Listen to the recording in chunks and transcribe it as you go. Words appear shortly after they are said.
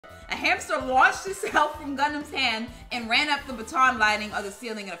hamster launched itself from Gundam's hand and ran up the baton lining of the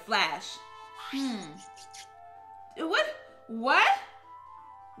ceiling in a flash. What?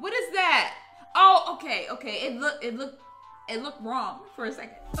 What is that? Oh, okay. It looked wrong for a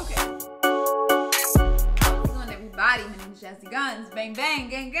second. Okay. What's going on, everybody? My name is JazzyGuns. Bang, bang,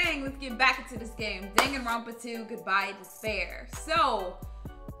 gang, gang. Let's get back into this game. Danganronpa 2, Goodbye Despair. So,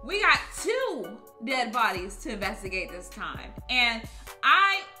 we got 2 dead bodies to investigate this time. And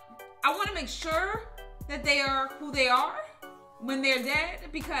I want to make sure that they are who they are when they're dead,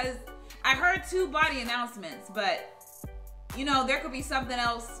 because I heard 2 body announcements, but you know, there could be something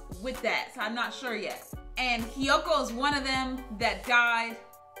else with that, so I'm not sure yet. And Hiyoko is one of them that died,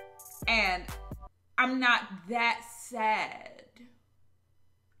 and I'm not that sad,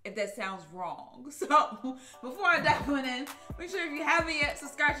 if that sounds wrong. So, before I dive on in, make sure if you haven't yet,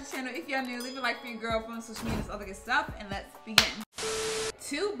 subscribe to the channel. If you're new, leave a like for your girlfriend, social media, all the good stuff, and let's begin.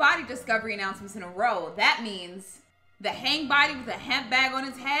 2 body discovery announcements in a row. That means the hang body with a hemp bag on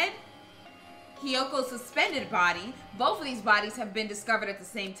its head, Hiyoko's suspended body. Both of these bodies have been discovered at the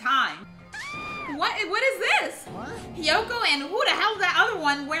same time. What is this? What? Hiyoko and who the hell is that other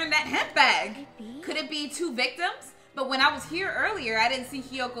one wearing that hemp bag? Could it be 2 victims? But when I was here earlier, I didn't see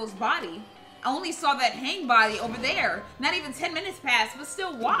Hiyoko's body. I only saw that hang body over there. Not even 10 minutes passed, but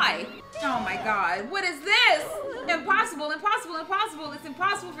still, why? Oh my god, what is this? Impossible, impossible, impossible. It's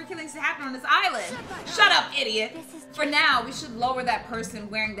impossible for killings to happen on this island. Shut up, idiot. For now, we should lower that person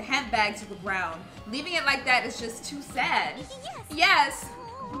wearing the hemp bag to the ground. Leaving it like that is just too sad. Yes,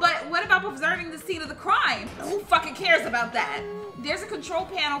 but what about preserving the scene of the crime? Who fucking cares about that? There's a control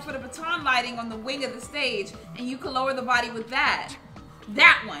panel for the baton lighting on the wing of the stage, and you can lower the body with that.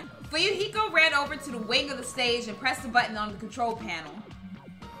 That one. Fuyuhiko ran over to the wing of the stage and pressed the button on the control panel.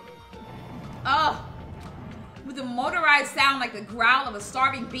 Oh. With a motorized sound like the growl of a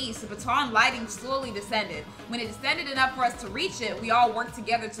starving beast, the baton lighting slowly descended. When it descended enough for us to reach it, we all worked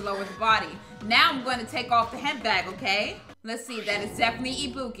together to lower the body. Now I'm going to take off the hemp bag, okay? Let's see, that is definitely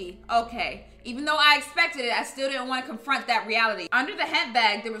Ibuki. Okay. Even though I expected it, I still didn't want to confront that reality. Under the hemp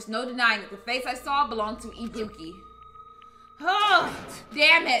bag, there was no denying that the face I saw belonged to Ibuki. Oh,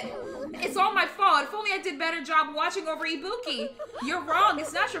 damn it. It's all my fault. If only I did a better job watching over Ibuki. You're wrong.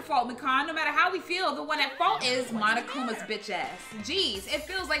 It's not your fault, Mikan. No matter how we feel, the one at fault is Monokuma's bitch ass. Jeez, it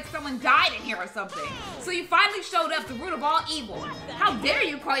feels like someone died in here or something. So you finally showed up, the root of all evil. How dare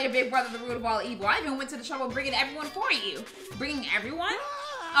you call your big brother the root of all evil? I even went to the trouble of bringing everyone for you. Bringing everyone?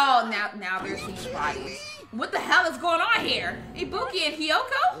 Oh, now there's these bodies. What the hell is going on here? Ibuki and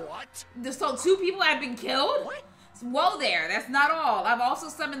Hiyoko? What? So 2 people have been killed? What? Whoa there, that's not all. I've also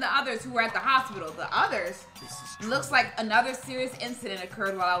summoned the others who were at the hospital. The others? Looks like another serious incident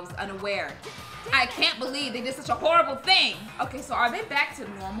occurred while I was unaware. I can't believe they did such a horrible thing. Okay, so are they back to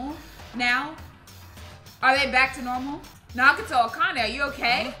normal now? Are they back to normal? Nagato Akane, are you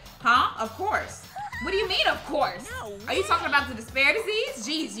okay? Huh? Of course. What do you mean, of course? Are you talking about the despair disease?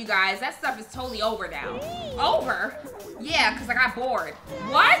 Jeez, you guys, that stuff is totally over now. Over? Yeah, because I got bored.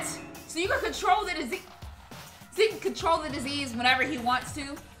 What? So you can control the disease? So he can control the disease whenever he wants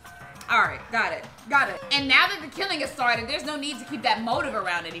to? Alright, got it. And now that the killing has started, there's no need to keep that motive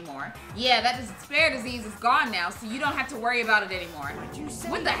around anymore. Yeah, that despair disease is gone now, so you don't have to worry about it anymore.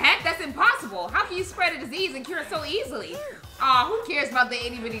 What the heck? That's impossible. How can you spread a disease and cure it so easily? Aw, who cares about the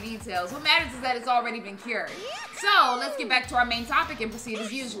itty-bitty details? What matters is that it's already been cured. So, let's get back to our main topic and proceed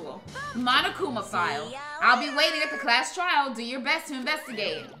as usual. Monokuma file. I'll be waiting at the class trial. Do your best to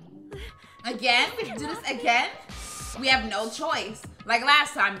investigate. Again? We have to do this again? We have no choice. Like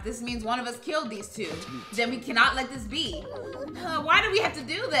last time, if this means one of us killed these 2, then we cannot let this be. Why do we have to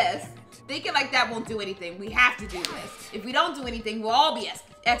do this? Thinking like that won't do anything. We have to do this. If we don't do anything, we'll all be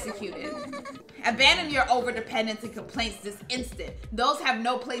executed. Abandon your overdependence and complaints this instant. Those have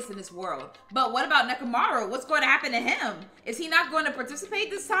no place in this world. But what about Nekomaru? What's going to happen to him? Is he not going to participate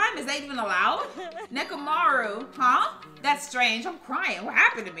this time? Is that even allowed? Nekomaru, huh? That's strange. I'm crying. What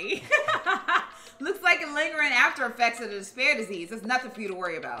happened to me? Looks like a lingering after effects of the despair disease. There's nothing for you to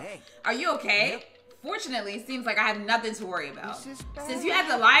worry about. Are you okay? Yep. Fortunately, it seems like I have nothing to worry about. Since you have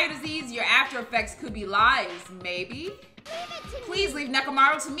the liar disease, your after effects could be lies, maybe? Please leave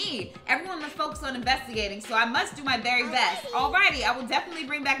Nekomaru to me. Everyone must focus on investigating, so I must do my very best. Alrighty, I will definitely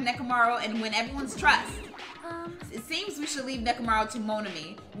bring back Nekomaru and win everyone's trust. It seems we should leave Nekomaru to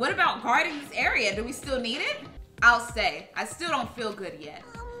Monami. What about guarding this area? Do we still need it? I'll stay. I still don't feel good yet.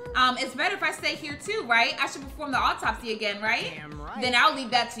 It's better if I stay here too, right? I should perform the autopsy again, right? Damn right. Then I'll leave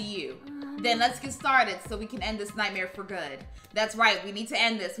that to you. Then let's get started so we can end this nightmare for good. That's right, we need to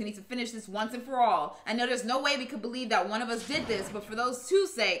end this. We need to finish this once and for all. I know there's no way we could believe that one of us did this, but for those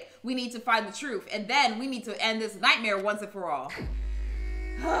two's sake, we need to find the truth. And then we need to end this nightmare once and for all.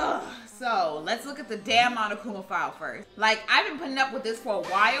 So, let's look at the damn Monokuma file first. Like, I've been putting up with this for a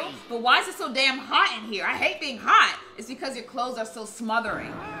while, but why is it so damn hot in here? I hate being hot. It's because your clothes are so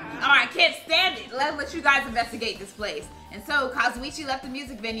smothering. Alright, I can't stand it. Let's let you guys investigate this place. And so, Kazuichi left the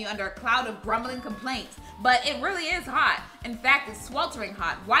music venue under a cloud of grumbling complaints. But it really is hot. In fact, it's sweltering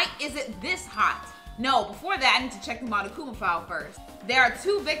hot. Why is it this hot? No, before that, I need to check the Monokuma file first. There are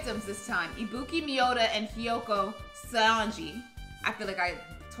two victims this time. Ibuki Miyoda and Hiyoko Sanji. I feel like I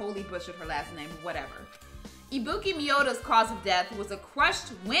totally butchered her last name, whatever. Ibuki Miyoda's cause of death was a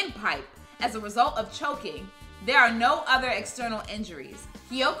crushed windpipe as a result of choking. There are no other external injuries.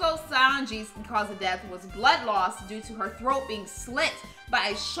 Hiyoko Sanji's cause of death was blood loss due to her throat being slit by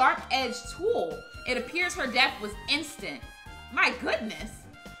a sharp-edged tool. It appears her death was instant. My goodness.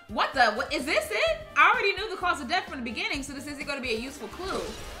 What is this it? I already knew the cause of death from the beginning, so this isn't going to be a useful clue.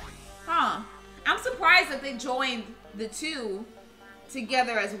 Huh. I'm surprised that they joined the two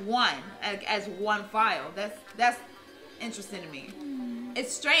together as one file. That's interesting to me.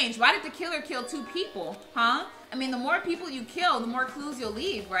 It's strange. Why did the killer kill two people, huh? I mean, the more people you kill, the more clues you'll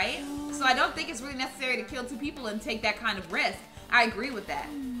leave, right? So I don't think it's really necessary to kill two people and take that kind of risk. I agree with that.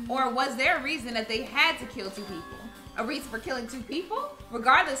 Or was there a reason that they had to kill two people? A reason for killing two people?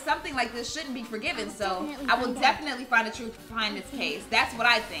 Regardless, something like this shouldn't be forgiven, so I will definitely find the truth behind this case. That's what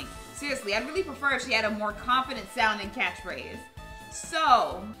I think. Seriously, I'd really prefer if she had a more confident sounding catchphrase.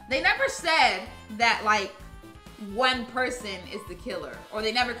 So, they never said that, like, one person is the killer, or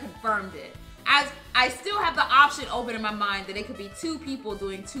they never confirmed it. As I still have the option open in my mind that it could be two people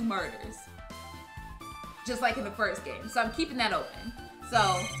doing two murders. Just like in the first game. So I'm keeping that open.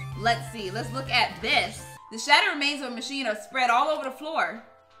 So, let's see. Let's look at this. The shattered remains of a machine are spread all over the floor.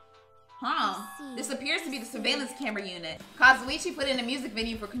 Huh. This appears to be the surveillance camera unit. Kazuichi put in a music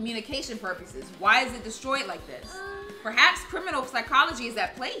venue for communication purposes. Why is it destroyed like this? Perhaps criminal psychology is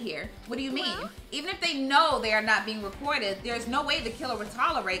at play here. What do you mean? Even if they know they are not being recorded, there's no way the killer would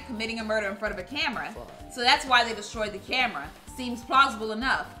tolerate committing a murder in front of a camera. So that's why they destroyed the camera. Seems plausible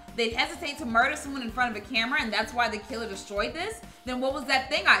enough. They'd hesitate to murder someone in front of a camera and that's why the killer destroyed this? Then what was that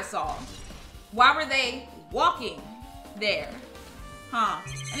thing I saw? Why were they walking there? Huh.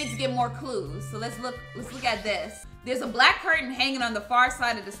 I need to get more clues. So let's look at this. There's a black curtain hanging on the far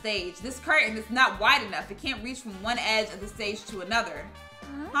side of the stage. This curtain is not wide enough. It can't reach from one edge of the stage to another.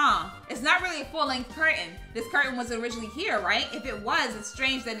 Huh. It's not really a full-length curtain. This curtain was originally here, right? If it was, it's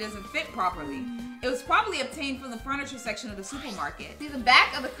strange that it doesn't fit properly. It was probably obtained from the furniture section of the supermarket. See, the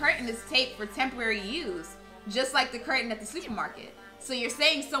back of the curtain is taped for temporary use, just like the curtain at the supermarket. So you're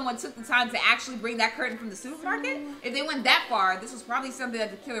saying someone took the time to actually bring that curtain from the supermarket? If they went that far, this was probably something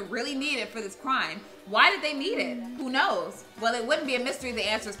that the killer really needed for this crime. Why did they need it? Who knows? Well, it wouldn't be a mystery if the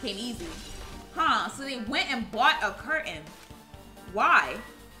answers came easy. Huh, so they went and bought a curtain. Why?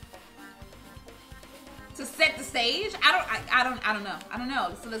 To set the stage? I don't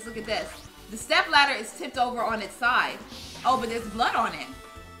know. So let's look at this. The stepladder is tipped over on its side. Oh, but there's blood on it.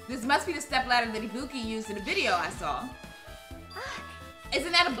 This must be the stepladder that Ibuki used in the video I saw.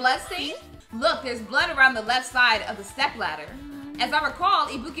 Isn't that a blood stain? Look, there's blood around the left side of the stepladder. As I recall,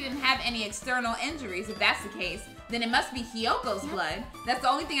 Ibuki didn't have any external injuries. If that's the case, then it must be Hiyoko's blood. That's the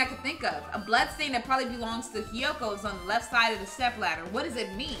only thing I could think of. A blood stain that probably belongs to Hiyoko's on the left side of the stepladder. What does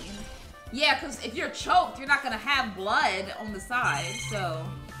it mean? Yeah, because if you're choked, you're not going to have blood on the side. So,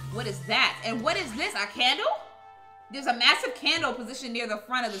 what is that? And what is this? A candle? There's a massive candle positioned near the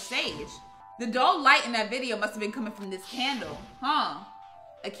front of the stage. The dull light in that video must have been coming from this candle. Huh.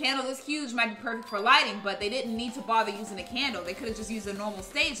 A candle this huge might be perfect for lighting, but they didn't need to bother using a candle. They could have just used a normal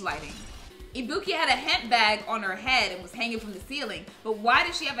stage lighting. Ibuki had a hemp bag on her head and was hanging from the ceiling. But why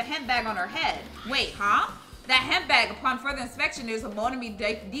did she have a hemp bag on her head? Wait, huh? That hemp bag, upon further inspection, there's a Monami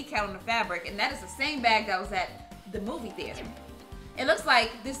decal on the fabric, and that is the same bag that was at the movie theater. It looks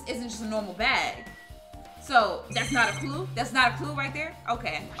like this isn't just a normal bag. So, that's not a clue? That's not a clue right there?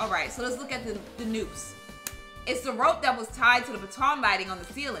 Okay, alright, so let's look at the noose. It's the rope that was tied to the baton lighting on the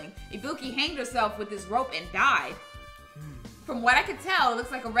ceiling. Ibuki hanged herself with this rope and died. From what I could tell, it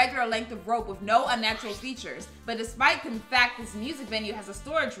looks like a regular length of rope with no unnatural features. But despite the fact this music venue has a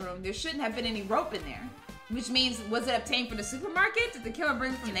storage room, there shouldn't have been any rope in there. Which means, was it obtained from the supermarket? Did the killer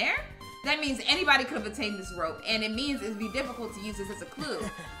bring it from there? That means anybody could have obtained this rope, and it means it'd be difficult to use this as a clue.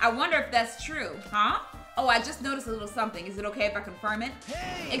 I wonder if that's true, huh? Oh, I just noticed a little something. Is it okay if I confirm it?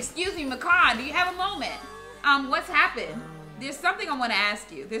 Hey! Excuse me, Makan, do you have a moment? What's happened? there's something I want to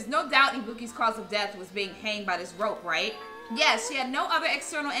ask you. There's no doubt Ibuki's cause of death was being hanged by this rope, right? Yes, she had no other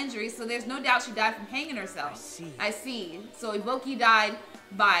external injuries, so there's no doubt she died from hanging herself. I see. So Ibuki died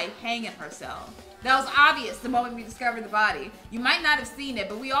by hanging herself. That was obvious the moment we discovered the body. You might not have seen it,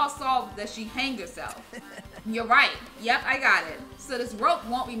 but we all saw that she hanged herself. You're right. Yep, I got it. So this rope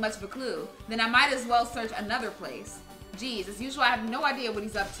won't be much of a clue. Then I might as well search another place. Geez, as usual, I have no idea what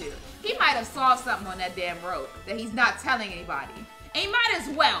he's up to. He might have saw something on that damn rope that he's not telling anybody. And he might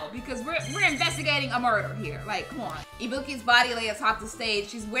as well, because we're investigating a murder here. Like, come on. Ibuki's body lay atop the stage.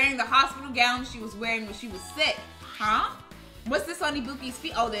 She's wearing the hospital gown she was wearing when she was sick. Huh? What's this on Ibuki's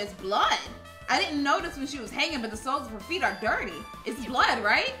feet? Oh, there's blood. I didn't notice when she was hanging, but the soles of her feet are dirty. It's blood,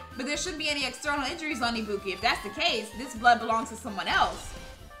 right? But there shouldn't be any external injuries on Ibuki. If that's the case, this blood belongs to someone else.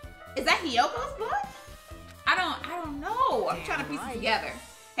 Is that Hiyoko's blood? I don't know. I'm trying to piece it together.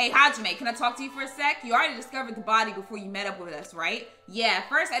 Hey, Hajime, can I talk to you for a sec? You already discovered the body before you met up with us, right? Yeah, at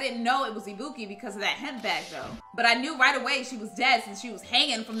first I didn't know it was Ibuki because of that hemp bag, though. But I knew right away she was dead since she was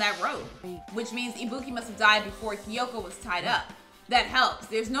hanging from that rope. Which means Ibuki must have died before Hiyoko was tied up. That helps.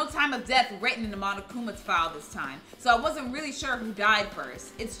 There's no time of death written in the Monokuma file this time, so I wasn't really sure who died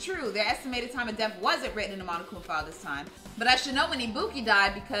first. It's true, their estimated time of death wasn't written in the Monokuma file this time, but I should know when Ibuki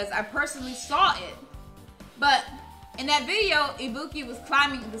died because I personally saw it. But in that video, Ibuki was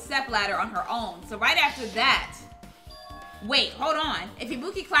climbing the stepladder on her own, so right after that... Wait, hold on. If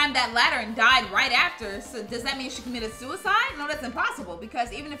Ibuki climbed that ladder and died right after, so does that mean she committed suicide? No, that's impossible,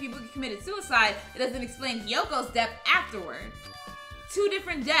 because even if Ibuki committed suicide, it doesn't explain Hiyoko's death afterward. Two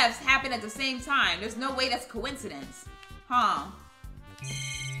different deaths happen at the same time. There's no way that's coincidence. Huh.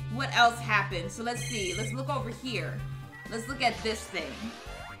 What else happened? So let's see. Let's look over here. Let's look at this thing.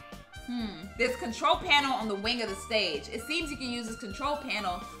 There's a control panel on the wing of the stage. It seems you can use this control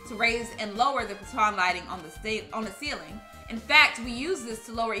panel to raise and lower the baton lighting on the ceiling. In fact, we use this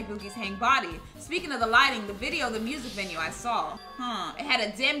to lower Ibuki's hanged body. Speaking of the lighting, the video of the music venue I saw. It had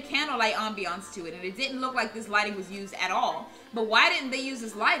a dim candlelight ambiance to it, and it didn't look like this lighting was used at all. But why didn't they use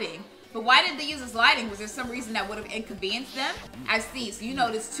this lighting? Was there some reason that would have inconvenienced them? I see, so you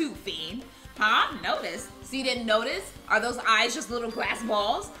noticed too, Fiend. Huh? Notice? So you didn't notice? Are those eyes just little glass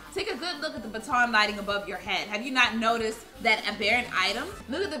balls? Take a good look at the baton lighting above your head. Have you not noticed that aberrant item?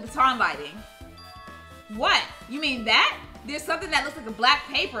 Look at the baton lighting. What? You mean that? There's something that looks like a black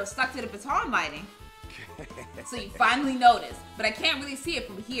paper stuck to the baton lighting. So you finally noticed, but I can't really see it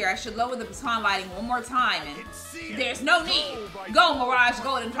from here. I should lower the baton lighting one more time and... There's no need. Go, Mirage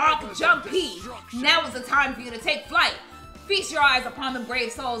Golden Hawk, jump P. Now is the time for you to take flight. Feast your eyes upon the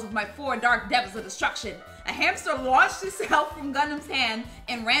brave souls of my 4 dark devils of destruction. A hamster launched itself from Gundam's hand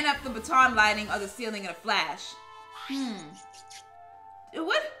and ran up the baton lighting of the ceiling in a flash.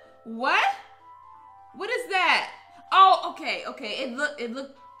 What? What is that? Oh, okay.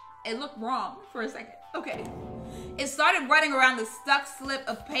 It looked wrong for a second. Okay. It started running around the stuck slip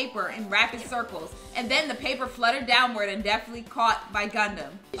of paper in rapid circles, and then the paper fluttered downward and deftly caught by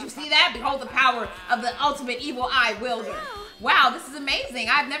Gundam. Did you see that? Behold the power of the ultimate evil eye wielder. Wow, this is amazing.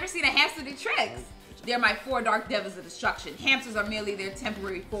 I've never seen a hamster do tricks. They're my 4 dark devils of destruction. Hamsters are merely their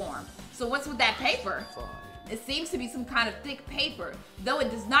temporary form. So what's with that paper? It seems to be some kind of thick paper, though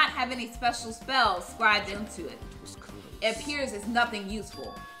it does not have any special spells scribed into it. It appears as nothing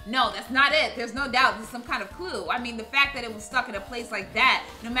useful. No, that's not it. There's no doubt this is some kind of clue. I mean, the fact that it was stuck in a place like that,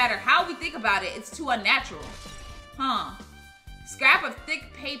 no matter how we think about it, it's too unnatural. Scrap of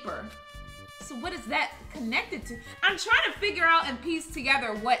thick paper. So what is that connected to? I'm trying to figure out and piece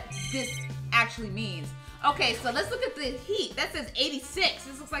together what this actually means. Okay, so let's look at the heat. That says 86.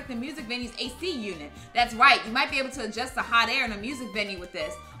 This looks like the music venue's AC unit. That's right. You might be able to adjust the hot air in a music venue with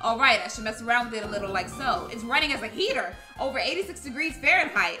this. All right, I should mess around with it a little like so. It's running as a heater, over 86 degrees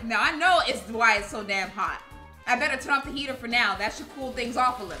Fahrenheit. Now, I know it's why it's so damn hot. I better turn off the heater for now. That should cool things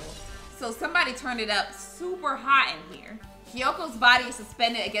off a little. So somebody turned it up super hot in here. Hiyoko's body is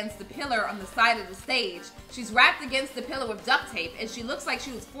suspended against the pillar on the side of the stage. She's wrapped against the pillar with duct tape, and she looks like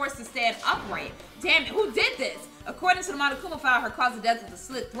she was forced to stand upright. Damn it, who did this? According to the Monokuma file, her cause of death was a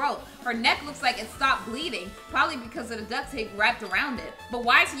slit throat. Her neck looks like it stopped bleeding, probably because of the duct tape wrapped around it. But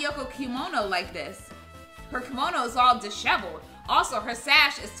why is Hiyoko kimono like this? Her kimono is all disheveled. Also, her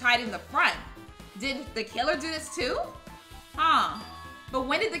sash is tied in the front. Did the killer do this too? But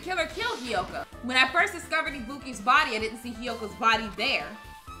when did the killer kill Hiyoko? When I first discovered Ibuki's body, I didn't see Hiyoko's body there.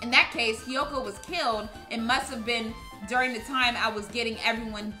 In that case, Hiyoko was killed. It must have been during the time I was getting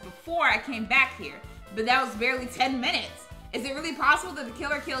everyone before I came back here. But that was barely 10 minutes. Is it really possible that the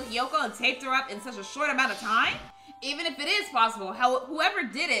killer killed Hiyoko and taped her up in such a short amount of time? Even if it is possible, whoever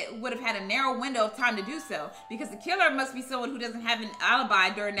did it would have had a narrow window of time to do so, because the killer must be someone who doesn't have an alibi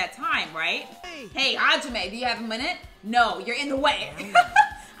during that time, right? Hey, Hajime, do you have a minute? No, you're in the way.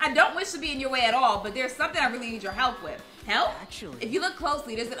 I don't wish to be in your way at all, but there's something I really need your help with. Help? Actually, if you look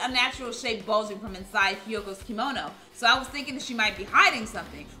closely, there's an unnatural shape bulging from inside Hiyoko's kimono. So I was thinking that she might be hiding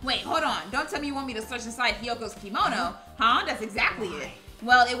something. Wait, hold on. Don't tell me you want me to search inside Hiyoko's kimono. Huh? That's exactly it.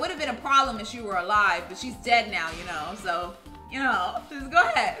 Well, it would have been a problem if she were alive, but she's dead now, you know, so, you know, just go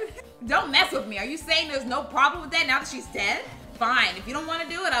ahead. Don't mess with me. Are you saying there's no problem with that now that she's dead? Fine. If you don't want to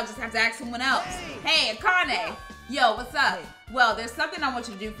do it, I'll just have to ask someone else. Hey, Akane. Yo, what's up? Well, there's something I want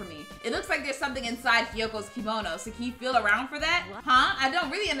you to do for me. It looks like there's something inside Hiyoko's kimono, so can you feel around for that? Huh? I don't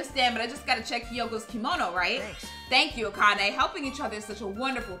really understand, but I just gotta check Hiyoko's kimono, right? Thank you, Akane. Helping each other is such a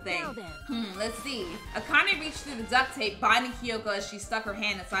wonderful thing. Let's see. Akane reached through the duct tape, binding Hiyoko as she stuck her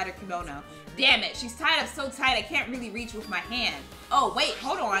hand inside her kimono. Damn it, she's tied up so tight I can't really reach with my hand. Oh, wait,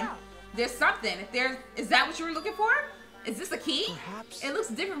 hold on. There's something. Is that what you were looking for? Is this a key? Perhaps. It looks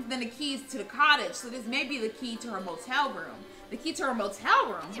different than the keys to the cottage, so this may be the key to her motel room. The key to her motel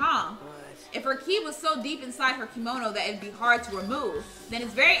room, huh? If her key was so deep inside her kimono that it'd be hard to remove, then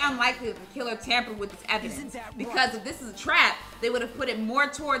it's very unlikely that the killer tampered with this evidence. Because if this is a trap, they would have put it more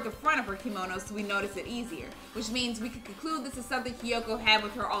toward the front of her kimono so we notice it easier. Which means we could conclude this is something Hiyoko had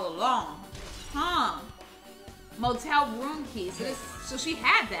with her all along. Huh. Motel room key. So she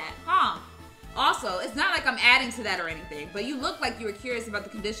had that, huh? Also, it's not like I'm adding to that or anything, but you look like you were curious about the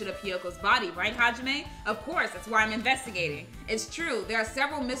condition of Hiyoko's body, right, Hajime? Of course, that's why I'm investigating. It's true, there are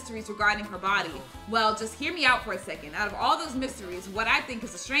several mysteries regarding her body. Well, just hear me out for a second. Out of all those mysteries, what I think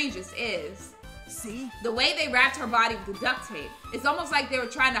is the strangest is... See? The way they wrapped her body with the duct tape. It's almost like they were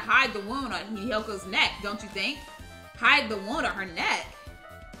trying to hide the wound on Hiyoko's neck, don't you think? Hide the wound on her neck?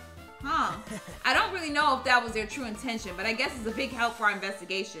 Huh. I don't really know if that was their true intention, but I guess it's a big help for our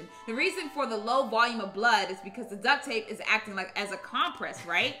investigation. The reason for the low volume of blood is because the duct tape is acting like as a compress,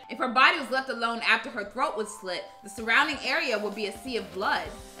 right? If her body was left alone after her throat was slit, the surrounding area would be a sea of blood.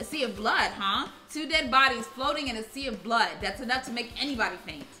 A sea of blood, huh? 2 dead bodies floating in a sea of blood. That's enough to make anybody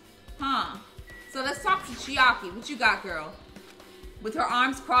faint. Huh. So let's talk to Chiaki. What you got, girl? With her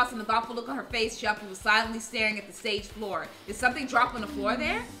arms crossed and a thoughtful look on her face, Chiaki was silently staring at the stage floor. Did something drop on the floor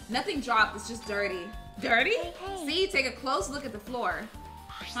there? Nothing dropped, it's just dirty. Dirty? See, take a close look at the floor.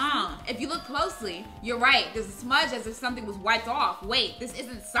 Huh. If you look closely, you're right. There's a smudge as if something was wiped off. Wait, this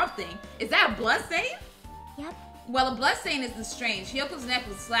isn't something. Is that a blood stain? Yep. Well, a blood stain isn't strange. Hiyoko's neck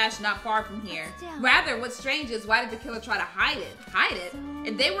was slashed not far from here. Rather, what's strange is why did the killer try to hide it? Hide it?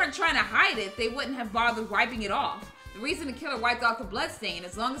 If they weren't trying to hide it, they wouldn't have bothered wiping it off. The reason the killer wiped off the blood stain,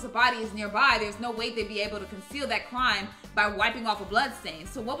 as long as the body is nearby, there's no way they'd be able to conceal that crime by wiping off a blood stain.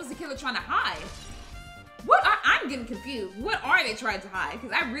 So what was the killer trying to hide? I'm getting confused. What are they trying to hide?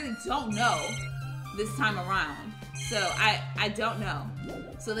 Because I really don't know this time around. So I don't know.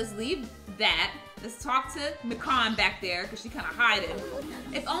 So let's leave that. Let's talk to Mikan back there, because she kind of hiding.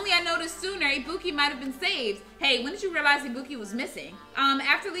 If only I noticed sooner, Ibuki might have been saved. Hey, when did you realize Ibuki was missing?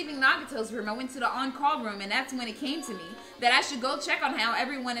 After leaving Nagato's room, I went to the on-call room, and that's when it came to me that I should go check on how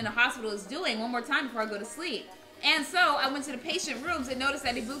everyone in the hospital is doing one more time before I go to sleep. And so I went to the patient rooms and noticed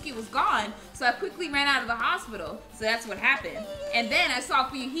that Ibuki was gone, so I quickly ran out of the hospital. So that's what happened. And then I saw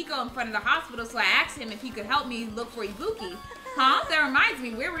Fuyuhiko in front of the hospital, so I asked him if he could help me look for Ibuki. Huh? That reminds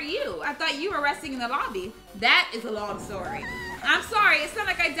me, where were you? I thought you were resting in the lobby. That is a long story. I'm sorry, it's not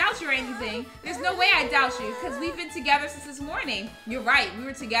like I doubt you or anything. There's no way I doubt you, because we've been together since this morning. You're right, we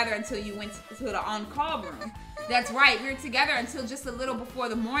were together until you went to the on-call room. That's right, we were together until just a little before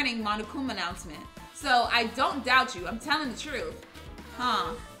the morning Monokuma announcement. So I don't doubt you, I'm telling the truth.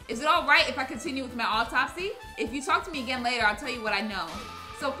 Huh. Is it alright if I continue with my autopsy? If you talk to me again later, I'll tell you what I know.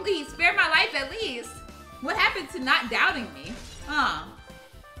 So please, spare my life at least. What happened to not doubting me? Huh.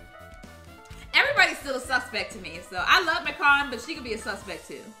 Everybody's still a suspect to me, so I love Mikan, but she could be a suspect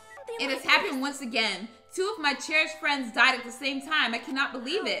too. It has happened once again. 2 of my cherished friends died at the same time. I cannot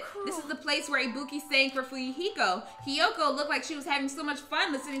believe it. This is the place where Ibuki sang for Fuyuhiko. Hiyoko looked like she was having so much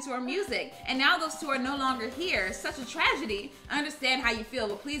fun listening to her music, and now those 2 are no longer here. Such a tragedy. I understand how you feel,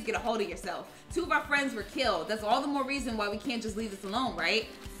 but please get a hold of yourself. 2 of our friends were killed. That's all the more reason why we can't just leave this alone, right?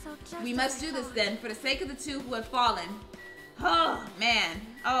 We must do this then, for the sake of the 2 who have fallen. Oh, man.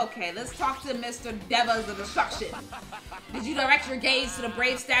 Okay, let's talk to Mr. Devas of Destruction. Did you direct your gaze to the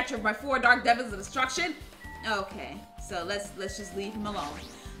brave stature of my 4 dark devils of destruction? Okay, so let's just leave him alone.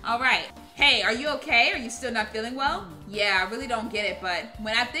 Alright. Hey, are you okay? Are you still not feeling well? Yeah, I really don't get it, but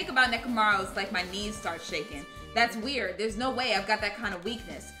when I think about Nekomaru, it's like my knees start shaking. That's weird. There's no way I've got that kind of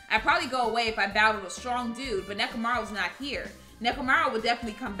weakness. I'd probably go away if I battled a strong dude, but Nekomaru's not here. Nekomaru would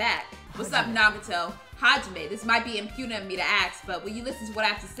definitely come back. What's up, Nagato? Hajime, this might be impudent of me to ask, but will you listen to what I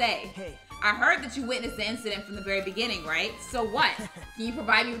have to say? Hey. I heard that you witnessed the incident from the very beginning, right? So what? Can you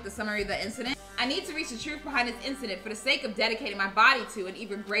provide me with the summary of the incident? I need to reach the truth behind this incident for the sake of dedicating my body to an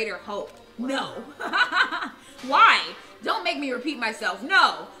even greater hope. No. Why? Don't make me repeat myself.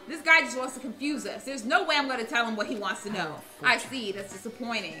 No. This guy just wants to confuse us. There's no way I'm going to tell him what he wants to know. I see. That's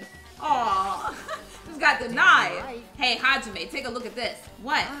disappointing. Aww. Just got denied. Hey, Hajime, take a look at this.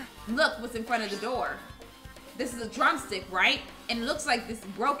 What? Look what's in front of the door. This is a drumstick, right? And it looks like this is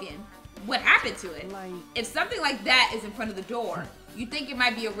broken. What happened to it? If something like that is in front of the door, you think it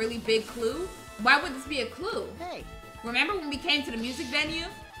might be a really big clue? Why would this be a clue? Hey. Remember when we came to the music venue?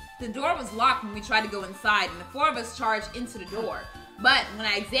 The door was locked when we tried to go inside, and the four of us charged into the door. But when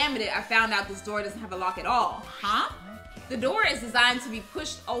I examined it, I found out this door doesn't have a lock at all. Huh? The door is designed to be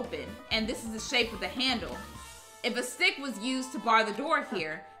pushed open, and this is the shape of the handle. If a stick was used to bar the door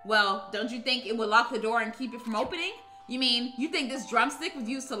here, well, don't you think it would lock the door and keep it from opening? You mean, you think this drumstick was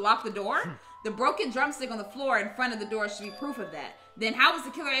used to lock the door? The broken drumstick on the floor in front of the door should be proof of that. Then how was the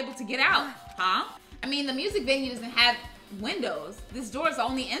killer able to get out? Huh? I mean, the music venue doesn't have windows. This door is the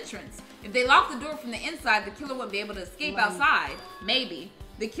only entrance. If they locked the door from the inside, the killer wouldn't be able to escape outside. Maybe.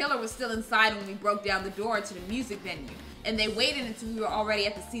 The killer was still inside when we broke down the door to the music venue. And they waited until we were already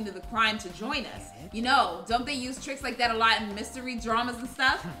at the scene of the crime to join us. You know, don't they use tricks like that a lot in mystery dramas and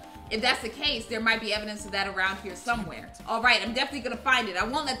stuff? If that's the case, there might be evidence of that around here somewhere. Alright, I'm definitely gonna find it. I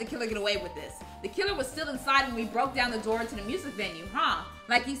won't let the killer get away with this. The killer was still inside when we broke down the door to the music venue, huh?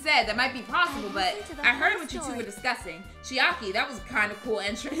 Like you said, that might be possible, but I heard what you two were discussing. Chiaki, that was a kind of cool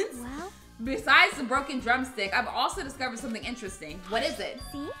entrance. Well? Besides the broken drumstick, I've also discovered something interesting. What is it?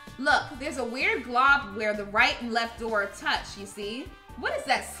 See? Look, there's a weird glob where the right and left door touch, you see? What is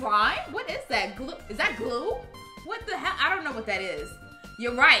that, slime? What is that, glue? Is that glue? What the hell? I don't know what that is.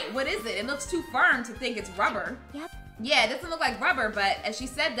 You're right, what is it? It looks too firm to think it's rubber. Yep. Yeah, it doesn't look like rubber, but as she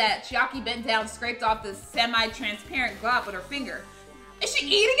said that, Chiaki bent down, scraped off the semi-transparent glob with her finger. Is she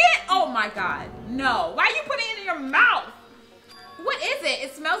eating it? Oh my god, no. Why are you putting it in your mouth? What is it?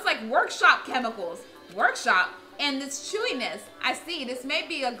 It smells like workshop chemicals. Workshop? And this chewiness. I see, this may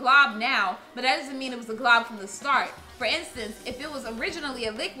be a glob now, but that doesn't mean it was a glob from the start. For instance, if it was originally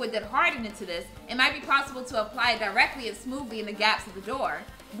a liquid that hardened into this, it might be possible to apply it directly and smoothly in the gaps of the door.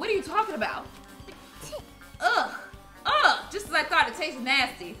 What are you talking about? Ugh. Ugh. Just as I thought, it tastes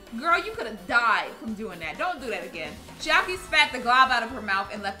nasty. Girl, you could have died from doing that. Don't do that again. Chiaki spat the glob out of her mouth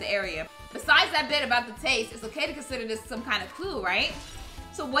and left the area. Besides that bit about the taste, it's okay to consider this some kind of clue, right?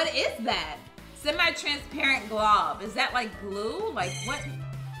 So what is that? Semi-transparent glob. Is that like glue? Like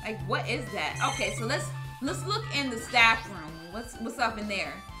what is that? Okay, so let's look in the staff room. What's up in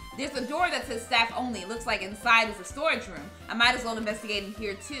there? There's a door that says staff only. It looks like inside is a storage room. I might as well investigate in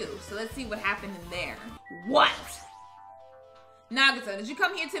here too. So let's see what happened in there. What? Nagato, did you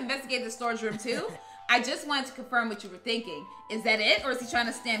come here to investigate the storage room too? I just wanted to confirm what you were thinking. Is that it, or is he trying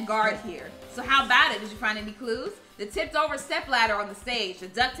to stand guard here? So how about it? Did you find any clues? The tipped over stepladder on the stage, the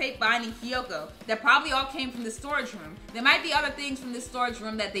duct tape binding Hiyoko, that probably all came from the storage room. There might be other things from this storage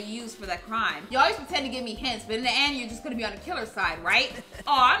room that they used for that crime. You always pretend to give me hints, but in the end, you're just gonna be on the killer's side, right?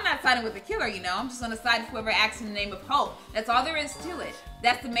 Oh, I'm not siding with the killer, you know. I'm just on the side of whoever acts in the name of hope. That's all there is to it.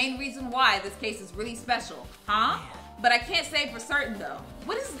 That's the main reason why this case is really special, huh? But I can't say for certain though.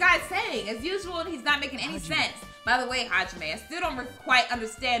 What is this guy saying? As usual, he's not making any sense. By the way, Hajime, I still don't quite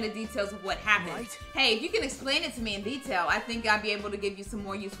understand the details of what happened. Right. Hey, if you can explain it to me in detail, I think I'll be able to give you some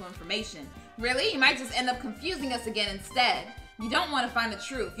more useful information. Really? You might just end up confusing us again instead. You don't want to find the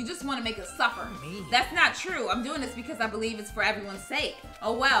truth. You just want to make us suffer. Me? That's not true. I'm doing this because I believe it's for everyone's sake.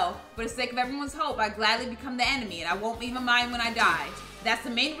 Oh well, for the sake of everyone's hope, I gladly become the enemy and I won't leave my mind when I die. That's the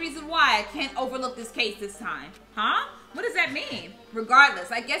main reason why I can't overlook this case this time. Huh? What does that mean?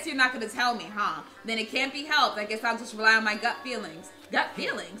 Regardless, I guess you're not going to tell me, huh? Then it can't be helped. I guess I'll just rely on my gut feelings. Gut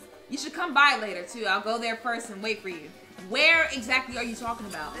feelings? You should come by later, too. I'll go there first and wait for you. Where exactly are you talking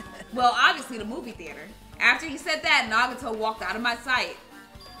about? Well, obviously the movie theater. After he said that, Nagato walked out of my sight.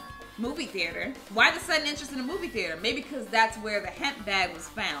 Movie theater? Why the sudden interest in the movie theater? Maybe because that's where the hemp bag was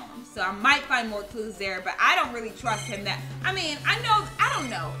found. So I might find more clues there, but I don't really trust him that... I mean, I don't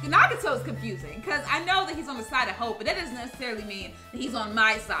know. Nagato's confusing, because I know that he's on the side of hope, but that doesn't necessarily mean that he's on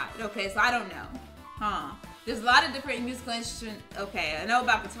my side. Okay, so I don't know. Huh. There's a lot of different musical instruments. Okay, I know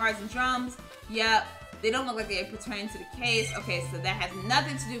about guitars and drums. Yep. They don't look like they pertain to the case. Okay, so that has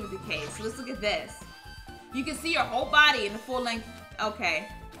nothing to do with the case. So let's look at this. You can see your whole body in the full length. Okay.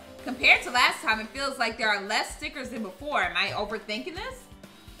 Compared to last time, it feels like there are less stickers than before. Am I overthinking this?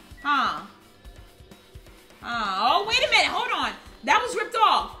 Huh. Oh, wait a minute. Hold on. That was ripped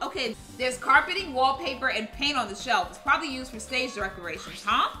off. Okay, there's carpeting, wallpaper, and paint on the shelf. It's probably used for stage decorations,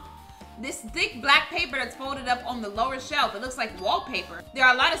 huh? This thick black paper that's folded up on the lower shelf, it looks like wallpaper. There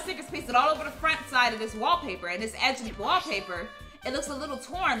are a lot of stickers pasted all over the front side of this wallpaper, and this edge of the wallpaper, it looks a little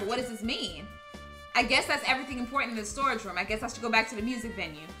torn, but what does this mean? I guess that's everything important in the storage room. I guess I should go back to the music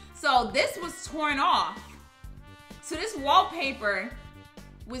venue. So this was torn off. So this wallpaper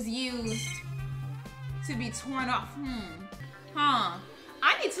was used to be torn off. Huh.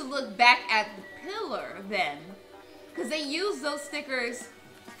 I need to look back at the pillar then, because they used those stickers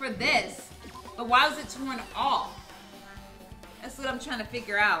for this, but why was it torn off? That's what I'm trying to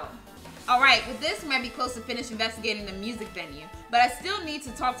figure out. Alright, with this, we might be close to finish investigating the music venue, but I still need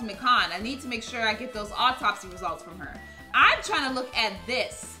to talk to McCon. I need to make sure I get those autopsy results from her. I'm trying to look at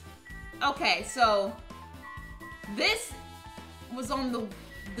this. Okay, so this was on the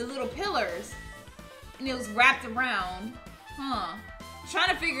little pillars, and it was wrapped around.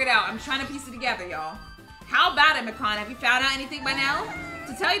 Trying to figure it out. I'm trying to piece it together, y'all. How about it, McCon? Have you found out anything by now?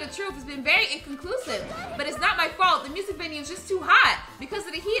 To tell you the truth, it's been very inconclusive, but it's not my fault. The music venue is just too hot. Because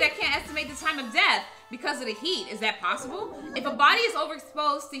of the heat, I can't estimate the time of death. Because of the heat, is that possible? If a body is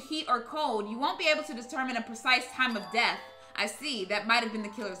overexposed to heat or cold, you won't be able to determine a precise time of death. I see, that might have been the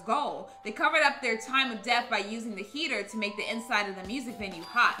killer's goal. They covered up their time of death by using the heater to make the inside of the music venue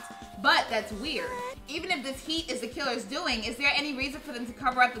hot. But that's weird. Even if this heat is the killer's doing, is there any reason for them to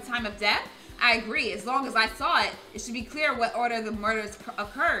cover up the time of death? I agree. As long as I saw it, it should be clear what order the murders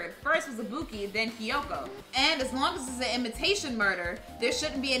occurred. First was Ibuki, then Hiyoko. And as long as it's an imitation murder, there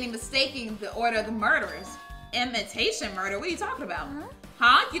shouldn't be any mistaking the order of the murderers. Imitation murder? What are you talking about?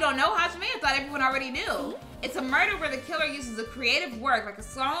 Huh? You don't know, Hajime? I thought everyone already knew. It's a murder where the killer uses a creative work, like a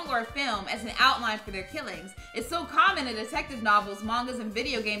song or a film, as an outline for their killings. It's so common in detective novels, mangas, and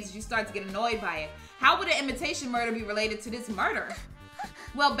video games that you start to get annoyed by it. How would an imitation murder be related to this murder?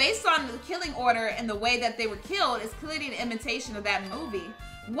 Well, based on the killing order and the way that they were killed, it's clearly an imitation of that movie.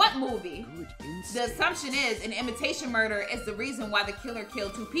 What movie? The assumption is an imitation murder is the reason why the killer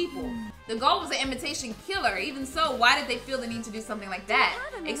killed two people. The goal was an imitation killer. Even so, why did they feel the need to do something like that?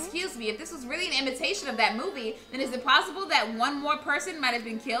 Excuse me, if this was really an imitation of that movie, then is it possible that one more person might have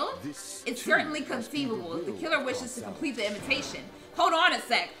been killed? It's certainly conceivable if the killer wishes to complete the imitation. Hold on a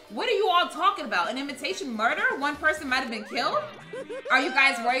sec. What are you all talking about? An imitation murder? One person might have been killed? Are you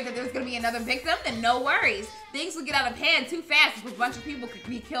guys worried that there's going to be another victim? Then no worries. Things will get out of hand too fast if a bunch of people could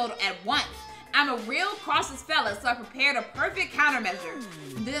be killed at once. I'm a real cautious fella, so I prepared a perfect countermeasure.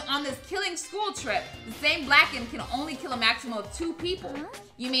 Then on this killing school trip, the same blackened can only kill a maximum of 2 people.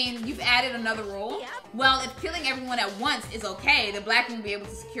 You mean you've added another rule? Well, if killing everyone at once is okay, the blackened will be able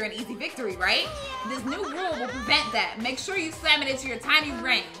to secure an easy victory, right? This new rule will prevent that. Make sure you slam it into your tiny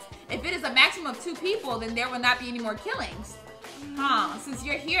brains. If it is a maximum of 2 people, then there will not be any more killings. Since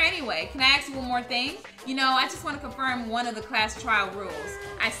you're here anyway, can I ask you one more thing? You know, I just want to confirm one of the class trial rules.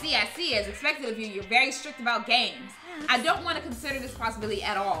 I see. As expected of you, you're very strict about games. I don't want to consider this possibility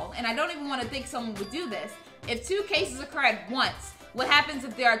at all, and I don't even want to think someone would do this. If 2 cases occur at once, what happens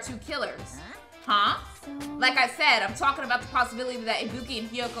if there are 2 killers? Like I said, I'm talking about the possibility that Ibuki and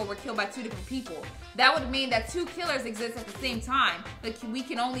Hiyoko were killed by 2 different people. That would mean that 2 killers exist at the same time, but we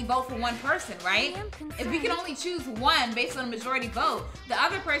can only vote for one person, right? If we can only choose one based on a majority vote, the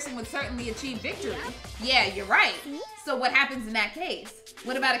other person would certainly achieve victory. Yeah, you're right. So what happens in that case?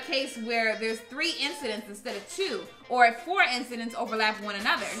 What about a case where there's 3 incidents instead of 2, or if 4 incidents overlap one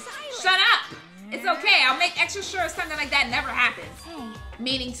another? Shut up! It's okay, I'll make extra sure something like that never happens.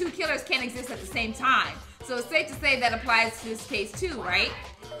 Meaning 2 killers can't exist at the same time. So it's safe to say that applies to this case too, right?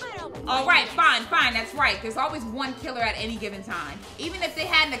 Alright, fine, that's right. There's always 1 killer at any given time. Even if they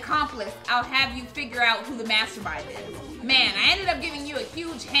had an accomplice, I'll have you figure out who the mastermind is. Man, I ended up giving you a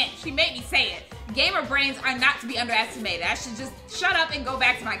huge hint. She made me say it. Gamer brains are not to be underestimated. I should just shut up and go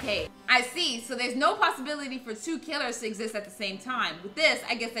back to my cave. I see, so there's no possibility for 2 killers to exist at the same time. With this,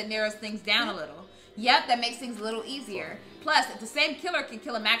 I guess that narrows things down a little. Yep, that makes things a little easier. Plus, if the same killer can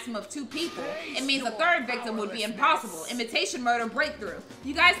kill a maximum of 2 people, it means a 3rd victim would be impossible. Imitation murder breakthrough.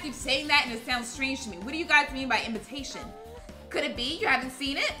 You guys keep saying that and it sounds strange to me. What do you guys mean by imitation? Could it be you haven't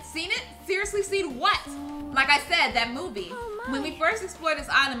seen it? Seen it? Seriously seen what? Like I said, that movie. When we first explored this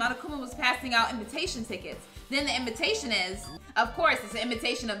island, Monokuma was passing out invitation tickets. Then the invitation is, of course, it's an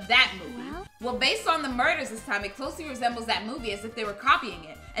imitation of that movie. Well, based on the murders this time, it closely resembles that movie as if they were copying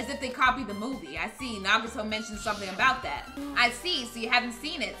it. As if they copied the movie. I see, Nagato mentioned something about that. I see, so you haven't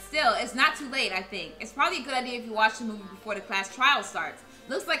seen it. Still, it's not too late, I think. It's probably a good idea if you watch the movie before the class trial starts.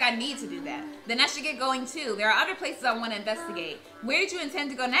 Looks like I need to do that. Then I should get going too. There are other places I want to investigate. Where did you intend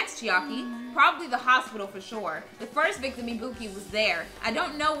to go next, Chiaki? Probably the hospital for sure. The first victim, Ibuki, was there. I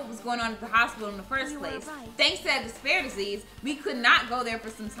don't know what was going on at the hospital in the first place. Thanks to that despair disease, we could not go there for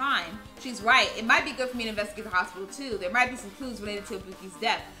some time. She's right. It might be good for me to investigate the hospital too. There might be some clues related to Ibuki's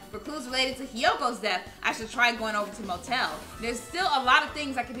death. For clues related to Hiyoko's death, I should try going over to motel. There's still a lot of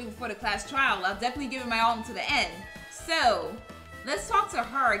things I can do before the class trial. I'll definitely give it my all until the end. So, let's talk to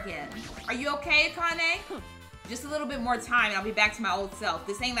her again. Are you okay, Akane? Just a little bit more time and I'll be back to my old self.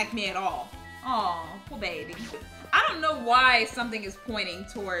 This ain't like me at all. Aw, poor baby. I don't know why something is pointing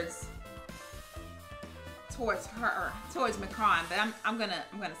towards her, towards Mikron, but I'm gonna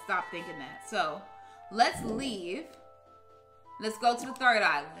stop thinking that. So, let's leave. Let's go to the third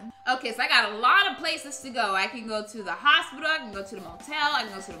island. Okay, so I got a lot of places to go. I can go to the hospital, I can go to the motel, I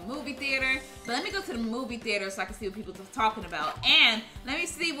can go to the movie theater. But let me go to the movie theater so I can see what people are talking about. And let me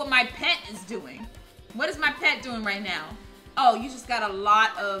see what my pet is doing. What is my pet doing right now? Oh, you just got a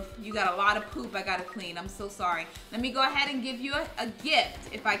lot of poop I gotta clean. I'm so sorry. Let me go ahead and give you a gift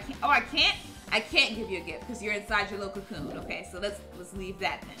if I can. Oh, I can't? I can't give you a gift because you're inside your little cocoon. Okay, so let's leave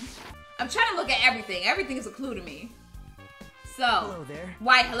that then. I'm trying to look at everything. Everything is a clue to me. So, hello there.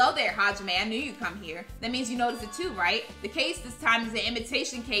 Why, hello there, Hajime. I knew you'd come here. That means you noticed it too, right? The case this time is an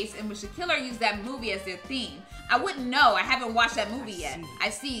imitation case in which the killer used that movie as their theme. I wouldn't know. I haven't watched that movie yet. I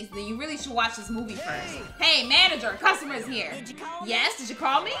see. Then you really should watch this movie first. Hey, manager, customer's here. Did you call me? Yes, did you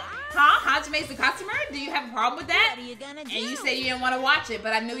call me? Huh? Hajime's the customer? Do you have a problem with that? What are you gonna do? And you said you didn't want to watch it,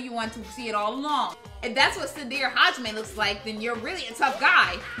 but I knew you wanted to see it all along. If that's what Sundere Hajime looks like, then you're really a tough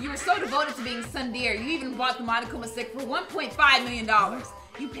guy. You were so devoted to being Sundere, you even bought the Monokuma sticker for $1.5 million.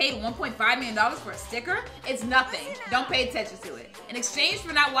 You paid $1.5 million for a sticker? It's nothing. Don't pay attention to it. In exchange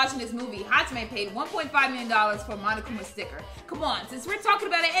for not watching this movie, Hajime paid $1.5 million for a Monokuma sticker. Come on, since we're talking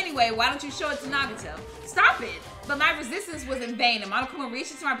about it anyway, why don't you show it to Nagato? Stop it! But my resistance was in vain, and Monokuma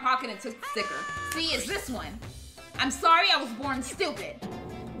reached into my pocket and took the sticker. See, it's this one. I'm sorry I was born stupid.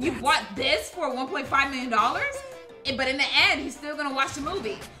 You bought this for $1.5 million? But in the end, he's still gonna watch the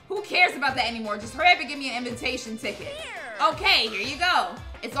movie. Who cares about that anymore? Just hurry up and give me an invitation ticket. Okay, here you go.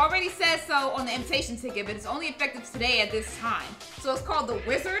 It's already says so on the invitation ticket, but it's only effective today at this time. So it's called The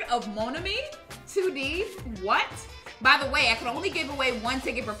Wizard of Monami 2D. What? By the way, I can only give away one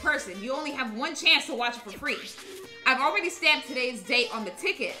ticket per person. You only have one chance to watch it for free. I've already stamped today's date on the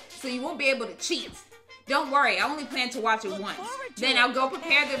ticket, so you won't be able to cheat. Don't worry, I only plan to watch it once. Then I'll go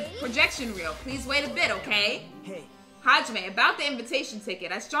prepare the projection reel. Please wait a bit, okay? Hey. Hajime, about the invitation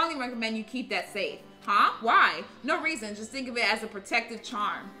ticket, I strongly recommend you keep that safe. Huh? Why? No reason, just think of it as a protective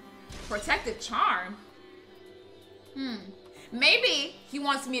charm. Protective charm? Maybe he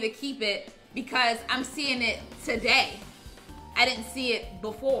wants me to keep it because I'm seeing it today. I didn't see it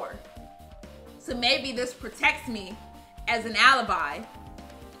before. So maybe this protects me as an alibi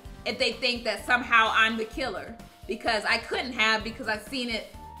if they think that somehow I'm the killer, because I couldn't have, because I've seen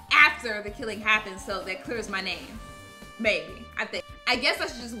it after the killing happened, so that clears my name. Maybe, I think. I guess I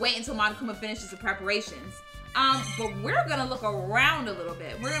should just wait until Monokuma finishes the preparations. But we're gonna look around a little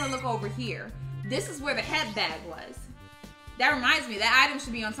bit. We're gonna look over here. This is where the head bag was. That reminds me, that item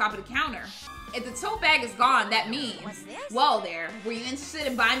should be on top of the counter. If the tote bag is gone, that means, whoa there, were you interested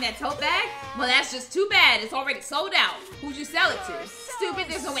in buying that tote bag? Well, that's just too bad. It's already sold out. Who'd you sell it to? Stupid,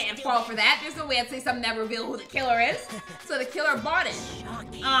 there's no way I'd fall for that. There's no way I'd say something that reveal who the killer is. So the killer bought it.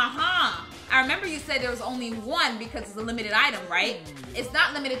 I remember you said there was only one because it's a limited item, right? It's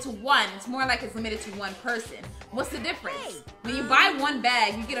not limited to one. It's more like it's limited to one person. What's the difference? When you buy one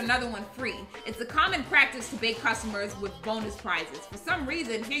bag, you get another one free. It's a common practice to bait customers with bonus prizes. For some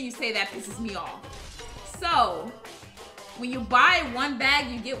reason, here you say that pisses me off. So, when you buy one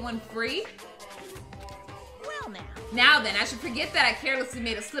bag, you get one free? Well now then, I should forget that I carelessly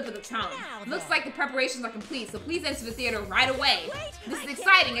made a slip of the tongue. Looks like the preparations are complete, so please enter the theater right away. This is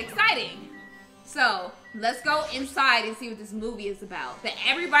exciting, exciting! So, let's go inside and see what this movie is about, that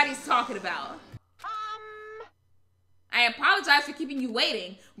everybody's talking about. I apologize for keeping you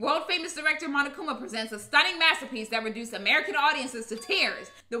waiting. World-famous director Monokuma presents a stunning masterpiece that reduced American audiences to tears.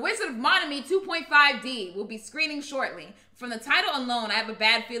 The Wizard of Monami 2.5D will be screening shortly. From the title alone, I have a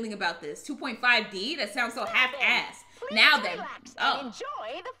bad feeling about this. 2.5D? That sounds so half-assed. Now then.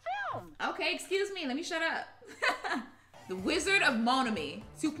 enjoy the film. Okay, excuse me. Let me shut up. The Wizard of Monami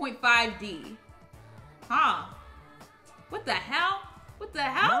 2.5D. Huh. What the hell? What the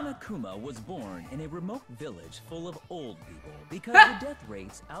hell? Monokuma was born in a remote village full of old people because the death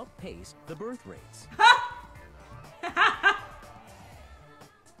rates outpaced the birth rates.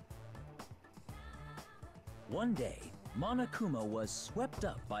 One day, Monokuma was swept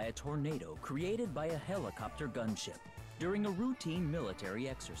up by a tornado created by a helicopter gunship during a routine military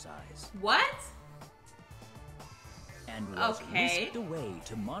exercise. What? And was whisked away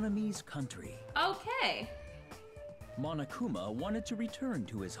to Monami's country. Okay. Monokuma wanted to return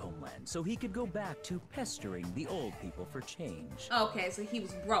to his homeland so he could go back to pestering the old people for change. Okay, so he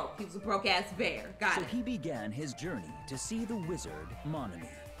was broke. He was a broke-ass bear. Got it. So he began his journey to see the wizard Monami,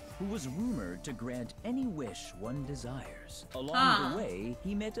 who was rumored to grant any wish one desires. Along the way,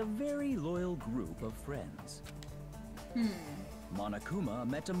 he met a very loyal group of friends. Monokuma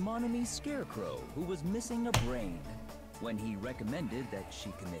met a Monami scarecrow who was missing a brain. When he recommended that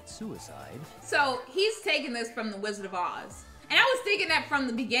she commit suicide. So he's taking this from the Wizard of Oz. And I was thinking that from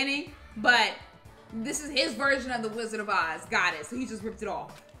the beginning, but this is his version of the Wizard of Oz. Got it. So he just ripped it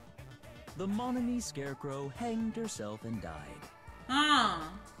off. The Monami scarecrow hanged herself and died. Okay,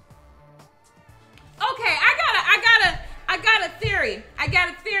 I got a theory. I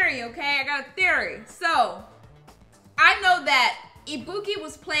got a theory, okay? I got a theory. So I know that Ibuki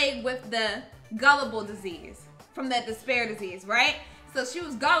was plagued with the gullible disease. From that despair disease, right? So she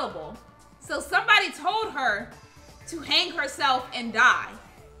was gullible. So somebody told her to hang herself and die.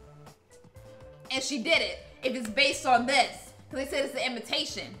 And she did it, if it's based on this. Because they said it's an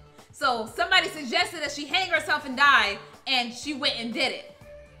imitation. So somebody suggested that she hang herself and die, and she went and did it.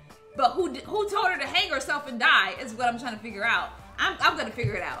 But who told her to hang herself and die is what I'm trying to figure out. I'm going to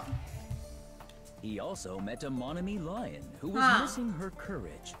figure it out. He also met a Monami lion who was missing her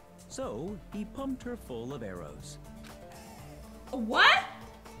courage. So, he pumped her full of arrows. What?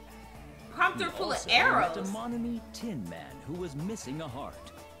 Pumped her full of arrows? He met a Monami Tin Man who was missing a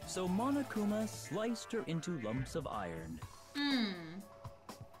heart. So Monokuma sliced her into lumps of iron.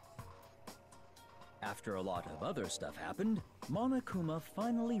 After a lot of other stuff happened, Monokuma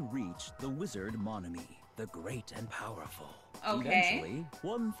finally reached the wizard Monami, the great and powerful. Eventually,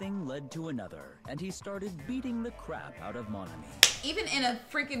 one thing led to another, and he started beating the crap out of Monami. Even in a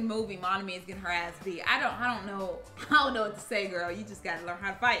freaking movie, Monami is getting her ass beat. I don't know what to say, girl. You just gotta learn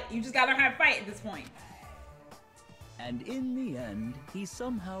how to fight. You just gotta learn how to fight at this point. And in the end, he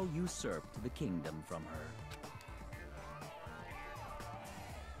somehow usurped the kingdom from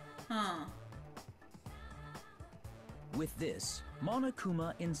her. With this,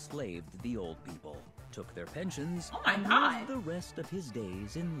 Monokuma enslaved the old people, took their pensions, and lived the rest of his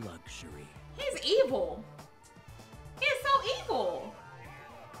days in luxury. He's evil. He's so evil.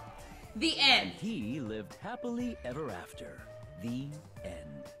 The end. And he lived happily ever after. The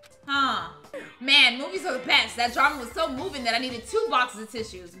end. Man, movies are the best. That drama was so moving that I needed 2 boxes of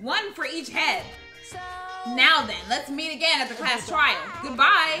tissues, 1 for each head. Now then, let's meet again at the class trial.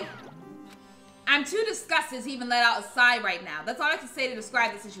 Goodbye. I'm too disgusted to even let out a sigh right now. That's all I can say to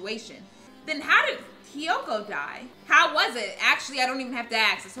describe the situation. Then how did Hiyoko die? How was it? Actually, I don't even have to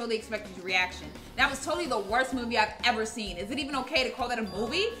ask. I totally expected your reaction. That was totally the worst movie I've ever seen. Is it even okay to call that a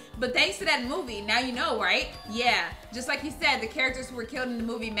movie? But thanks to that movie, now you know, right? Yeah, just like you said, the characters who were killed in the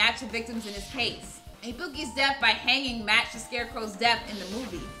movie match the victims in this case. Ibuki's death by hanging matched the Scarecrow's death in the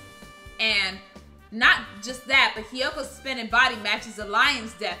movie. And not just that, but Hiyoko's suspended body matches the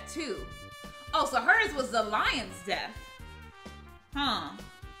lion's death too. Oh, so hers was the lion's death.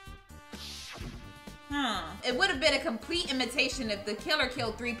 It would have been a complete imitation if the killer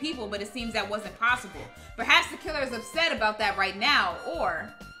killed 3 people, but it seems that wasn't possible. Perhaps the killer is upset about that right now,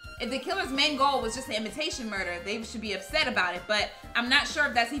 or if the killer's main goal was just an imitation murder, they should be upset about it, but I'm not sure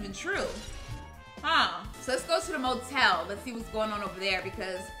if that's even true. So let's go to the motel. Let's see what's going on over there,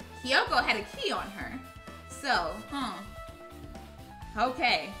 because Hiyoko had a key on her. So,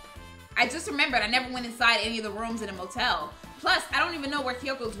 okay. I just remembered I never went inside any of the rooms in a motel. Plus, I don't even know where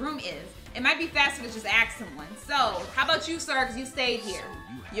Hiyoko's room is. It might be faster to just ask someone. So, how about you, sir, because you stayed here?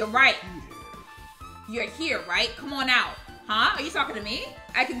 You're right. You're here, right? Come on out. Are you talking to me?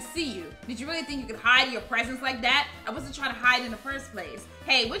 I can see you. Did you really think you could hide your presence like that? I wasn't trying to hide in the first place.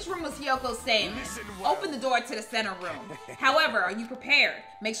 Hey, which room was Hiyoko staying in? Open the door to the center room. However, are you prepared?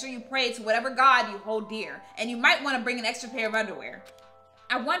 Make sure you pray to whatever god you hold dear. And you might want to bring an extra pair of underwear.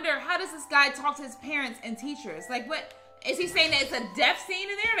 I wonder, how does this guy talk to his parents and teachers? Like, what? Is he saying that it's a death scene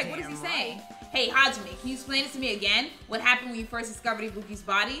in there? Like, what is he saying? Hey, Hajime, can you explain it to me again? What happened when you first discovered Ibuki's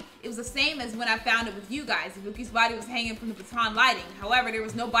body? It was the same as when I found it with you guys. Ibuki's body was hanging from the baton lighting. However, there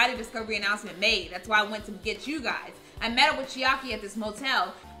was no body discovery announcement made. That's why I went to get you guys. I met up with Chiaki at this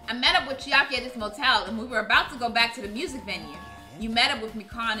motel. And we were about to go back to the music venue. You met up with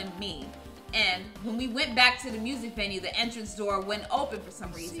Mikan and me. And when we went back to the music venue, the entrance door wouldn't open for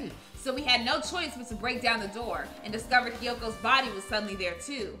some reason. So we had no choice but to break down the door and discover Hiyoko's body was suddenly there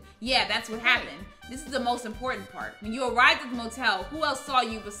too. Yeah, that's what happened. This is the most important part. When you arrived at the motel, who else saw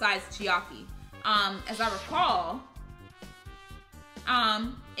you besides Chiaki? As I recall,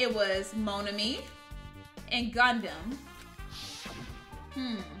 it was Monami and Gundam.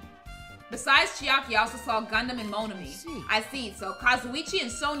 Besides Chiaki, I also saw Gundam and Monami. I see. So Kazuichi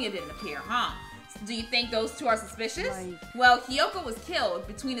and Sonia didn't appear, huh? Do you think those two are suspicious? Well, Hiyoko was killed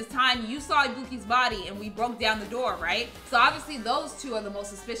between the time you saw Ibuki's body and we broke down the door, right? So obviously those two are the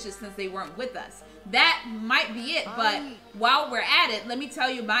most suspicious since they weren't with us. That might be it, but while we're at it, let me tell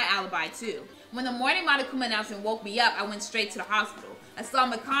you my alibi too. When the morning Monokuma announcement woke me up, I went straight to the hospital. I saw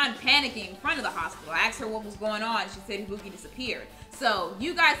Makan panicking in front of the hospital. I asked her what was going on. She said Ibuki disappeared. So,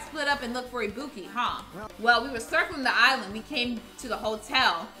 you guys split up and looked for Ibuki, huh? Well, we were circling the island. We came to the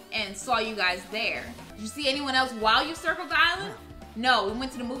hotel and saw you guys there. Did you see anyone else while you circled the island? No, we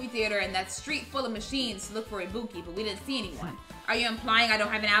went to the movie theater and that street full of machines to look for Ibuki, but we didn't see anyone. Are you implying I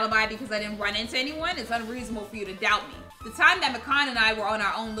don't have an alibi because I didn't run into anyone? It's unreasonable for you to doubt me. The time that Makan and I were on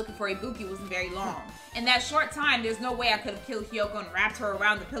our own looking for Ibuki wasn't very long. In that short time, there's no way I could have killed Hiyoko and wrapped her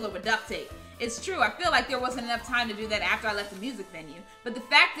around the pillar with duct tape. It's true, I feel like there wasn't enough time to do that after I left the music venue. But the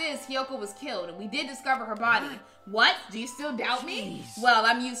fact is, Hiyoko was killed, and we did discover her body. What? Do you still doubt me? Well,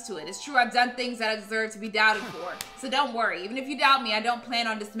 I'm used to it. It's true I've done things that I deserve to be doubted for. So don't worry. Even if you doubt me, I don't plan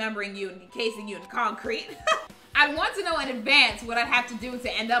on dismembering you and encasing you in concrete. I'd want to know in advance what I'd have to do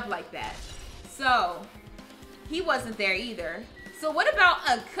to end up like that. So, he wasn't there either. So what about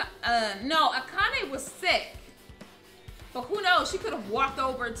no, Akane was sick. But who knows? She could have walked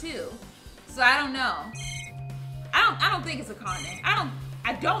over too. So I don't know. I don't think it's Akane.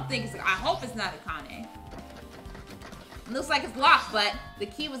 I don't think it's. I hope it's not Akane. It looks like it's locked, but the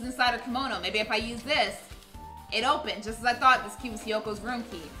key was inside her kimono. Maybe if I use this, it opened. Just as I thought, this key was Hiyoko's room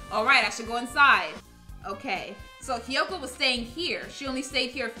key. All right, I should go inside. Okay. So Hiyoko was staying here. She only stayed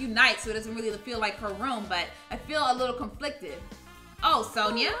here a few nights, so it doesn't really feel like her room. But I feel a little conflicted. Oh,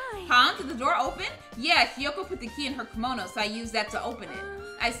 Sonia? Huh? Did the door open? Yeah, Hiyoko put the key in her kimono, so I used that to open it.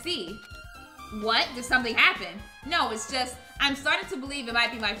 I see. What? Did something happen? No, it's just, I'm starting to believe it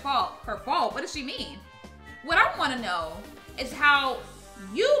might be my fault. Her fault? What does she mean? What I want to know is how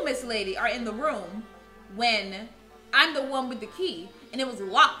you, Miss Lady, are in the room when I'm the one with the key and it was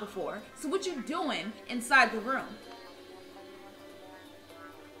locked before. So what you doing inside the room?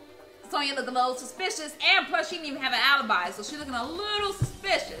 Sonya looked a little suspicious, and plus she didn't even have an alibi, so she's looking a little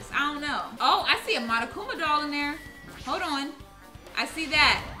suspicious. I don't know. Oh, I see a Monokuma doll in there. Hold on. I see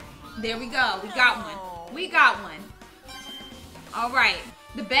that. There we go. We got one. We got one. All right.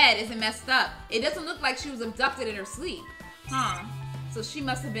 The bed isn't messed up. It doesn't look like she was abducted in her sleep. Huh. So she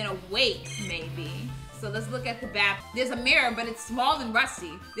must have been awake, maybe. So let's look at the bath. There's a mirror, but it's small and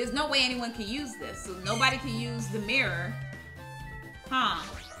rusty. There's no way anyone can use this. So nobody can use the mirror. Huh.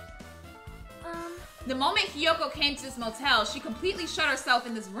 The moment Hiyoko came to this motel, she completely shut herself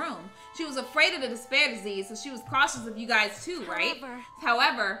in this room. She was afraid of the despair disease, so she was cautious of you guys too, right?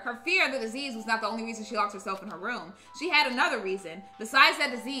 However, her fear of the disease was not the only reason she locked herself in her room. She had another reason. Besides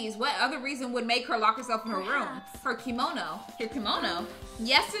that disease, what other reason would make her lock herself in her room? Her kimono. Her kimono?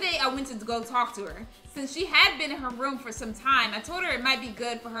 Yesterday, I went to go talk to her. Since she had been in her room for some time, I told her it might be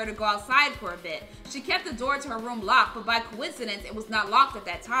good for her to go outside for a bit. She kept the door to her room locked, but by coincidence, it was not locked at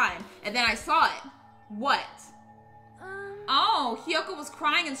that time. And then I saw it. What? Oh, Hiyoko was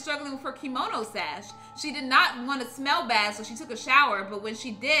crying and struggling with her kimono sash. She did not want to smell bad, so she took a shower, but when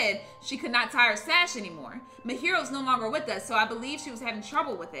she did, she could not tie her sash anymore. Mihiro's no longer with us, so I believe she was having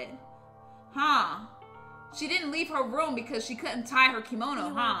trouble with it. Huh. She didn't leave her room because she couldn't tie her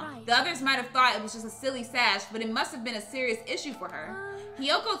kimono, huh? Right. The others might have thought it was just a silly sash, but it must have been a serious issue for her.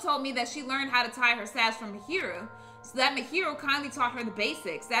 Hiyoko told me that she learned how to tie her sash from Mihiro, so that Mihiro kindly taught her the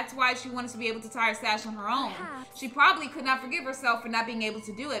basics. That's why she wanted to be able to tie her sash on her own. She probably could not forgive herself for not being able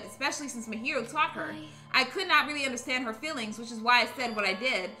to do it, especially since Mihiro taught her. I could not really understand her feelings, which is why I said what I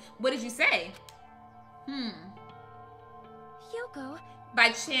did. What did you say? Hiyoko, by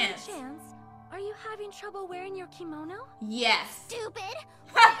chance. Are you having trouble wearing your kimono? Yes. Stupid!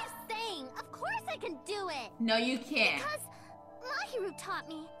 What are you saying? Of course I can do it! No, you can't. Because Mahiru taught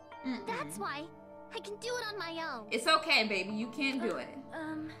me. That's why I can do it on my own. It's okay, baby. You can do it.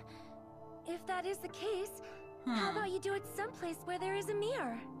 If that is the case, how about you do it someplace where there is a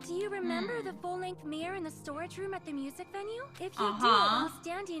mirror? Do you remember the full-length mirror in the storage room at the music venue? If you do it while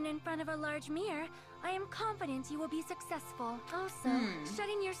standing in front of a large mirror, I am confident you will be successful. Also,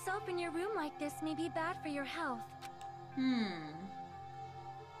 shutting yourself in your room like this may be bad for your health.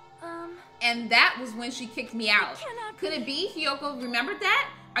 And that was when she kicked me out. Could it be Hiyoko remembered that?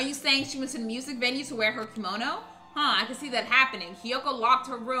 Are you saying she went to the music venue to wear her kimono? I can see that happening. Hiyoko locked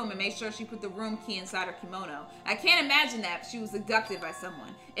her room and made sure she put the room key inside her kimono. I can't imagine that she was abducted by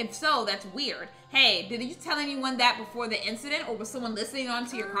someone. If so, that's weird. Hey, did you tell anyone that before the incident, or was someone listening on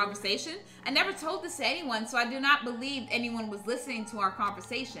to your conversation? I never told this to anyone, so I do not believe anyone was listening to our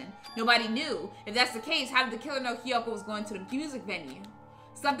conversation. Nobody knew. If that's the case, how did the killer know Hiyoko was going to the music venue?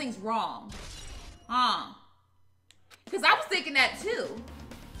 Something's wrong. Because I was thinking that too.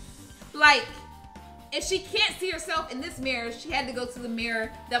 Like, if she can't see herself in this mirror, she had to go to the mirror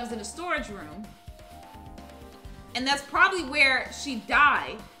that was in the storage room. And that's probably where she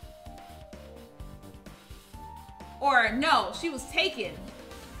died. Or no, she was taken.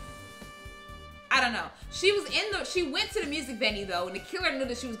 I don't know. She went to the music venue though, and the killer knew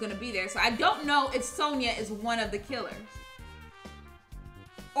that she was gonna be there. So I don't know if Sonia is one of the killers.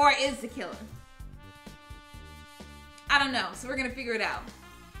 Or is the killer. I don't know, so we're gonna figure it out.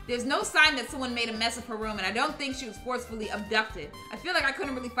 There's no sign that someone made a mess of her room, and I don't think she was forcefully abducted. I feel like I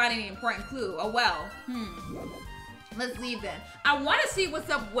couldn't really find any important clue. Oh well. Let's leave then. I want to see what's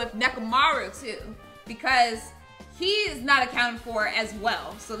up with Nekomaru too, because he is not accounted for as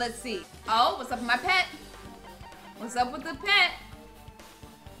well. So let's see. Oh, what's up with my pet? What's up with the pet?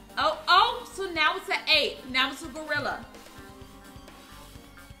 Oh, so now it's an ape. Now it's a gorilla.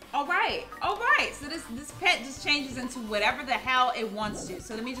 All right. So this pet just changes into whatever the hell it wants to.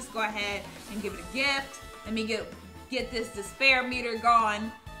 So let me just go ahead and give it a gift. Let me get this despair meter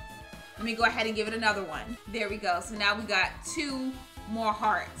gone. Let me go ahead and give it another one. There we go. So now we got 2 more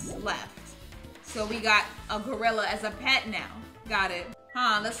hearts left. So we got a gorilla as a pet now. Got it.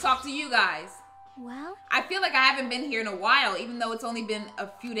 Let's talk to you guys. Well? I feel like I haven't been here in a while, even though it's only been a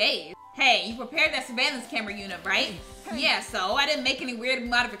few days. Hey, you prepared that surveillance camera unit, right? Yeah, so I didn't make any weird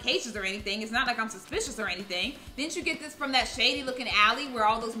modifications or anything. It's not like I'm suspicious or anything. Didn't you get this from that shady looking alley where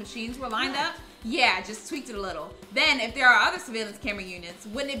all those machines were lined up? Yeah, just tweaked it a little. Then, if there are other surveillance camera units,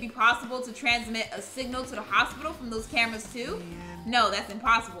 wouldn't it be possible to transmit a signal to the hospital from those cameras too? No, that's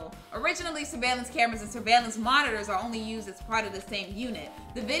impossible. Originally, surveillance cameras and surveillance monitors are only used as part of the same unit.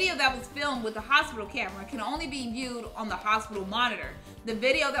 The video that was filmed with the hospital camera can only be viewed on the hospital monitor. The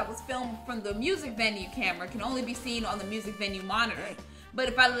video that was filmed from the music venue camera can only be seen on the music venue monitor. But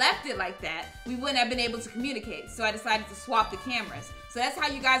if I left it like that, we wouldn't have been able to communicate, so I decided to swap the cameras. So that's how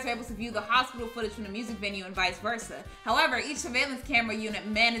you guys are able to view the hospital footage from the music venue and vice versa. However, each surveillance camera unit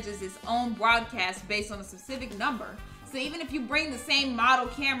manages its own broadcast based on a specific number. So even if you bring the same model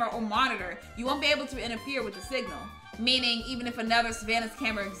camera or monitor, you won't be able to interfere with the signal. Meaning, even if another surveillance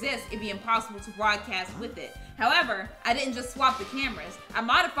camera exists, it'd be impossible to broadcast with it. However, I didn't just swap the cameras. I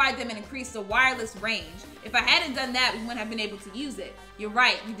modified them and increased the wireless range. If I hadn't done that, we wouldn't have been able to use it. You're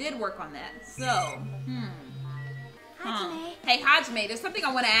right, you did work on that. So, Hajime. Hey Hajime, there's something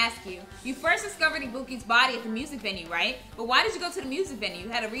I want to ask you. You first discovered Ibuki's body at the music venue, right? But why did you go to the music venue? You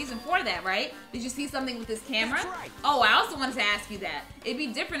had a reason for that, right? Did you see something with this camera? That's right. Oh, I also wanted to ask you that. It'd be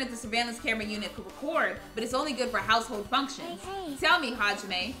different if the surveillance camera unit could record, but it's only good for household functions. Hey. Tell me,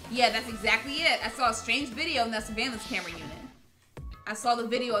 Hajime. Yeah, that's exactly it. I saw a strange video in that surveillance camera unit. I saw the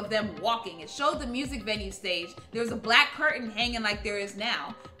video of them walking. It showed the music venue stage. There was a black curtain hanging like there is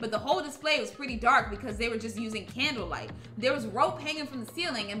now, but the whole display was pretty dark because they were just using candlelight. There was rope hanging from the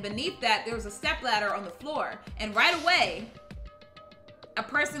ceiling, and beneath that there was a stepladder on the floor. And right away, a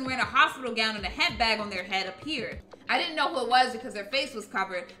person wearing a hospital gown and a headbag on their head appeared. I didn't know who it was because their face was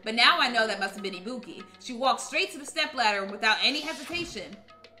covered, but now I know that must have been Ibuki. She walked straight to the stepladder without any hesitation.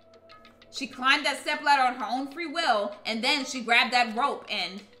 She climbed that stepladder on her own free will, and then she grabbed that rope,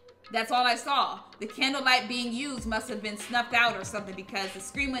 and that's all I saw. The candlelight being used must have been snuffed out or something because the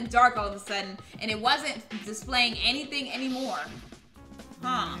screen went dark all of a sudden, and it wasn't displaying anything anymore.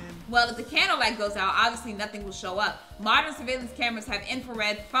 Well, if the candlelight goes out, obviously nothing will show up. Modern surveillance cameras have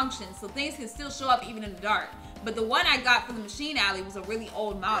infrared functions, so things can still show up even in the dark. But the one I got from the machine alley was a really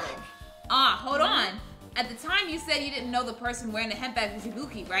old model. Hold on. At the time, you said you didn't know the person wearing the headbag was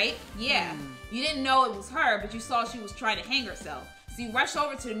Ibuki, right? Yeah. You didn't know it was her, but you saw she was trying to hang herself. So you rushed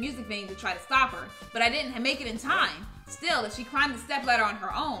over to the music venue to try to stop her, but I didn't make it in time. Still, if she climbed the stepladder on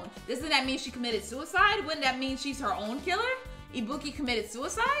her own, doesn't that mean she committed suicide? Wouldn't that mean she's her own killer? Ibuki committed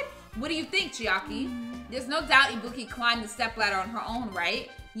suicide? What do you think, Chiaki? There's no doubt Ibuki climbed the stepladder on her own, right?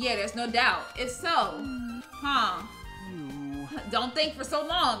 Yeah, there's no doubt. If so, don't think for so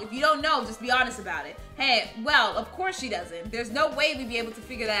long. If you don't know, just be honest about it. Hey, well, of course she doesn't. There's no way we'd be able to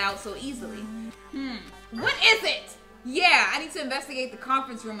figure that out so easily. What is it? Yeah, I need to investigate the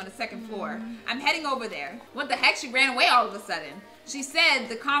conference room on the second floor. I'm heading over there. What the heck? She ran away all of a sudden. She said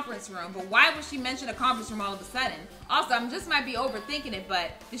the conference room, but why would she mention a conference room all of a sudden? Also, I just might be overthinking it,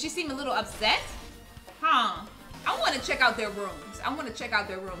 but did she seem a little upset? Huh. I want to check out their rooms. I want to check out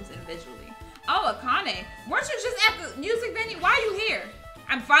their rooms individually. Oh, Akane, weren't you just at the music venue? Why are you here?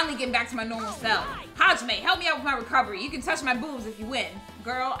 I'm finally getting back to my normal self. Hajime, help me out with my recovery. You can touch my boobs if you win.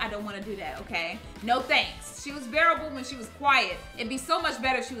 Girl, I don't want to do that, okay? No thanks. She was bearable when she was quiet. It'd be so much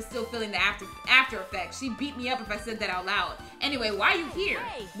better if she was still feeling the after effects. She'd beat me up if I said that out loud. Anyway, why are you here?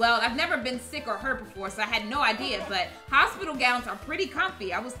 Well, I've never been sick or hurt before, so I had no idea, but hospital gowns are pretty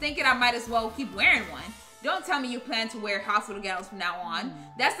comfy. I was thinking I might as well keep wearing one. Don't tell me you plan to wear hospital gowns from now on.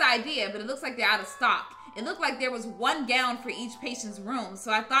 That's the idea, but it looks like they're out of stock. It looked like there was one gown for each patient's room,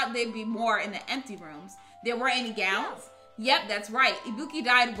 so I thought there'd be more in the empty rooms. There weren't any gowns? Yep, that's right. Ibuki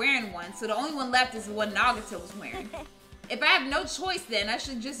died wearing one, so the only one left is the one Nagato was wearing. If I have no choice then, I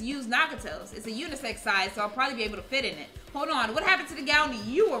should just use Nagato's. It's a unisex size, so I'll probably be able to fit in it. Hold on, what happened to the gown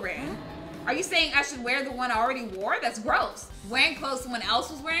you were wearing? Are you saying I should wear the one I already wore? That's gross. Wearing clothes someone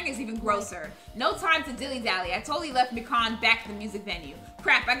else was wearing is even grosser. No time to dilly-dally. I totally left Mikan back at the music venue.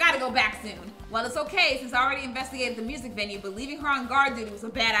 Crap, I gotta go back soon. Well, it's okay since I already investigated the music venue, but leaving her on guard duty was a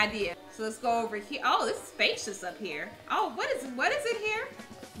bad idea. So let's go over here. Oh, this is spacious up here. Oh, what is it here?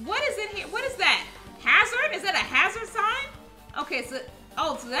 What is it here? What is that? Hazard? Is that a hazard sign? Okay, so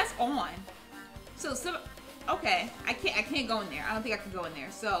that's on. So okay, I can't go in there. I don't think I can go in there.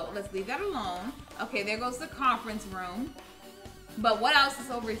 So let's leave that alone. Okay, there goes the conference room. But what else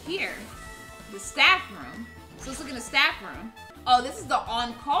is over here? The staff room. So let's look in the staff room. Oh, this is the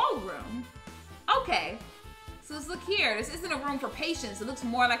on-call room. Okay, so let's look here. This isn't a room for patients. It looks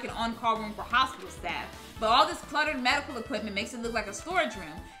more like an on-call room for hospital staff. But all this cluttered medical equipment makes it look like a storage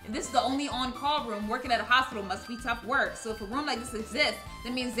room. If this is the only on-call room, working at a hospital must be tough work. So if a room like this exists,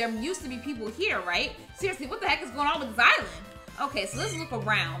 that means there used to be people here, right? Seriously, what the heck is going on with this island? Okay, so let's look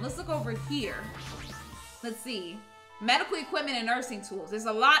around. Let's look over here. Let's see. Medical equipment and nursing tools. There's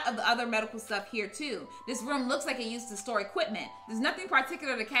a lot of the other medical stuff here too. This room looks like it used to store equipment. There's nothing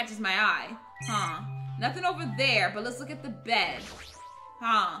particular that catches my eye. Huh. Nothing over there, but let's look at the bed.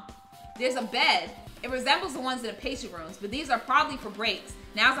 Huh. There's a bed. It resembles the ones in the patient rooms, but these are probably for breaks.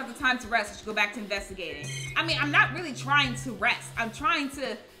 Now's not the time to rest. I should go back to investigating. I mean, I'm not really trying to rest. I'm trying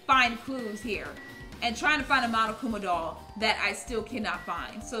to find clues here and trying to find a Monokuma doll that I still cannot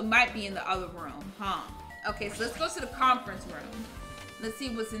find. So it might be in the other room, huh? Okay, so let's go to the conference room. Let's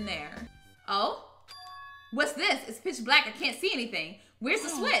see what's in there. Oh? What's this? It's pitch black. I can't see anything. Where's the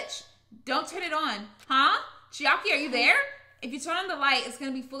switch? Don't turn it on. Huh? Chiaki, are you there? If you turn on the light, it's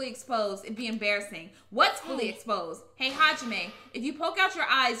going to be fully exposed. It'd be embarrassing. What's fully exposed? Hey, Hajime, if you poke out your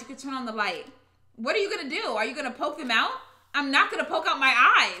eyes, you can turn on the light. What are you going to do? Are you going to poke them out? I'm not going to poke out my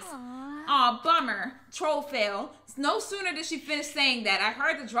eyes. Aw, bummer. Troll fail. No sooner did she finish saying that, I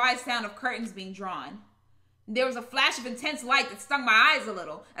heard the dry sound of curtains being drawn. There was a flash of intense light that stung my eyes a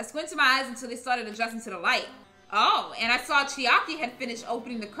little. I squinted my eyes until they started adjusting to the light. Oh, and I saw Chiaki had finished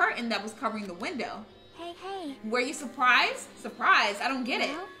opening the curtain that was covering the window. Hey. Were you surprised? Surprised? I don't get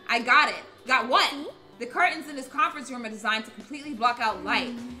it. I got it. Got what? See? The curtains in this conference room are designed to completely block out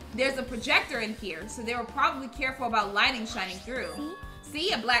light. There's a projector in here, so they were probably careful about lighting shining through.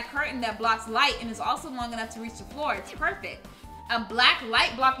 See? A black curtain that blocks light and is also long enough to reach the floor. It's perfect. A black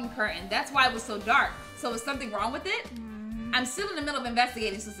light blocking curtain. That's why it was so dark. So is something wrong with it? I'm still in the middle of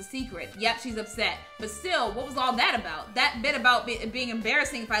investigating, so it's a secret. Yep, she's upset. But still, what was all that about? That bit about it being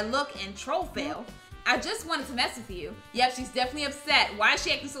embarrassing if I look and troll fail. I just wanted to mess with you. Yep, she's definitely upset. Why is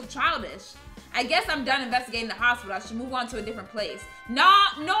she acting so childish? I guess I'm done investigating the hospital. I should move on to a different place. No,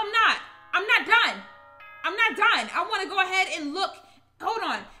 I'm not. I'm not done. I'm not done. I want to go ahead and look. Hold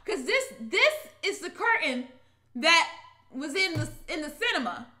on, because this is the curtain that was in the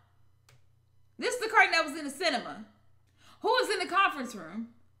cinema. This is the curtain that was in the cinema. Who was in the conference room?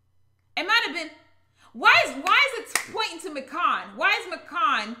 It might have been. Why is it pointing to Mikan? Why is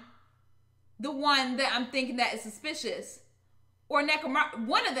Mikan the one that I'm thinking that is suspicious? Or Nekomaru?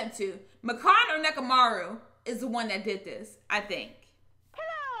 One of them two. Mikan or Nekomaru is the one that did this, I think.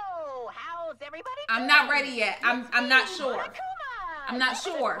 Hello, how's everybody doing? I'm not ready yet. I'm not sure. Monokuma. I'm not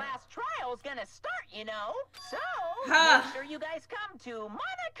sure. The last trial's gonna start, you know. So make sure you guys come to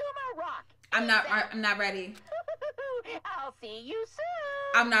Monokuma Rock. I'm not ready. I'll see you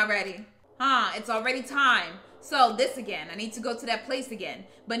soon. I'm not ready. It's already time. So this again, I need to go to that place again.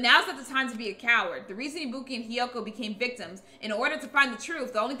 But now's not the time to be a coward. The reason Ibuki and Hiyoko became victims, in order to find the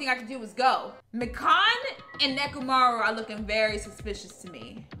truth, the only thing I could do was go. Mikan and Nekomaru are looking very suspicious to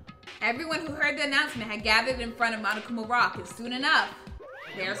me. Everyone who heard the announcement had gathered in front of Monokuma Rock, and soon enough,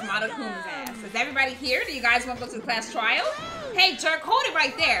 there's Monokuma's ass. Is everybody here? Do you guys want to go to the class trial? Hey, jerk, hold it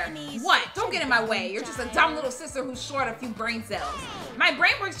right there. What? Don't get in my way. You're just a dumb little sister who's short a few brain cells. My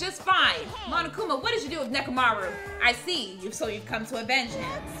brain works just fine. Monokuma, what did you do with Nekomaru? I see. So you've come to avenge him.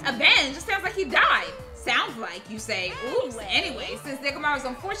 Avenge? It sounds like he died. Sounds like, you say. Oops. Anyway, since Nekomaru is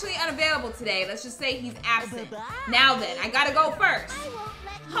unfortunately unavailable today, let's just say he's absent. Now then, I gotta go first.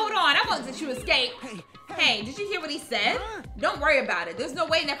 Hold on, I won't let you escape. Hey, did you hear what he said? Don't worry about it. There's no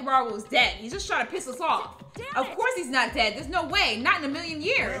way Nekomaru was dead. He's just trying to piss us off. Of course he's not dead. There's no way. Not in a million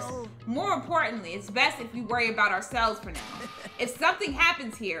years. More importantly, it's best if we worry about ourselves for now. If something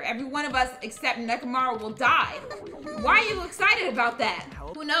happens here, every one of us except Nekomaru will die. Why are you excited about that?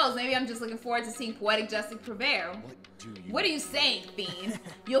 Who knows? Maybe I'm just looking forward to seeing poetic justice prevail. What are you saying, Fiend?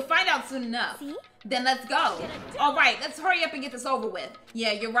 You'll find out soon enough. See? Then let's go. All right, let's hurry up and get this over with.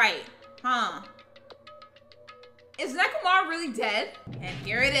 Yeah, you're right. Huh? Is Nekomaru really dead? And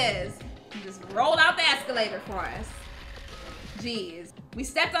here it is. He just rolled out the escalator for us. Jeez. We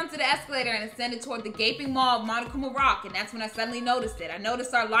stepped onto the escalator and ascended toward the gaping maw of Monokuma Rock, and that's when I suddenly noticed it. I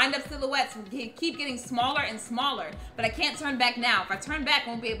noticed our lined up silhouettes keep getting smaller and smaller, but I can't turn back now. If I turn back, I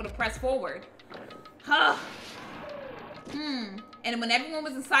won't be able to press forward. Huh. And when everyone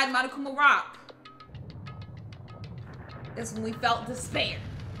was inside Monokuma Rock, that's when we felt despair.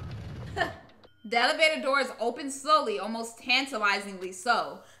 The elevator doors opened slowly, almost tantalizingly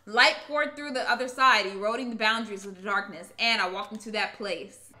so. Light poured through the other side, eroding the boundaries of the darkness, and I walked into that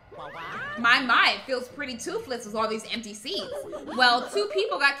place. My, it feels pretty toothless with all these empty seats. Well, 2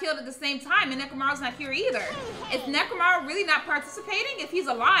 people got killed at the same time, and Nekomaru's not here either. Is Nekomaru really not participating? If he's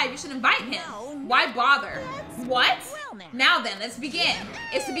alive, you should invite him. Why bother? What? Now then, let's begin.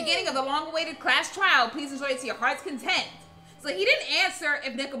 It's the beginning of the long-awaited class trial. Please enjoy it to your heart's content. So he didn't answer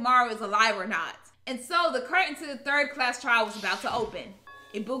if Nekomaru is alive or not. And so the curtain to the 3rd class trial was about to open.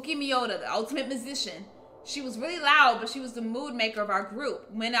 Ibuki Miyota, the ultimate musician. She was really loud, but she was the mood maker of our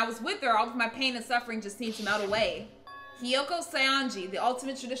group. When I was with her, all of my pain and suffering just seemed to melt away. Hiyoko Saionji, the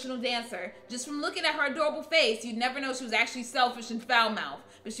ultimate traditional dancer. Just from looking at her adorable face, you'd never know she was actually selfish and foul-mouthed.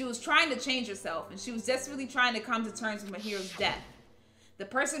 But she was trying to change herself, and she was desperately trying to come to terms with my hero's death. The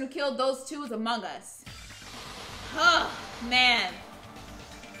person who killed those 2 is among us. Oh, man.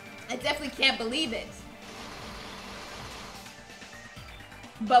 I definitely can't believe it.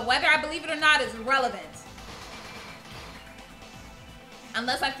 But whether I believe it or not is irrelevant.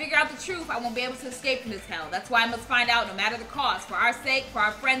 Unless I figure out the truth, I won't be able to escape from this hell. That's why I must find out no matter the cost. For our sake, for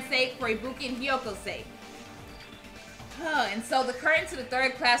our friend's sake, for Ibuki and Hiyoko's sake. And so the curtain to the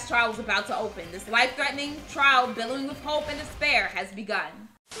 3rd class trial was about to open. This life-threatening trial, billowing with hope and despair, has begun.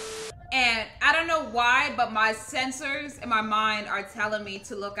 And I don't know why, but my sensors in my mind are telling me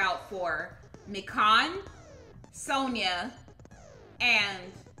to look out for Mikan, Sonia,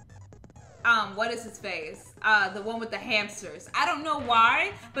 and what is his face? The one with the hamsters. I don't know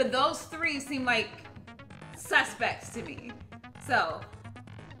why, but those 3 seem like suspects to me. So,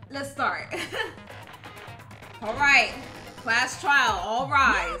 let's start. All right, class trial, all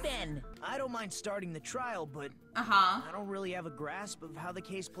rise. Now then, I don't mind starting the trial, but I don't really have a grasp of how the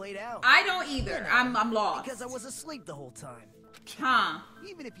case played out. I don't either. I'm lost. Because I was asleep the whole time.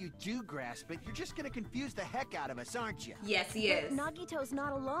 Even if you do grasp it, you're just gonna confuse the heck out of us, aren't you? Yes, he is. Nagito's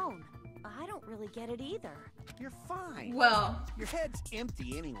not alone. I don't really get it either. You're fine. Well, your head's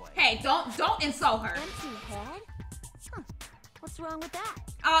empty anyway. Hey, don't insult her. Empty head? Huh. What's wrong with that?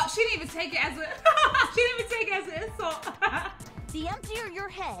 She didn't even take it as a she didn't even take it as an insult. The emptier your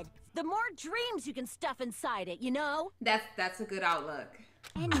head, the more dreams you can stuff inside it, you know? That's a good outlook.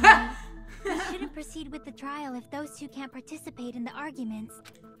 Anyway, we shouldn't proceed with the trial if those 2 can't participate in the arguments.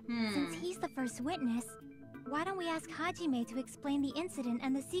 Since he's the first witness, why don't we ask Hajime to explain the incident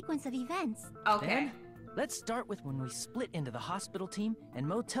and the sequence of events? Okay. Then, let's start with when we split into the hospital team and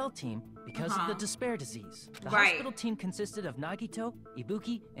motel team because of the despair disease. The hospital team consisted of Nagito,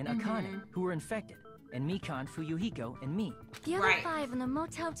 Ibuki, and Akane, who were infected, and Mikan, Fuyuhiko, and me. The other 5 in the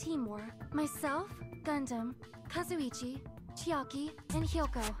motel team were myself, Gundam, Kazuichi, Chiaki, and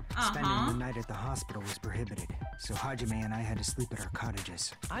Hiyoko. Spending the night at the hospital was prohibited, so Hajime and I had to sleep at our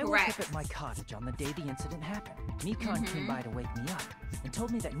cottages. I woke up at my cottage on the day the incident happened. Mikan came by to wake me up and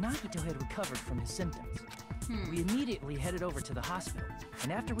told me that Nagito had recovered from his symptoms. We immediately headed over to the hospital,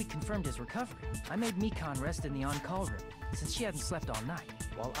 and after we confirmed his recovery, I made Mikan rest in the on-call room, since she hadn't slept all night,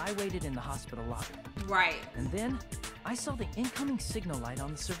 while I waited in the hospital lobby. And then, I saw the incoming signal light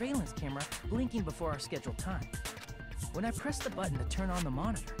on the surveillance camera blinking before our scheduled time. When I pressed the button to turn on the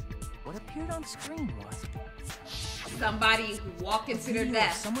monitor, what appeared on screen was Somebody who walked into their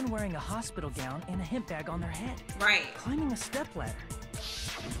death. Someone wearing a hospital gown and a hemp bag on their head. Right. Climbing a stepladder.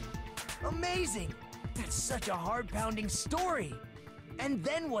 Amazing! That's such a heart-pounding story. And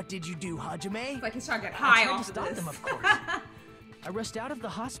then what did you do, Hajime? It's like he's trying to get high off of this. Them, of course. I rushed out of the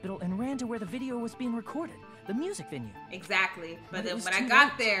hospital and ran to where the video was being recorded, the music venue. Exactly. But then when I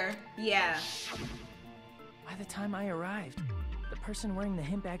got there, yeah. By the time I arrived, the person wearing the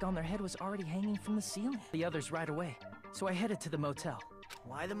hemp bag on their head was already hanging from the ceiling. The others right away. So I headed to the motel.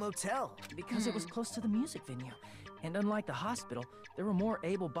 Why the motel? Because it was close to the music venue. And unlike the hospital, there were more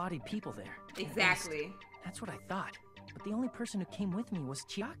able-bodied people there. Exactly. That's what I thought. But the only person who came with me was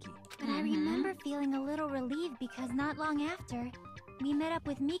Chiaki. But I remember feeling a little relieved because not long after, we met up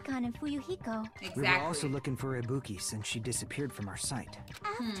with Mikan and Fuyuhiko. Exactly. We were also looking for Ibuki since she disappeared from our sight.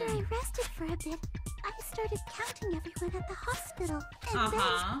 After I rested for a bit, I started counting everyone at the hospital. And then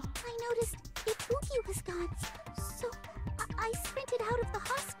I noticed Ibuki was gone. So I sprinted out of the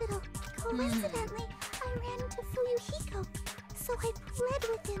hospital. Coincidentally, I ran into Fuyuhiko. So I pled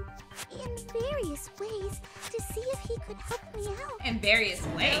with him in various ways to see if he could help me out. In various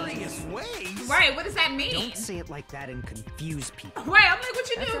ways? Various ways? Right, what does that mean? Don't say it like that and confuse people. Right, I'm like, what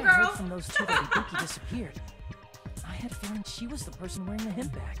you do, After I girl? heard from those two that Ibuki disappeared, I had a feeling she was the person wearing the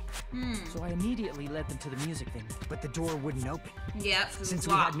hemp bag. So I immediately led them to the music venue. But the door wouldn't open. Yep, Since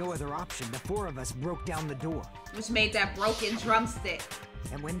we had no other option, the four of us broke down the door. Which made that broken drumstick.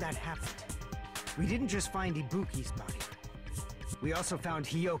 And when that happened, we didn't just find Ibuki's body. We also found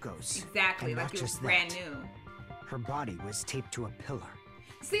Hiyoko's. Exactly, and like it was brand new. Her body was taped to a pillar.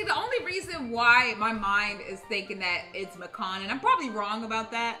 See, the only reason why my mind is thinking that it's Mikan, and I'm probably wrong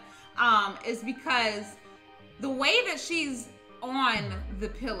about that, is because the way that she's on the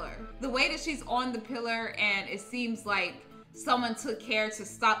pillar, and it seems like someone took care to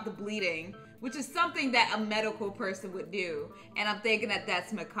stop the bleeding, which is something that a medical person would do, and I'm thinking that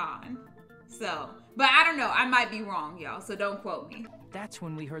that's Mikan. So, but I don't know, I might be wrong, y'all, so don't quote me. That's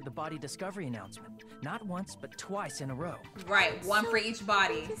when we heard the body discovery announcement. Not once, but twice in a row. Right, one for each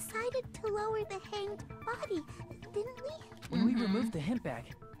body. We decided to lower the hanged body, didn't we? When we removed the hemp bag,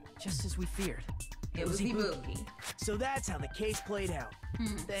 just as we feared, it was Ibuki. So that's how the case played out.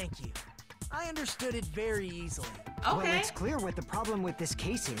 Thank you. I understood it very easily. Okay. Well, it's clear what the problem with this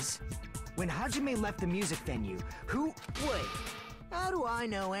case is. When Hajime left the music venue, who... Wait. How do I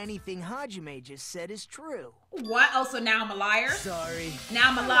know anything Hajime just said is true? What? Oh, so now I'm a liar? Sorry. Now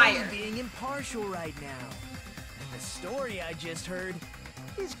I'm a liar. I'm being impartial right now. And the story I just heard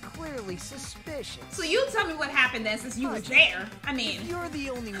is clearly suspicious. So you tell me what happened then, since you was there. I mean... If you're the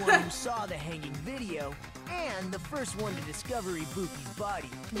only one who saw the hanging video, and the first one to discover Ibuki's body,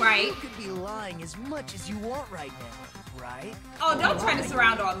 right, you could be lying as much as you want right now, right? Oh, don't turn this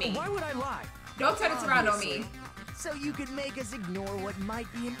around on me. Why would I lie? Don't turn this around on me. So you could make us ignore what might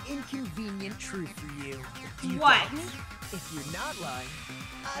be an inconvenient truth for you. What? If you're not lying,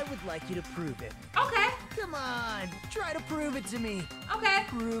 I would like you to prove it. Okay. Come on, try to prove it to me. Okay.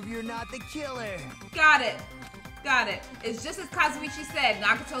 Prove you're not the killer. Got it. Got it. It's just as Kazuichi said,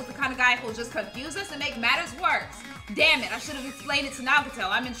 Nagato's the kind of guy who'll just confuse us and make matters worse. Damn it, I should have explained it to Nagato.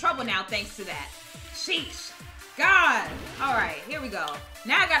 I'm in trouble now thanks to that. Sheesh. God. Alright, here we go.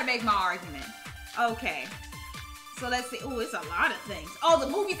 Now I gotta make my argument. Okay. So let's see. Ooh, it's a lot of things. Oh, the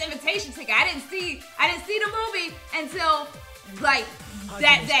movie's invitation ticket. I didn't see the movie until like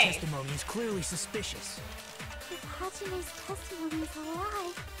that day. Testimony is clearly suspicious. If Hajime's testimony is a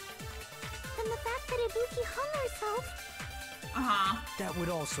lie, then the fact that Ibuki hung herself... That would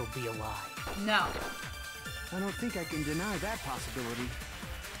also be a lie. No. I don't think I can deny that possibility.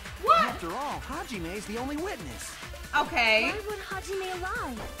 What? After all, Hajime is the only witness. Okay. Why would Hajime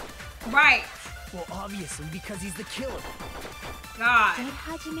lie? Right. Well, obviously, because he's the killer. God. Did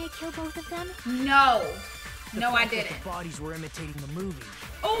Hajime kill both of them? No. No, I The didn't. bodies were imitating the movie.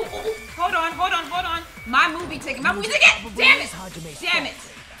 Oh, hold on. My movie ticket. Damn it.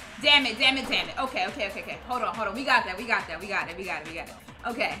 Damn it. Okay. Hold on. We got it.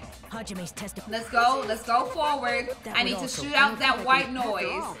 Okay. Hajime's testimony. Let's go forward. I need to shoot out that white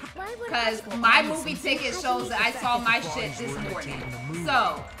noise. Because my movie ticket shows that I saw my shit this morning.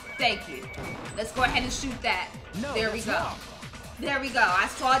 So, thank you. Let's go ahead and shoot that. There we go. I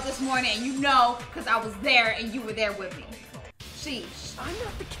saw it this morning, and you know, because I was there and you were there with me. Sheesh. I'm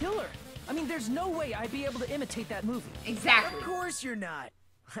not the killer. I mean, there's no way I'd be able to imitate that movie. Exactly. Of course you're not.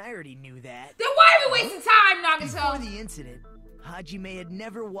 I already knew that. Then why are we wasting time, Nagato? Before the incident, Hajime had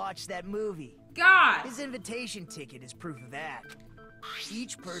never watched that movie. God. His invitation ticket is proof of that.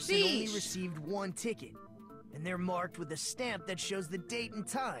 Each person only received one ticket, and they're marked with a stamp that shows the date and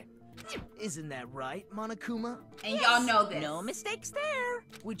time. Isn't that right, Monokuma? And y'all know this. No mistakes there.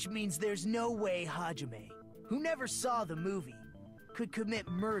 Which means there's no way Hajime, who never saw the movie, could commit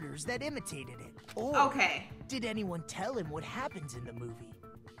murders that imitated it. Or did anyone tell him what happens in the movie?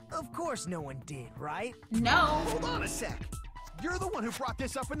 Of course no one did, right? No. Hold on a sec. You're the one who brought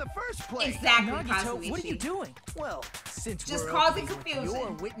this up in the first place. Exactly, Nagito, what are you doing? Well, since just we're causing opening with confusion.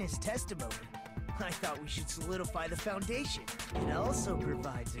 your witness testimony, I thought we should solidify the foundation. It also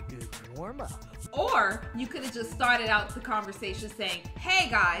provides a good warm-up. Or you could have just started out the conversation saying, hey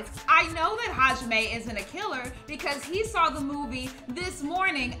guys, I know that Hajime isn't a killer because he saw the movie this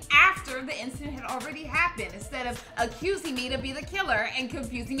morning after the incident had already happened, instead of accusing me to be the killer and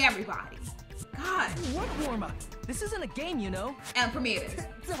confusing everybody. God. What warm-up? This isn't a game, you know. And for me it is.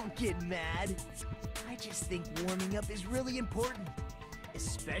 Don't get mad. I just think warming up is really important.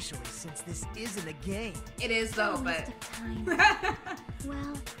 Especially since this isn't a game. It is though, but...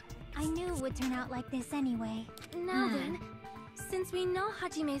 Well, I knew it would turn out like this anyway. Now then, since we know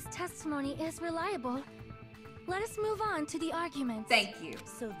Hajime's testimony is reliable, let us move on to the arguments. Thank you.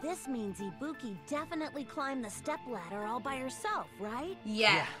 So this means Ibuki definitely climbed the stepladder all by herself, right?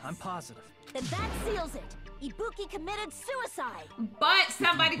 Yes. Yeah, I'm positive. Then that seals it. Ibuki committed suicide. But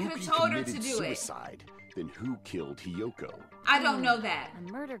somebody could have told her to do suicide, then who killed Hiyoko? I don't know that.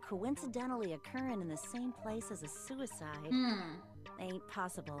 A murder coincidentally occurring in the same place as a suicide. Ain't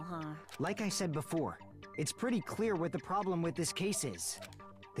possible, huh? Like I said before, it's pretty clear what the problem with this case is.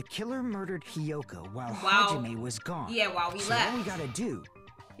 The killer murdered Hiyoko while Hajime was gone. Yeah, while we so left. all we gotta do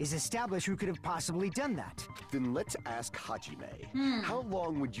is establish who could have possibly done that. Then let's ask Hajime. How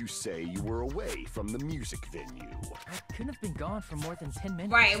long would you say you were away from the music venue? I couldn't have been gone for more than 10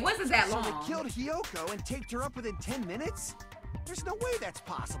 minutes. Right, it wasn't that long. So they killed Hiyoko and taped her up within 10 minutes? There's no way that's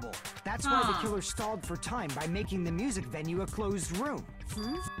possible. That's why the killer stalled for time by making the music venue a closed room.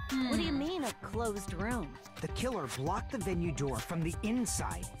 What do you mean, a closed room? The killer blocked the venue door from the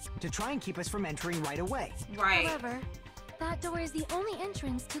inside to try and keep us from entering right away. Right. However, that door is the only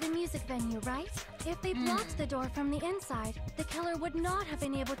entrance to the music venue, right? If they blocked the door from the inside, the killer would not have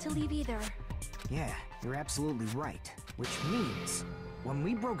been able to leave either. Yeah, you're absolutely right. Which means, when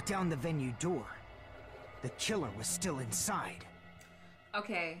we broke down the venue door, the killer was still inside.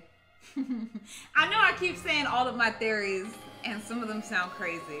 Okay. I know I keep saying all of my theories, and some of them sound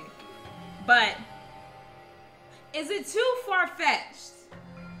crazy. But, is it too far-fetched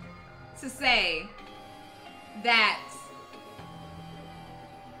to say that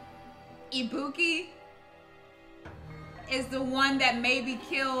Ibuki is the one that maybe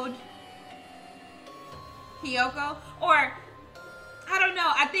killed Hiyoko? Or, I don't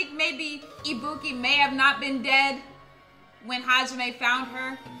know, I think maybe Ibuki may have not been dead when Hajime found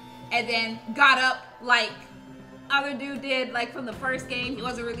her and then got up like other dude did, like from the first game. He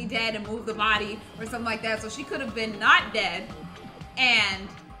wasn't really dead and moved the body or something like that. So she could have been not dead, and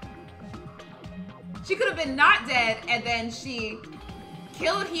then she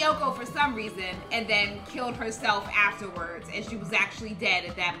killed Hiyoko for some reason and then killed herself afterwards, and she was actually dead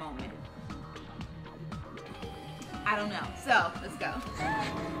at that moment. I don't know. So, let's go.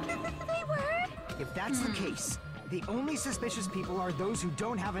 They were? If that's the case, the only suspicious people are those who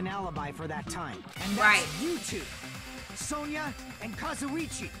don't have an alibi for that time. And that's you two, Sonia and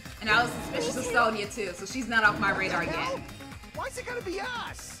Kazuichi. And I was suspicious of Sonia too, so she's not off my radar yet. Why is it gonna be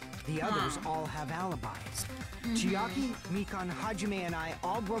us? The others all have alibis. Chiaki, Mikan, Hajime, and I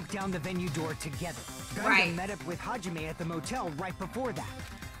all broke down the venue door together. Gundam met up with Hajime at the motel right before that.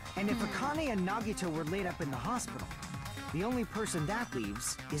 And if Akane and Nagito were laid up in the hospital, the only person that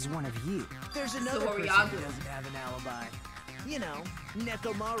leaves is one of you. There's another person who doesn't have an alibi. You know,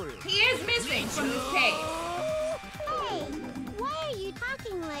 Nekomaru. He is missing from this case. Hey, why are you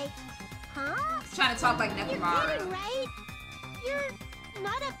talking like, huh? He's trying to talk like Nekomaru. You're kidding, right? You're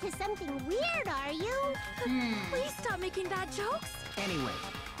not up to something weird, are you? Please stop making bad jokes. Anyway,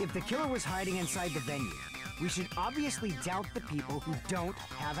 if the killer was hiding inside the venue, we should obviously doubt the people who don't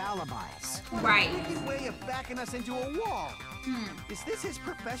have alibis. Right. What a wicked way of backing us into a wall. Is this his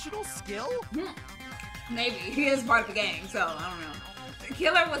professional skill? Maybe. He is part of the gang, so I don't know. The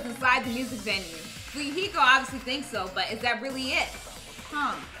killer was inside the music venue. Hiko obviously thinks so, but is that really it?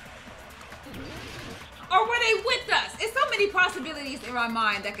 Or were they with us? There's so many possibilities in my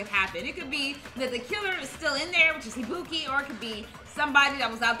mind that could happen. It could be that the killer is still in there, which is Ibuki, or it could be somebody that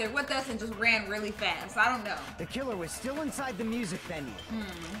was out there with us and just ran really fast. I don't know. The killer was still inside the music venue.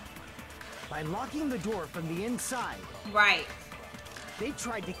 By locking the door from the inside. Right. They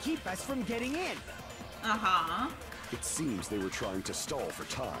tried to keep us from getting in. It seems they were trying to stall for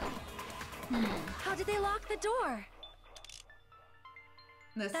time. How did they lock the door?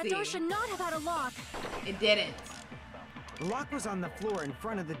 That door should not have had a lock. It didn't. The lock was on the floor in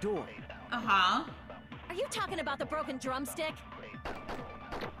front of the door. Uh-huh. Are you talking about the broken drumstick?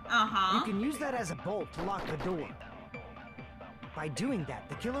 Uh-huh. You can use that as a bolt to lock the door. By doing that,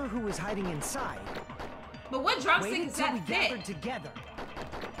 the killer who was hiding inside... But what drumstick is that we gathered together.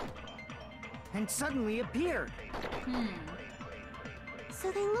 And suddenly appeared.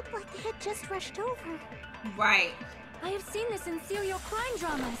 So they looked like they had just rushed over. Right. I have seen this in serial crime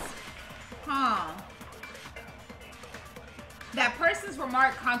dramas. Huh. That person's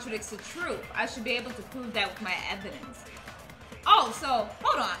remark contradicts the truth. I should be able to prove that with my evidence. Oh, so,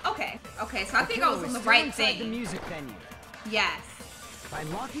 hold on. Okay. Okay, so I think I was on the right thing. The music venue. Yes. By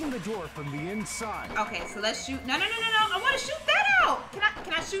locking the door from the inside. Okay, so let's shoot. No. I want to shoot that out.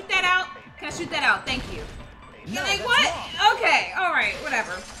 Can I shoot that out? Can I shoot that out? Thank you. No, like, what? Wrong. Okay, all right,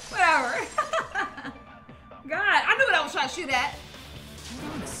 whatever. God, I knew what I was trying to shoot at.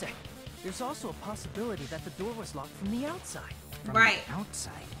 Hold on a sec. There's also a possibility that the door was locked from the outside. From right. The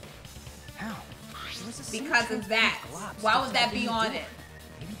outside? How? Because of that. Why would that be on it?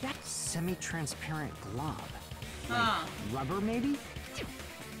 Maybe that's semi-transparent glob. Huh. Like rubber, maybe?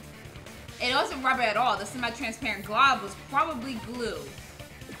 It wasn't rubber at all. The semi-transparent glob was probably glue.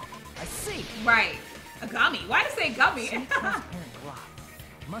 I see. Right. A gummy. Why did it say gummy? Semi-transparent glob.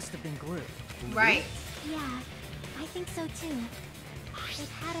 Must have been glue. Right. Yeah, I think so too. It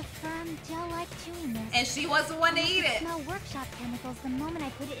had a firm, gel-like chewiness. And she was the one to eat it. I smell workshop chemicals the moment I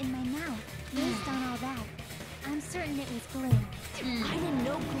put it in my mouth. Based on all that, I'm certain it was glue. I didn't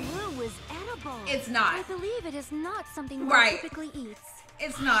know glue was edible. It's not. I believe it is not something one typically eats.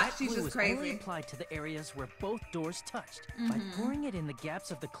 It's not. That She's glue just was crazy. only applied to the areas where both doors touched. By pouring it in the gaps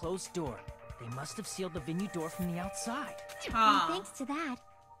of the closed door, they must have sealed the venue door from the outside. And thanks to that,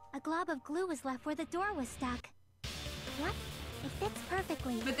 a glob of glue was left where the door was stuck. What? It fits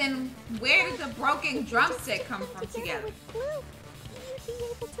perfectly. But then, where did the broken drumstick come from together? With glue, you'd be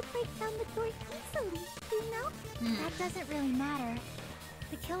able to break down the door easily, you know? That doesn't really matter.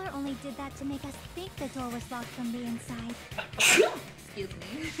 The killer only did that to make us think the door was locked from the inside. Excuse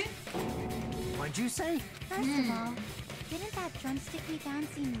me. What'd you say? First of all, didn't that drumstick we found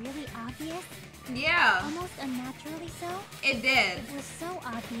seem really obvious? Yeah. Almost unnaturally so? It did. It was so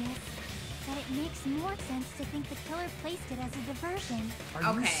obvious that it makes more sense to think the killer placed it as a diversion.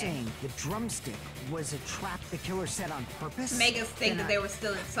 Are you saying the drumstick was a trap the killer set on purpose? To make us think that they were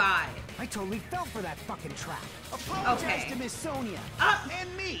still inside. I totally fell for that fucking trap. Apologize to Miss Sonia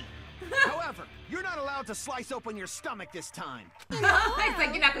and me. However, you're not allowed to slice open your stomach this time. It's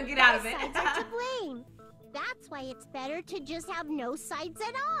like you're not gonna get out of it. Sides are to blame. That's why it's better to just have no sides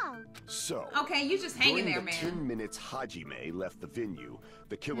at all. So, okay, you just hanging there, during the man. 10 minutes Hajime left the venue,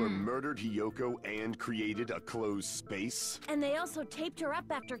 the killer murdered Hiyoko and created a closed space. And they also taped her up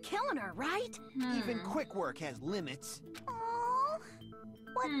after killing her, right? Even quick work has limits. Oh,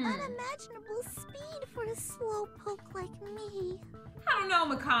 what unimaginable speed for a slowpoke like me. I don't know,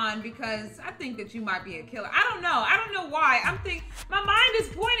 Makan, because I think that you might be a killer. I don't know. I don't know why. My mind is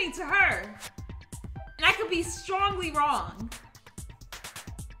pointing to her. And I could be strongly wrong.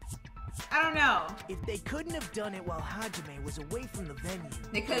 I don't know. If they couldn't have done it while Hajime was away from the venue,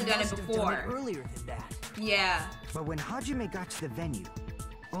 they could have done it before. Done it earlier than that. Yeah. But when Hajime got to the venue,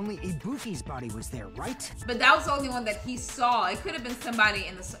 only Ibuki's body was there, right? But that was the only one that he saw. It could have been somebody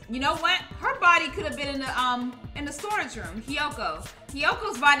in the. You know what? Her body could have been in the storage room.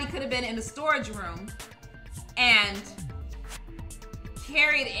 Hiyoko's body could have been in the storage room, and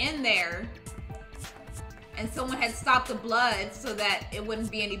carried in there. And someone had stopped the blood so that it wouldn't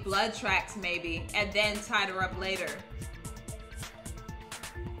be any blood tracks, maybe, and then tied her up later.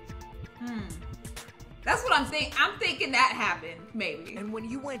 That's what I'm thinking. I'm thinking that happened, maybe. And when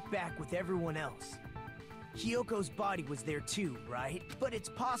you went back with everyone else, Hiyoko's body was there too, right? But it's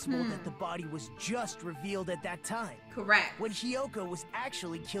possible that the body was just revealed at that time. Correct. When Hiyoko was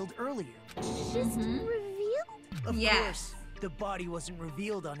actually killed earlier. Just revealed? Of course, the body wasn't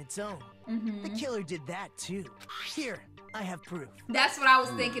revealed on its own. The killer did that too. Here, I have proof. That's what I was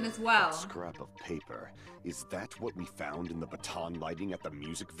thinking as well. That scrap of paper. Is that what we found in the baton lighting at the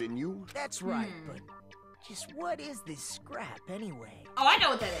music venue? That's right, but just what is this scrap anyway? Oh, I know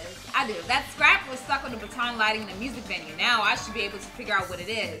what that is. I do. That scrap was stuck on the baton lighting in the music venue. Now I should be able to figure out what it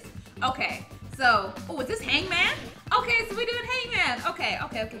is. Okay, so, is this Hangman? Okay, so we're doing Hangman. Okay.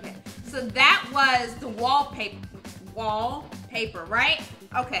 So that was the wallpaper, right?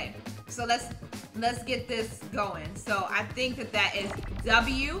 Okay. So let's get this going. So I think that is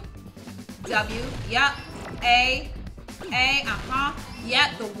W, yep, A,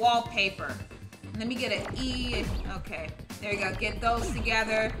 yep, the wallpaper. Let me get an E. Okay, there we go. Get those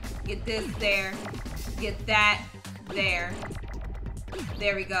together. Get this there. Get that there.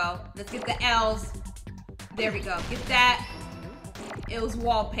 There we go. Let's get the L's. There we go. Get that. It was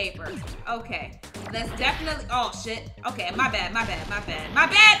wallpaper. Okay. Let's definitely... Oh, shit. Okay, my bad.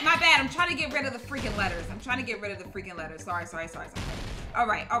 I'm trying to get rid of the freaking letters. Sorry. All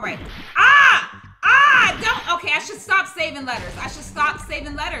right. Don't... Okay, I should stop saving letters. I should stop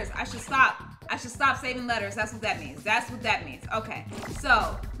saving letters. That's what that means. Okay.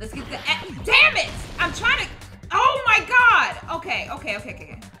 So, let's get the... Damn it! I'm trying to... Oh, my God! Okay.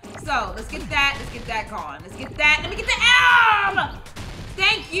 So, let's get that gone. Let me get the M!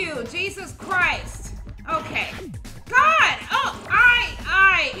 Thank you, Jesus Christ. Okay. God! Oh,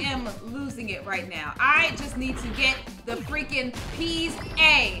 I am losing it right now. I just need to get the freaking P's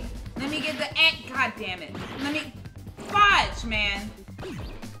A. Let me get the A. God damn it. Fudge, man.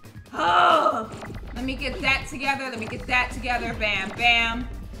 Oh. Let me get that together. Bam, bam.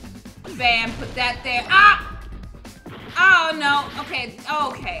 Bam, put that there. Ah! Oh, no. Okay.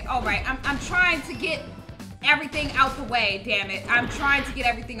 All right. I'm trying to get everything out the way, damn it.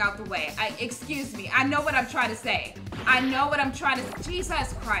 Excuse me. I know what I'm trying to say.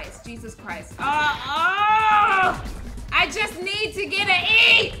 Jesus Christ. Oh! I just need to get an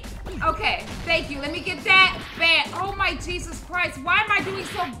E! Okay, thank you. Let me get that. Bam. Oh, my Jesus Christ. Why am I doing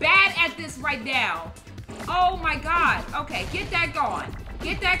so bad at this right now? Oh, my God. Okay, get that going.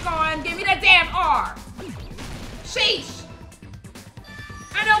 Give me that damn R. Sheesh.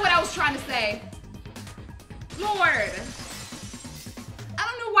 I know what I was trying to say. Lord. I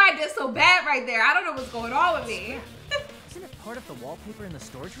don't know why I did so bad right there. I don't know what's going on with me. Isn't it part of the wallpaper in the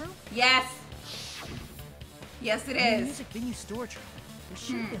storage room? Yes. Yes, it is. In the music venue storage room, there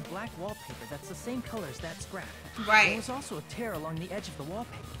should have been black wallpaper that's the same color as that scrap. Right. There was also a tear along the edge of the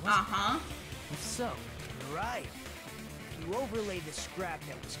wallpaper, wasn't there? If so... You're right. You overlay the scrap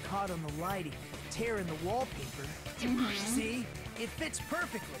that was caught on the lighting, tear in the wallpaper. See? It fits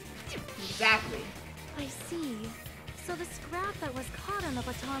perfectly. Exactly. I see. So the scrap that was caught on the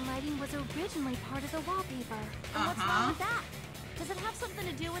baton lighting was originally part of the wallpaper. And what's wrong with that? Does it have something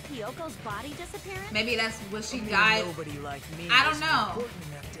to do with Hiyoko's body disappearance? Maybe that's what she died. Nobody like me I don't know. Important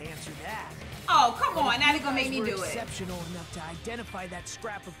enough to answer that. Oh, come on. Now they're gonna make me do it. Exceptional enough to identify that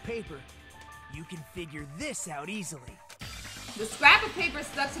scrap of paper. You can figure this out easily. The scrap of paper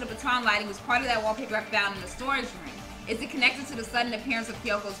stuck to the baton lighting was part of that wallpaper I found in the storage room. Is it connected to the sudden appearance of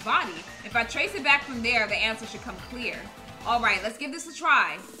Hiyoko's body? If I trace it back from there, the answer should come clear. Alright, let's give this a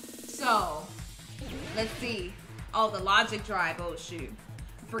try. So, let's see. Oh, the logic drive. Oh, shoot.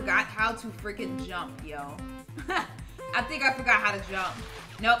 Forgot how to freaking jump, yo. I think I forgot how to jump.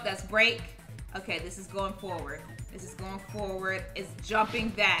 Nope, that's brake. Okay, this is going forward. It's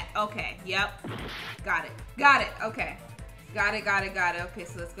jumping that. Okay, yep. Got it. Okay. Got it. Okay,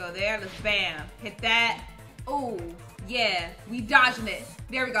 so let's go there. Let's bam. Hit that. Oh, yeah. We dodging it.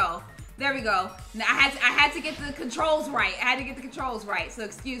 There we go. Now I had to get the controls right. So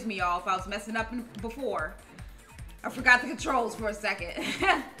excuse me, y'all, if I was messing up before. I forgot the controls for a second.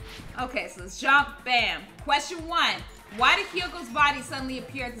 Okay, so let's jump. Bam. Question 1. Why did Hiyoko's body suddenly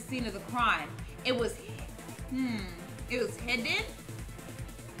appear at the scene of the crime? It was hidden?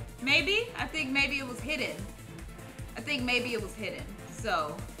 Maybe? I think maybe it was hidden.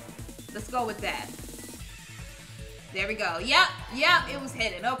 So, let's go with that. There we go. Yep, it was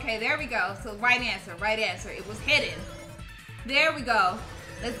hidden. Okay, there we go. So, right answer. It was hidden. There we go.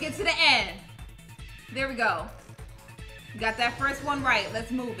 Let's get to the end. There we go. Got that first one right.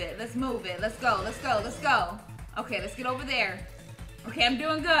 Let's move it. Let's go. Okay, let's get over there. Okay, I'm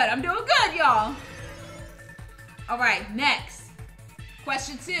doing good, y'all. All right, next.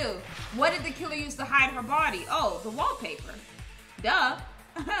 Question 2. What did the killer use to hide her body? Oh, the wallpaper. Duh.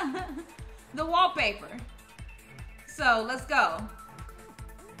 The wallpaper. So, let's go.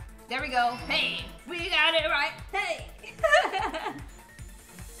 There we go. Hey, we got it right. Hey.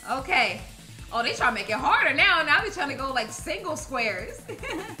 Okay. Oh, they try to make it harder now. Now they're trying to go like single squares.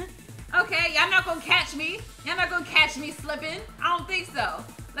 Okay, y'all not gonna catch me. Slipping. I don't think so.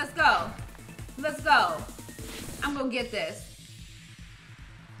 Let's go. I'm gonna get this.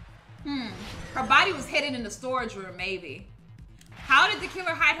 Her body was hidden in the storage room, maybe. How did the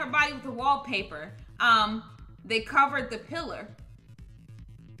killer hide her body with the wallpaper? They covered the pillar.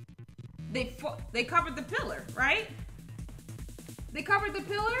 They covered the pillar, right? They covered the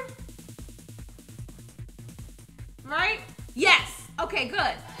pillar? Right? Yes. Okay,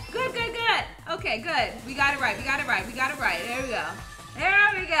 good. Good. Okay, good. We got it right. There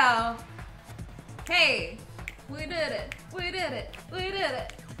we go. Hey, we did it.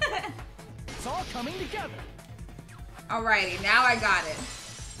 It's all coming together. Alrighty, now I got it.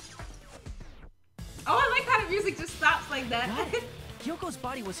 Oh, I like how the music just stops like that. Hiyoko's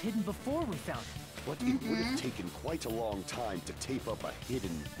body was hidden before we found it. But it would have taken quite a long time to tape up a hidden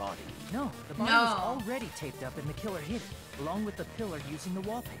body. No, the body was already taped up and the killer hid it, along with the pillar using the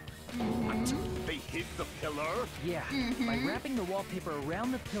wallpaper. What? They hid the pillar? Yeah, by wrapping the wallpaper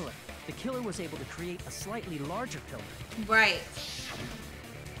around the pillar, the killer was able to create a slightly larger pillar. Right.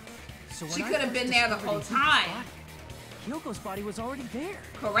 So she could have been there the whole time. Hiyoko's body was already there.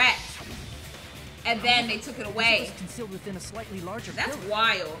 Correct. And then they took it away. It was concealed within a slightly larger That's pillar.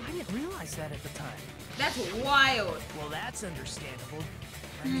 wild. I didn't realize that at the time. That's wild. Well, that's understandable.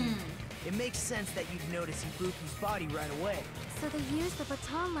 I mean, it makes sense that you'd notice Ibuki's body right away. So they used the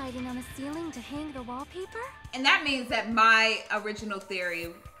baton lighting on the ceiling to hang the wallpaper? And that means that my original theory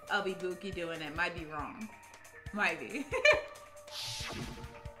of Ibuki doing it might be wrong. Might be.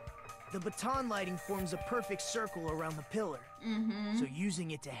 The baton lighting forms a perfect circle around the pillar. So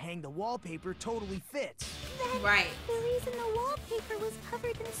using it to hang the wallpaper totally fits. Right. The reason the wallpaper was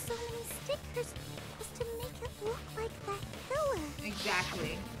covered in so many stickers was to make it look like that pillar.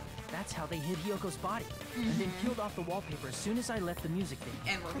 Exactly. That's how they hid Hiyoko's body, and then peeled off the wallpaper as soon as I left the music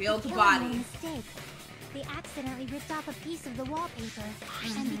video. And revealed the body. body. Mistake. They accidentally ripped off a piece of the wallpaper,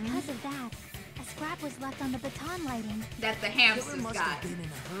 and because of that, a scrap was left on the baton lighting. That the Killer hamsters must got. have been in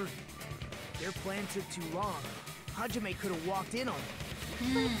a hurry. Their plan took too long. Hajime could have walked in on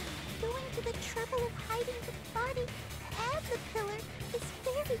it. But going to the trouble of hiding the body and the pillar is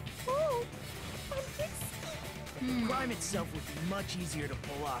very bold and risky. The crime itself would be much easier to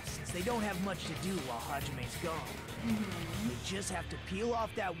pull off since they don't have much to do while Hajime's gone. They just have to peel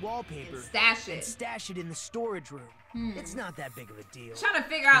off that wallpaper And stash it in the storage room. It's not that big of a deal. Trying to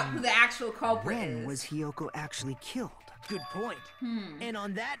figure out who the actual culprit When is. was Hiyoko actually killed? Good point. And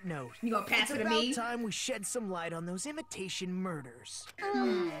on that note, You gonna pass it's it to about me? time we shed some light on those imitation murders.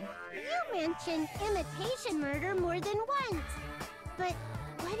 You mentioned imitation murder more than once. But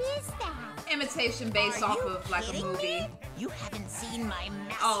what is that? Imitation based off of like a movie. Me? You haven't seen my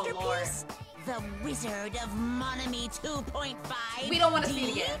Oh, masterpiece? The Wizard of Monami 2.5. We don't want to see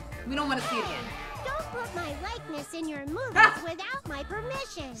it again. We don't want to see it again. Don't put my likeness in your movies without my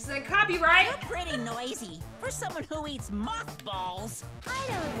permission. Is it copyright? You're pretty noisy for someone who eats mothballs. I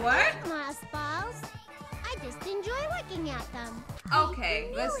don't What? like mothballs. I just enjoy looking at them.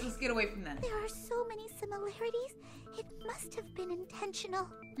 Okay, let's get away from that. There are so many similarities. It must have been intentional.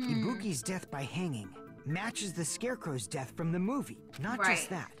 Ibuki's death by hanging matches the Scarecrow's death from the movie. Not just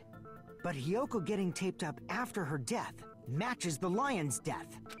that, but Hiyoko getting taped up after her death matches the lion's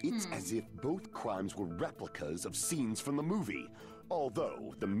death. It's as if both crimes were replicas of scenes from the movie,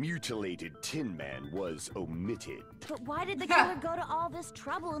 although the mutilated Tin Man was omitted. But why did the killer go to all this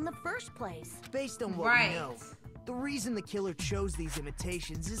trouble in the first place? Based on what we know, the reason the killer chose these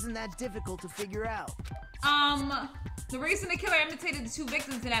imitations isn't that difficult to figure out. The reason the killer imitated the two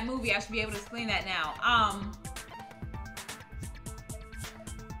victims in that movie, I should be able to explain that now.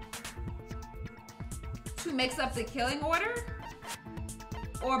 To mix up the killing order?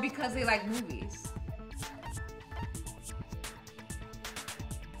 Or because they like movies?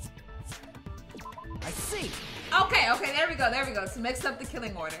 I see. Okay, there we go. To mix up the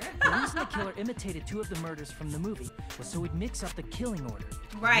killing order. The reason the killer imitated two of the murders from the movie was so he'd mix up the killing order.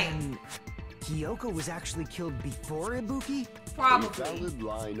 Right. And Hiyoko was actually killed before Ibuki? Probably. A valid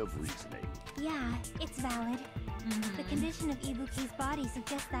line of reasoning. Yeah, it's valid. The condition of Ibuki's body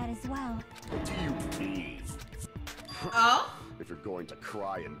suggests that as well. What do you mean? Oh? If you're going to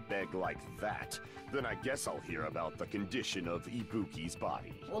cry and beg like that, then I guess I'll hear about the condition of Ibuki's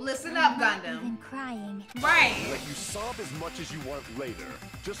body. Well, listen up, Gundam. Even crying. Right. I'll let you sob as much as you want later.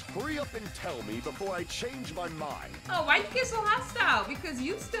 Just hurry up and tell me before I change my mind. Oh, why you get so hostile? Because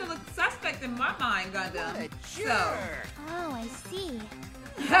you still look suspect in my mind, Gundam. What a So. jerk. Oh, I see.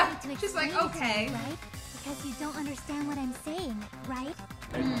 She's like, okay. Right? Because you don't understand what I'm saying, right?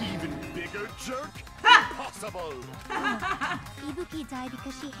 An even bigger jerk? Impossible! Ibuki died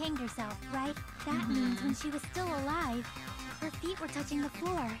because she hanged herself, right? That means when she was still alive, her feet were touching the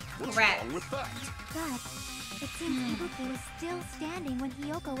floor. What's Correct. wrong with that? But it seems Ibuki was still standing when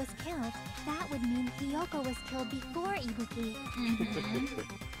Hiyoko was killed. That would mean Hiyoko was killed before Ibuki.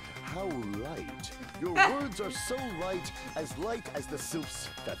 How light. Your words are so light as the sylph's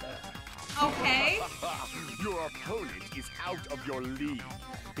feather. Okay. Your opponent is out of your league.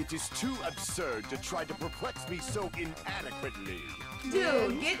 It is too absurd to try to perplex me so inadequately.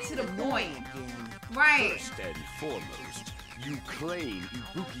 Dude, get to the point. Right. First and foremost, you claim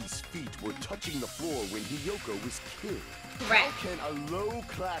Ibuki's feet were touching the floor when Hiyoko was killed. Correct. How can a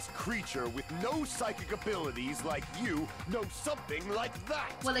low-class creature with no psychic abilities like you know something like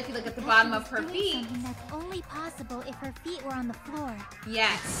that? Well, if you look at the bottom of her feet. Something that's only possible if her feet were on the floor.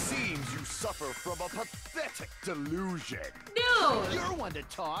 Yes. It seems you suffer from a pathetic delusion. Dude. You're one to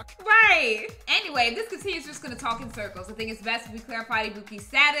talk. Right. Anyway, if this continues, we're just going to talk in circles. I think it's best if we clarify Ibuki's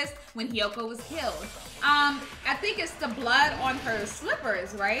status when Hiyoko was killed. I think it's the blood on her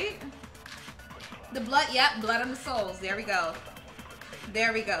slippers, right? The blood, yep, blood on the soles. There we go.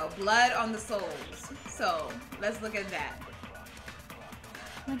 There we go. Blood on the soles. So, let's look at that.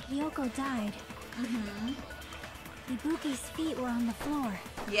 When Hiyoko died, Ibuki's feet were on the floor.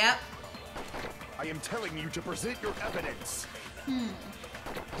 Yep. I am telling you to present your evidence.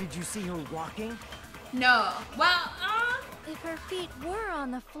 Did you see her walking? No. Well, if her feet were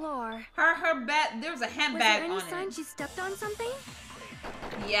on the floor. Her bed, there was a handbag on it. Was there any sign she stepped on something?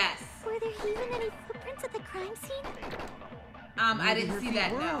 Yes. Were there even any footprints at the crime scene? I didn't see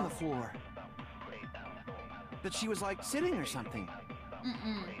that, no. no. On the floor. But she was like sitting or something.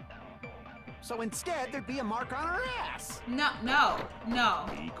 So instead, there'd be a mark on her ass. No.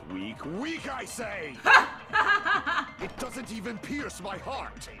 Weak, I say! It doesn't even pierce my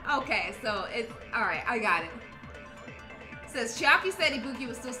heart. Okay, so it's, alright, I got it. Says Chiaki said Ibuki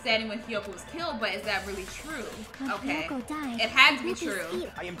was still standing when Hiyoko was killed, but is that really true? Okay. Hiyoko died, it had to be true.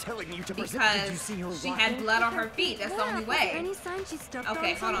 I am telling you to because Did you see her she had blood on her feet. That's the only way. Any sign she stepped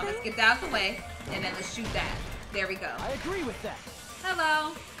okay, on hold on. something? Let's get that out the way, and then let's shoot that. There we go. I agree with that.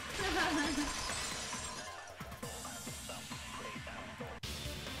 Hello.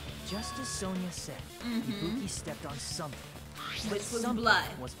 Just as Sonia said, Ibuki stepped on something. Which was something blood.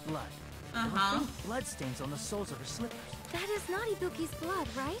 Was blood. There were faint blood stains on the soles of her slippers. That is not Ibuki's blood,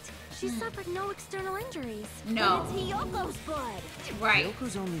 right? She suffered no external injuries. No. But it's Hiyoko's blood. Right.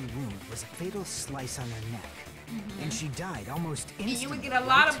 Hiyoko's only wound was a fatal slice on her neck. And she died almost instantly. And you would get a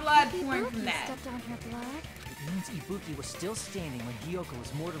lot of blood pouring from that. Stepped on her blood. It means Ibuki was still standing when Hiyoko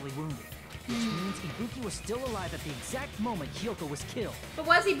was mortally wounded. Which means Ibuki was still alive at the exact moment Hiyoko was killed. But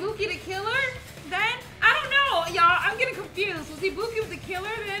was Ibuki the killer then? I don't know, y'all. I'm getting confused. Was Ibuki the killer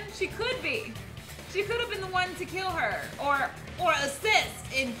then? She could be. She could have been the one to kill her. Or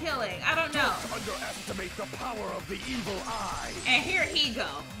assist in killing. I don't know. Don't underestimate the power of the evil eye. And here he go.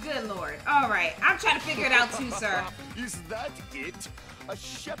 Good lord. Alright. I'm trying to figure it out too, sir. Is that it? A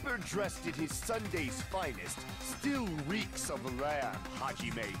shepherd dressed in his Sunday's finest still reeks of lamb,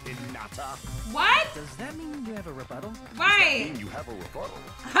 Hajime Hinata. What? Does that mean you have a rebuttal? Right. Does that mean you have a rebuttal?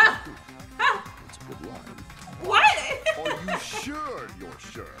 It's a good line. What? Are you sure you're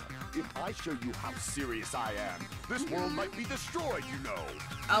sure? If I show you how serious I am, this world might be destroyed, you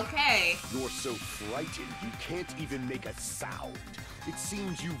know. Okay. You're so frightened you can't even make a sound. It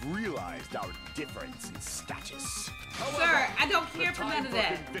seems you've realized our difference in status. However, sir, I don't care for none of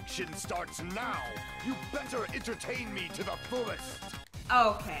that. Conviction starts now. You better entertain me to the fullest.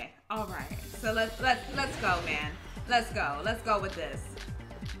 Okay. All right. So let's go, man. Let's go with this.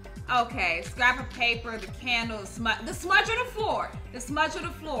 Okay, scrap of paper, the candle, the smudge on the floor. The smudge on the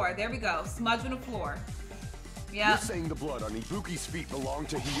floor. There we go. Smudge on the floor. Yep. You're saying the blood on Ibuki's feet belonged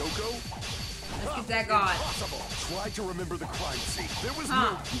to Hiyoko? Let's get that going. Impossible. Try to remember the crime scene. There was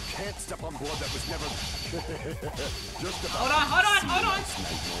no. You can't step on blood that was never. Just about. Hold on.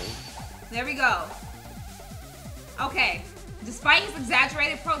 There we go. Okay. Despite his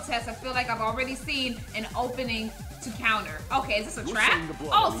exaggerated protests, I feel like I've already seen an opening to counter. Okay, is this a trap?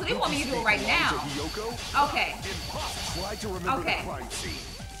 Oh, so they want me to do it right now. Okay. Try to remember the crime scene.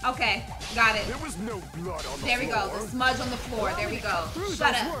 Okay, got it. There was no blood on the floor. There we go. The smudge on the floor. There we go.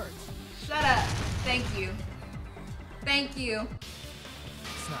 Shut up. Shut up. Thank you. Thank you.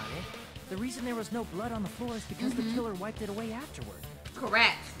 That's not it. The reason there was no blood on the floor is because the killer wiped it away afterward.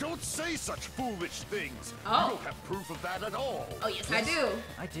 Correct. Don't say such foolish things. Oh. You don't have proof of that at all. Oh, yes, I do.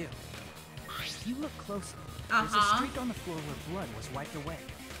 I do. If you look closely, there's a streak on the floor where blood was wiped away.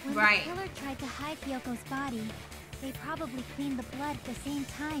 When the killer tried to hide Hiyoko's body, they probably cleaned the blood at the same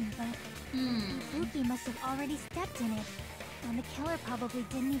time, but Ibuki must have already stepped in it, and the killer probably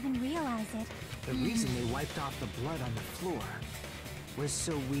didn't even realize it. The reason they wiped off the blood on the floor was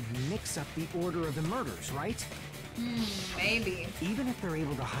so we'd mix up the order of the murders, right? Maybe. Even if they're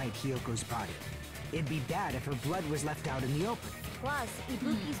able to hide Hiyoko's body, it'd be bad if her blood was left out in the open. Plus,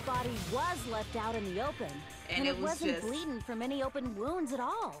 Ibuki's body was left out in the open. And it wasn't just bleeding from any open wounds at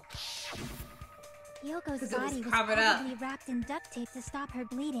all. Hiyoko's body was covered probably wrapped in duct tape to stop her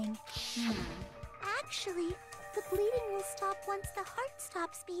bleeding. Actually, the bleeding will stop once the heart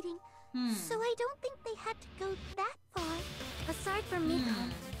stops beating. So I don't think they had to go that far. Aside from Miko,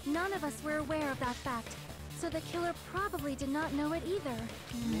 none of us were aware of that fact. So the killer probably did not know it either.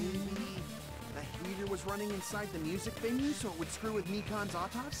 Maybe the heater was running inside the music venue so it would screw with Mikan's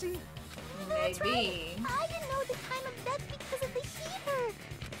autopsy? That's right. I didn't know the time of death because of the heater.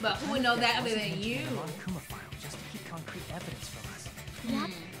 But who would know that other than you? Monokuma file just to keep concrete evidence from us.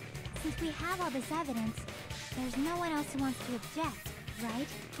 Yep. Since we have all this evidence, there's no one else who wants to object, right?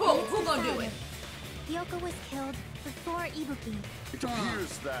 Who gonna do it? Hiyoko was killed before Ibuki. It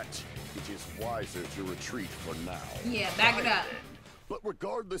appears that it is wiser to retreat for now. Yeah, back it up. But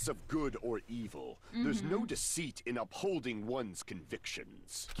regardless of good or evil, there's no deceit in upholding one's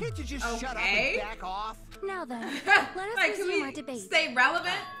convictions. Can't you just shut up and back off? Now then, let us resume our debate. Stay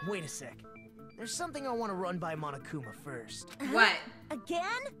relevant? Wait a sec. There's something I want to run by Monokuma first. What?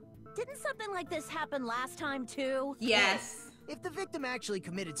 Again? Didn't something like this happen last time too? Yes. If the victim actually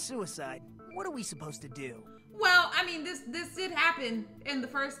committed suicide, what are we supposed to do? Well, I mean, this did happen in the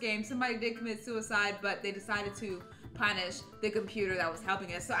first game. Somebody did commit suicide, but they decided to punish the computer that was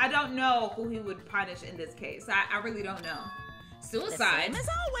helping us. So I don't know who he would punish in this case. I really don't know. Suicide. The same as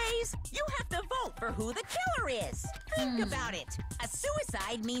always, you have to vote for who the killer is. Think about it. A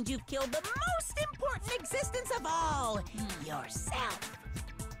suicide means you've killed the most important existence of all, yourself.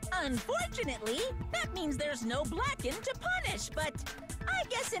 Unfortunately, that means there's no Blacken to punish, but I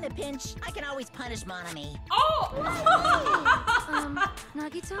guess in a pinch, I can always punish Monami.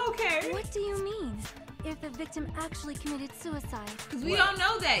 Nagito? Okay. What do you mean? If the victim actually committed suicide? Because we don't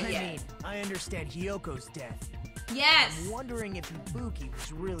know that yet. I mean, I understand Hiyoko's death. Yes. I'm wondering if Ibuki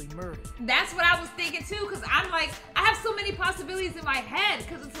was really murdered. That's what I was thinking too, because I'm like, I have so many possibilities in my head,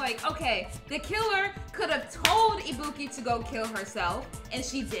 because it's like, okay, the killer could have told Ibuki to go kill herself, and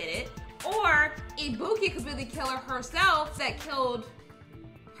she did it, or Ibuki could be the killer herself that killed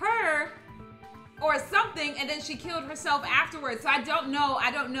her, or something, and then she killed herself afterwards. So I don't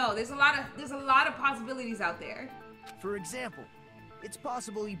know. There's a lot of possibilities out there. For example, it's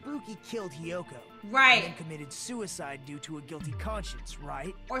possible Ibuki killed Hiyoko. Right. And then committed suicide due to a guilty conscience,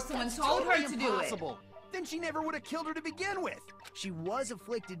 right? Or someone That's told totally her to do it. Then she never would have killed her to begin with. She was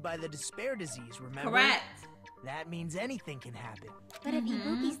afflicted by the despair disease, remember? Correct. That means anything can happen. But if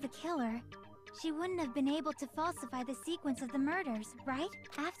Ibuki's the killer, she wouldn't have been able to falsify the sequence of the murders, right?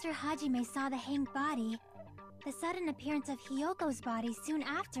 After Hajime saw the hanged body, the sudden appearance of Hiyoko's body soon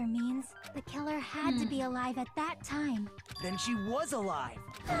after means the killer had to be alive at that time. Then she was alive.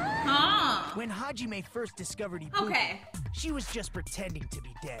 When Hajime first discovered Ibuki, she was just pretending to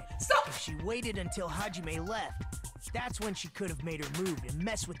be dead. So if she waited until Hajime left, that's when she could have made her move and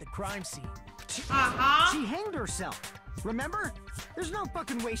mess with the crime scene. She hanged herself. Remember? There's no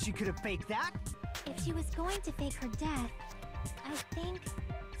fucking way she could have faked that. If she was going to fake her death, I think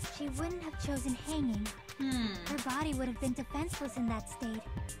she wouldn't have chosen hanging. Her body would have been defenseless in that state.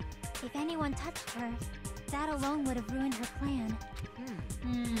 If anyone touched her, that alone would have ruined her plan.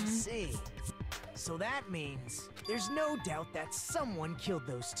 See. So that means there's no doubt that someone killed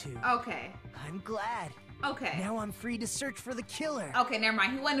those two. Okay. I'm glad. Okay. Now I'm free to search for the killer. Okay, never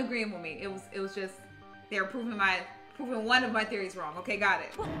mind. He wasn't agreeing with me. It was just they were proving one of my theories wrong. Okay, got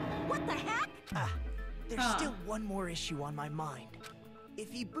it. What the heck? There's still one more issue on my mind.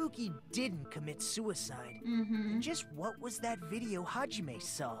 If Ibuki didn't commit suicide, then just what was that video Hajime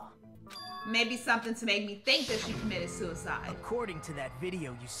saw? Maybe something to make me think that she committed suicide. According to that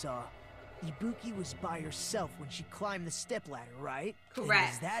video you saw, Ibuki was by herself when she climbed the stepladder, right? Correct.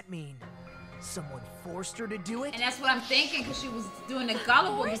 And does that mean someone forced her to do it? And that's what I'm thinking, because she was doing the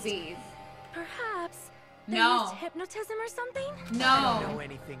gullible disease. Perhaps they No. used hypnotism or something? No. I don't know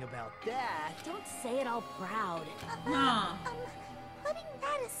anything about that. Don't say it all proud. Putting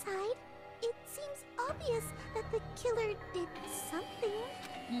that aside, it seems obvious that the killer did something.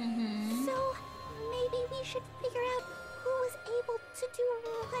 So maybe we should figure out who was able to do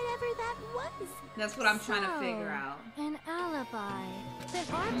whatever that was. That's what I'm trying to figure out. An alibi. Then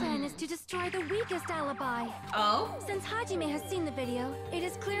our plan is to destroy the weakest alibi. Oh? Since Hajime has seen the video, it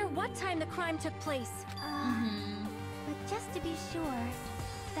is clear what time the crime took place. But just to be sure,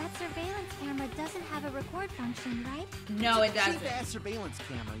 that surveillance camera doesn't have a record function, right? No, it doesn't. Cheap-ass surveillance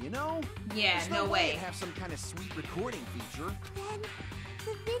camera, you know? Yeah, There's no way. It'd have some kind of sweet recording feature. Then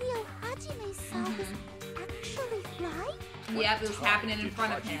the video Hajime saw was actually right? Yep, it was happening in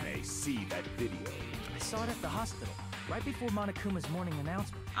front of him. Hajime see that video? I saw it at the hospital, right before Monokuma's morning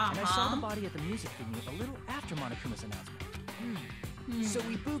announcement. And I saw the body at the music venue a little after Monokuma's announcement. So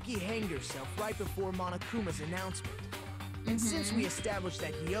Ibuki hanged herself right before Monokuma's announcement. And since we established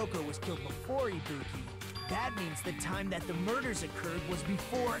that Hiyoko was killed before Ibuki, that means the time that the murders occurred was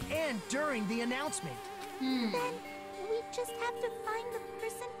before and during the announcement. Then we just have to find the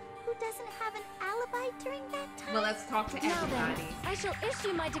person who doesn't have an alibi during that time? Well, let's talk to everybody. Now then, I shall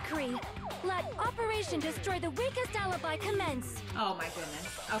issue my decree. Let Operation Destroy the Weakest Alibi commence. Oh my goodness.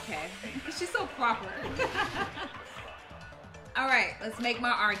 Okay. She's so proper. Alright, let's make my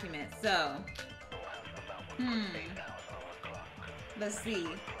argument. So, let's see.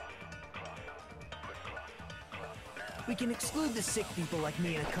 We can exclude the sick people like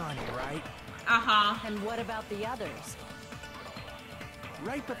me and Akane, right? Uh-huh. And what about the others?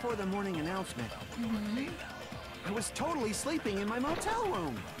 Right before the morning announcement, I was totally sleeping in my motel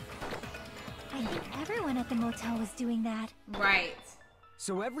room. I think everyone at the motel was doing that. Right.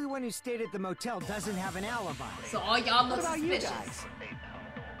 So everyone who stayed at the motel doesn't have an alibi. So all y'all look What about suspicious. you guys?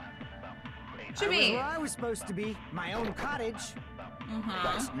 What you I was mean? where I was supposed to be, my own cottage.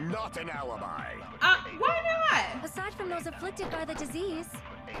 That's not an alibi. Why not? Aside from those afflicted by the disease,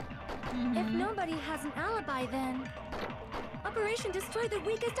 if nobody has an alibi, then Operation Destroy the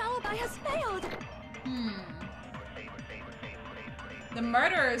Weakest Alibi has failed. The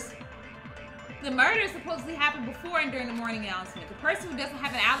murders supposedly happened before and during the morning announcement. The person who doesn't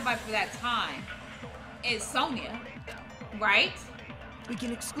have an alibi for that time is Sonia, right? We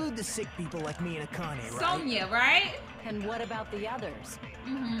can exclude the sick people like me and Akane, right? Sonia, right? And what about the others?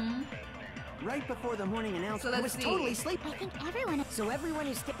 Right before the morning announcement, So I let's was see. totally sleeping. I think everyone... So everyone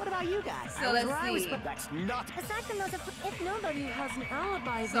who stayed. What about you guys? So let's see. That's not. Aside from those, if nobody has an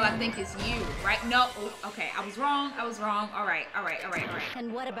alibi, So I think it's you, right? No, okay, I was wrong. All right.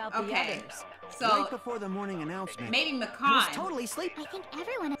 And what about the others? So Right before the morning announcement, maybe I was McCon. totally sleeping. I think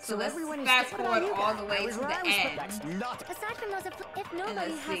everyone... So let's everyone is- fast what about forward you all guys? the way I was to where I the was, end. That's not. aside from those, if And nobody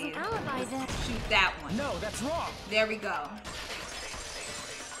let's has see. an alibi, then Shoot that one. No, that's wrong. There we go.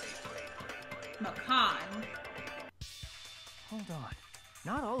 McCon. Hold on.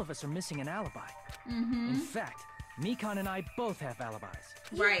 Not all of us are missing an alibi. In fact, Mikan and I both have alibis.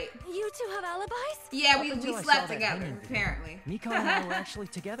 Right. You two have alibis? Yeah, Up we until I saw slept that together, hanging video, apparently. Mikan and I were actually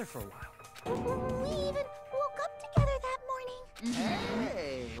together for a while. We even woke up together that morning.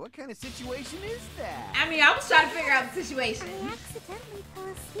 Hey, what kind of situation is that? I mean, I was trying to figure out the situation. I accidentally fell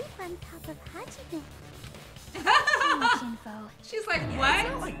asleep on top of Hajime. Too much info. She's like, It's what?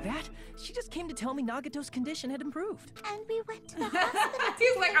 not like that. She just came to tell me Nagato's condition had improved. And we went to the hospital.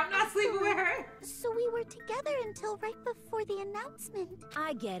 He's like, I'm not sleeping with her. So we were together until right before the announcement.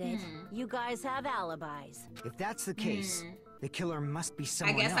 I get it. You guys have alibis. If that's the case, the killer must be I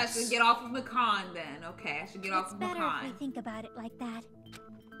someone guess else. I should get off of McCon then. Okay, I should get off It's of better if we McCon. think about it like that.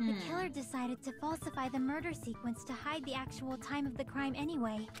 The killer decided to falsify the murder sequence to hide the actual time of the crime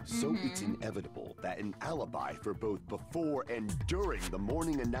anyway. So it's inevitable that an alibi for both before and during the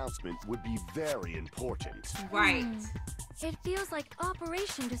morning announcement would be very important. Right. It feels like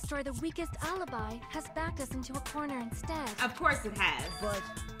Operation Destroy the Weakest Alibi has backed us into a corner instead. Of course it has. But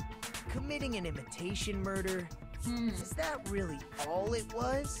committing an imitation murder, is that really all it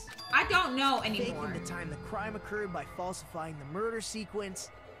was? I don't know anymore. Faking the time the crime occurred by falsifying the murder sequence,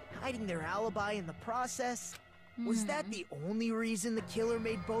 hiding their alibi in the process? Was that the only reason the killer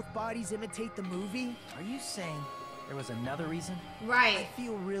made both bodies imitate the movie? Are you saying there was another reason? Right. I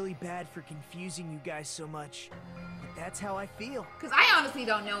feel really bad for confusing you guys so much, but that's how I feel. Because I honestly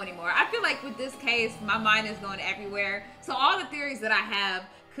don't know anymore. I feel like with this case, my mind is going everywhere. So all the theories that I have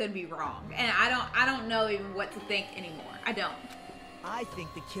could be wrong. And I don't know even what to think anymore. I don't. I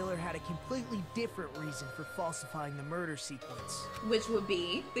think the killer had a completely different reason for falsifying the murder sequence. Which would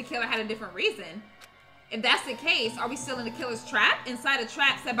be, the killer had a different reason. If that's the case, are we still in the killer's trap? Inside a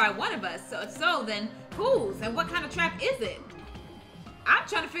trap set by one of us? So if so, then whose? And what kind of trap is it? I'm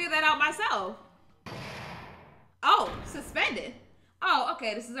trying to figure that out myself. Oh, suspended. Oh,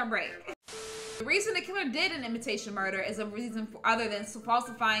 okay, this is our break. The reason the killer did an imitation murder is a reason other than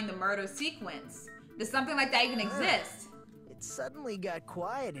falsifying the murder sequence. Does something like that even exist? It suddenly got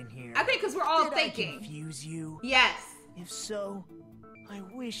quiet in here. I think because we're all Did thinking. I confuse you? Yes. If so, I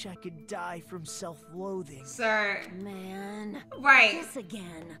wish I could die from self-loathing. Sir. Man. Right. This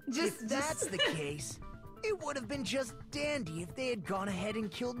again. If that's the case, it would have been just dandy if they had gone ahead and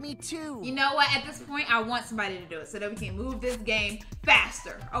killed me too. You know what? At this point, I want somebody to do it so that we can move this game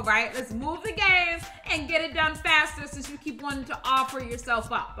faster. All right? Let's move the game and get it done faster since you keep wanting to offer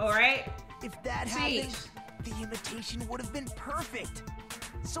yourself up. All right? If that happened, the imitation would have been perfect.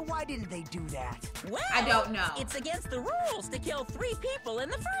 So why didn't they do that? Well, I don't know. It's against the rules to kill 3 people in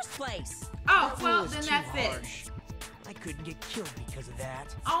the first place. Oh, That well, rule is then too that's harsh. it. I couldn't get killed because of that.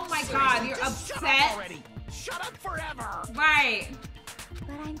 Oh my God, you're Just upset. Shut up already. Shut up forever. Right.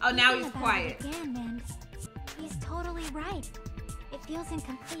 But I'm now thinking he's about quiet. it again, and he's totally right. It feels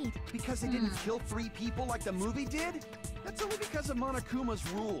incomplete. Because they didn't kill 3 people like the movie did? That's only because of Monokuma's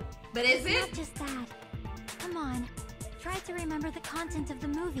rule. But is it? Not just that. Come on. Try to remember the content of the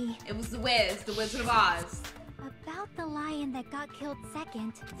movie. It was The Wizard of Oz. About the lion that got killed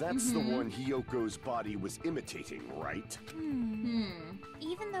second. That's the one Hiyoko's body was imitating, right?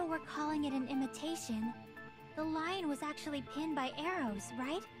 Even though we're calling it an imitation, the lion was actually pinned by arrows,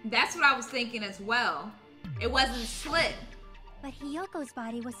 right? That's what I was thinking as well. It wasn't slit. But Hiyoko's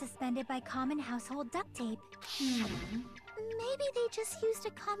body was suspended by common household duct tape. Maybe they just used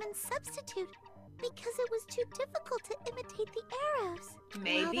a common substitute because it was too difficult to imitate the arrows.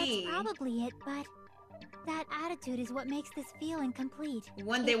 Maybe. Well, that's probably it, but that attitude is what makes this feel incomplete.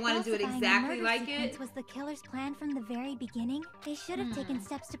 When they want to do it exactly like it. Was the killer's plan from the very beginning? They should have taken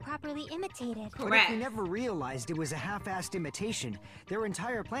steps to properly imitate it. But if they never realized it was a half-assed imitation, their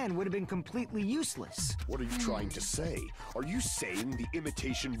entire plan would have been completely useless. What are you trying to say? Are you saying the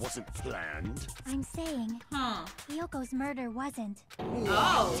imitation wasn't planned? I'm saying, Hiyoko's murder wasn't.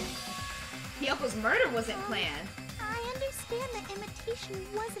 Oh. Hiyoko's murder wasn't planned. I understand that imitation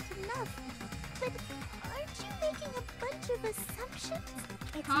wasn't enough, but aren't you making a bunch of assumptions?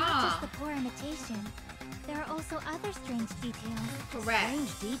 It's not just the poor imitation. There are also other strange details. Correct.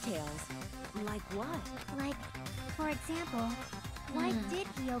 Strange details? Like what? Like, for example, why did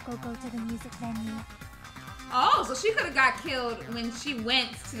Hiyoko go to the music venue? Oh, so she could have got killed when she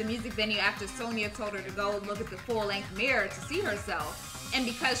went to the music venue after Sonia told her to go look at the full-length mirror to see herself. And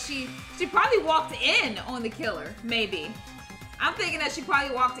because she probably walked in on the killer, maybe. I'm thinking that she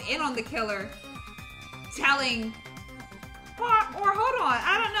probably walked in on the killer telling, or hold on,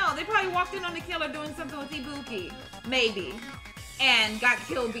 I don't know. They probably walked in on the killer doing something with Ibuki, maybe, and got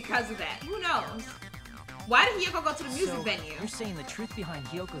killed because of that. Who knows? Why did Hiyoko go to the music venue? You're saying the truth behind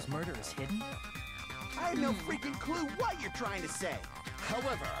Hiyoko's murder is hidden? I have no freaking clue what you're trying to say.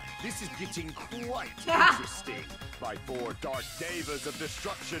 However, this is getting quite interesting. My 4 dark devas of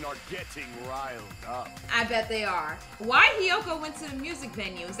destruction are getting riled up. I bet they are. Why Hiyoko went to the music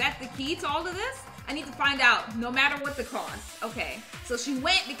venue? Is that the key to all of this? I need to find out, no matter what the cost. Okay, so she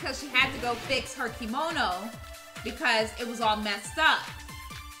went because she had to go fix her kimono because it was all messed up.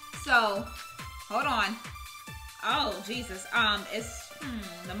 So, hold on. Oh, Jesus. It's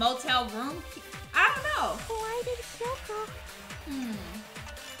the motel room. I don't know. Why did Hiyoko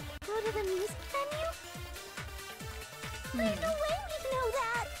go to the music venue? There's no way we'd know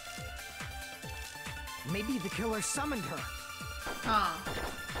that. Maybe the killer summoned her.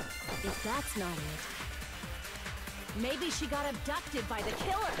 If that's not it, maybe she got abducted by the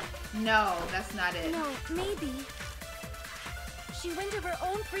killer. No, that's not it. No, maybe she went of her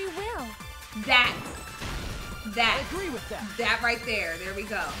own free will. That. I agree with that. That right there. There we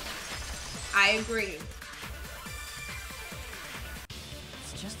go. I agree.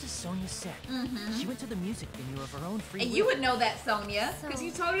 It's just as Sonia said. She went to the music venue of her own free will. And you would know that, Sonia, because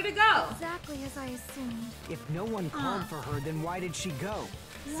you told her to go. Exactly as I assumed. If no one called for her, then why did she go?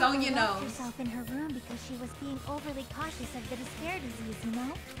 Sonia locked knows. herself in her room because she was being overly cautious of the despair disease, you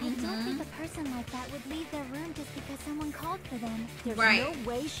know? I don't think a person like that would leave their room just because someone called for them. There's no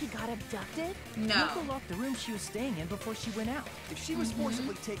way she got abducted? No. Hiyoko locked the room she was staying in before she went out. If she was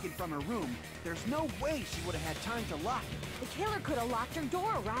forcibly taken from her room, there's no way she would have had time to lock it. The killer could have locked her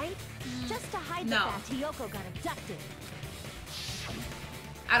door, right? Just to hide the fact Hiyoko got abducted.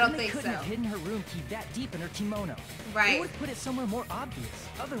 I don't They think couldn't have hidden her room key that deep in her kimono. Right. They would have put it somewhere more obvious.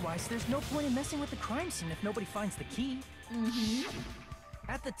 Otherwise, there's no point in messing with the crime scene if nobody finds the key.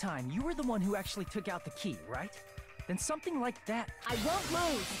 At the time, you were the one who actually took out the key, right? Then something like that. I won't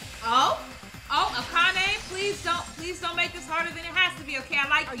lose. Oh, Akane, please don't make this harder than it has to be, okay? I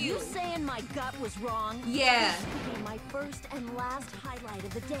like you. Are you saying my gut was wrong? Yeah. This could be my first and last highlight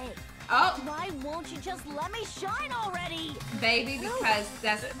of the day. Oh. Why won't you just let me shine already? Baby, because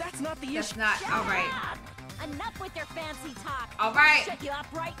that's not the issue. That's not, all right. Enough with your fancy talk. All right. I'll shut you up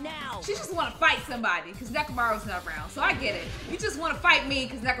right now. She just want to fight somebody because Nekomaru's not around. So I get it. You just want to fight me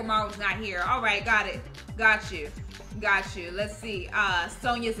because Nekomaru's not here. All right, got it. Got you. Got you. Let's see.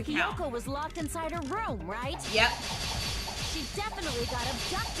 Sonia's account. Hiyoko was locked inside her room, right? Yep. She definitely got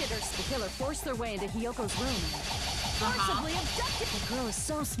abducted. The killer forced their way into Hiyoko's room. Forcibly abducted. The girl is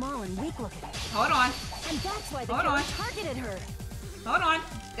so small and weak looking. Hold on. And that's why the killer targeted her. Hold on.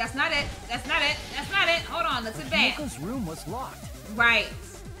 That's not it. That's not it. That's not it. Hold on. Let's advance. Hiyoko's room was locked. Right.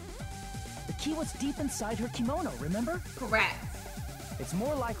 The key was deep inside her kimono, remember? Correct. It's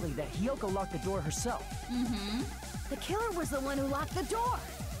more likely that Hiyoko locked the door herself. The killer was the one who locked the door.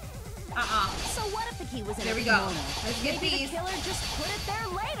 So what if the key was in There her we go. kimono? Let's get Maybe these. the killer just put it there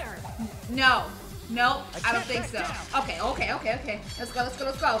later. No. Nope. I don't think so. Okay. Let's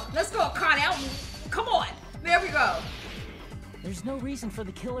go, Akane. Come on. There we go. There's no reason for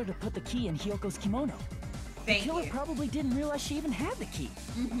the killer to put the key in Hiyoko's kimono. The killer probably didn't realize she even had the key.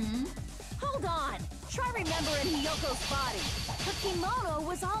 Hold on. Try remembering Hiyoko's body. Her kimono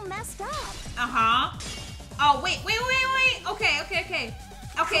was all messed up. Oh, wait.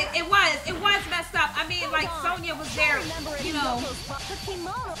 Okay, it was messed up. I mean, like, Sonya was there, you know. Her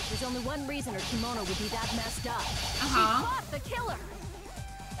kimono. There's only one reason her kimono would be that messed up. She fought the killer.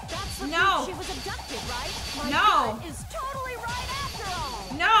 That's the proof she was abducted, right? My gut is totally right after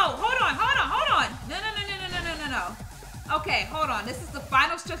all. No, hold on. No. Okay, hold on. This is the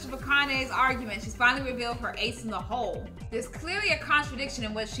final stretch of Akane's argument. She's finally revealed her ace in the hole. There's clearly a contradiction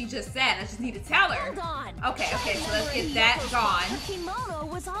in what she just said. I just need to tell her. Hold on. Okay, so let's get that gone. Her kimono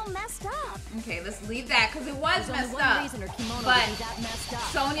was all messed up. Okay, let's leave that because it was messed up. Reason her kimono but would be that messed up.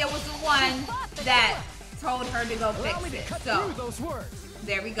 Sonya was the one that told her to go fix it. So those words.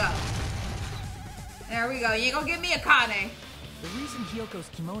 There we go. You ain't gonna give me Akane. The reason Hiyoko's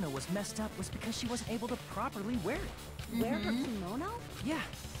kimono was messed up was because she wasn't able to properly wear it. Wear her kimono? Yeah.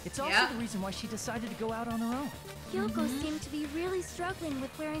 It's also the reason why she decided to go out on her own. Hiyoko seemed to be really struggling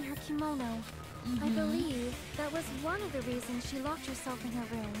with wearing her kimono. I believe that was one of the reasons she locked herself in her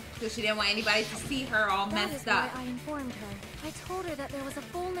room. Because she didn't want anybody to see her all messed up. That is why I informed her. I told her that there was a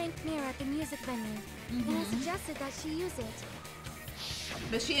full-length mirror at the music venue, and I suggested that she use it.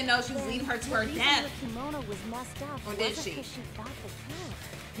 But she didn't know she was leading her to her death. The kimono was messed up. Or did she? Because she fought the killer.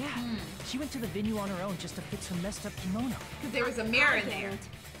 Yeah. She went to the venue on her own just to fix her messed up kimono. Because there was a mirror in there.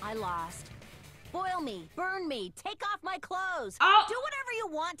 I lost. Boil me, burn me, take off my clothes. Oh. Do whatever you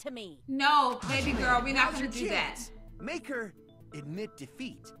want to me. No, baby girl, we're not gonna do that. Make her admit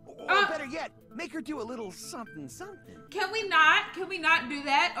defeat. Or better yet, make her do a little something. Can we not do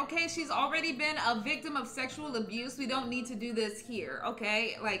that? Okay, she's already been a victim of sexual abuse. We don't need to do this here,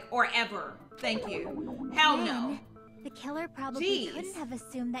 okay? Like, or ever. Thank you. Hell no. The killer probably couldn't have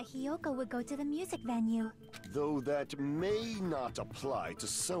assumed that Hiyoko would go to the music venue. Though that may not apply to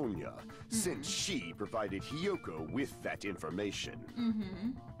Sonya, since she provided Hiyoko with that information.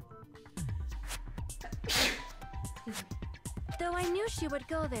 Though I knew she would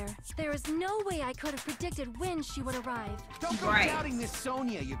go there, there is no way I could have predicted when she would arrive. Don't go doubting this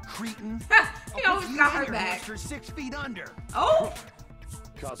Sonya, you cretin. He always got her back. After 6 feet under. Oh!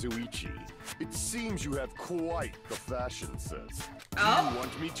 Kazuichi, it seems you have quite the fashion sense. Do Oh? you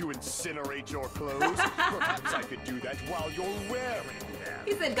want me to incinerate your clothes? Perhaps I could do that while you're wearing them.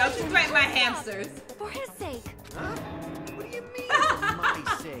 He said, don't you threaten my hamsters. For his sake. Huh? What do you mean, for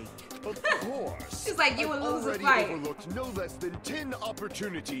my sake? Of course. She's like, you would lose a I've fight. already overlooked no less than 10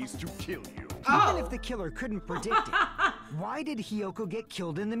 opportunities to kill you. Even if the killer couldn't predict it, why did Hiyoko get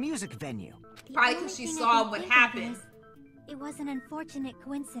killed in the music venue? Probably because she saw what happened. It was an unfortunate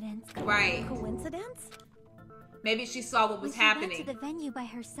coincidence. Right. Coincidence? Maybe she saw what was happening. She went to the venue by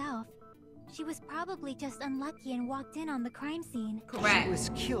herself. She was probably just unlucky and walked in on the crime scene. Correct. She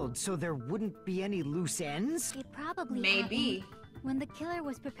was killed, so there wouldn't be any loose ends? It probably Maybe. happened when the killer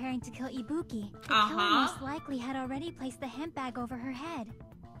was preparing to kill Ibuki. The killer most likely had already placed the hemp bag over her head.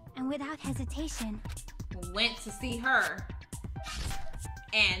 And without hesitation, went to see her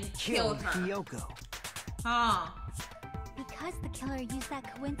and killed her. Hiyoko. Because the killer used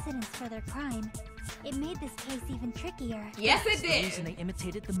that coincidence for their crime, it made this case even trickier. Yes, it did. The reason they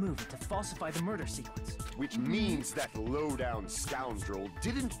imitated the movie to falsify the murder sequence. Which means that low-down scoundrel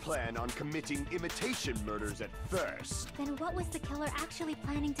didn't plan on committing imitation murders at first. Then what was the killer actually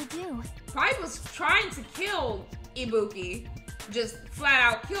planning to do? Probably was trying to kill Ibuki. Just flat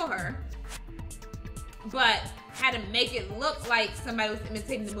out kill her. But had to make it look like somebody was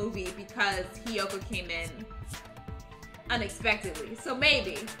imitating the movie because Hiyoko came in unexpectedly. So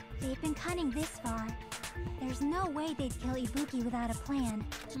maybe. They've been cunning this far. There's no way they'd kill Ibuki without a plan.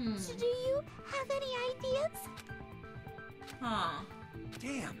 Do you have any ideas?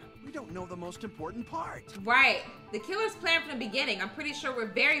 Damn, we don't know the most important part. Right. The killer's plan from the beginning. I'm pretty sure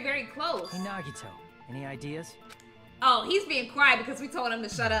we're very, very close. Hey, Nagito, any ideas? Oh, he's being quiet because we told him to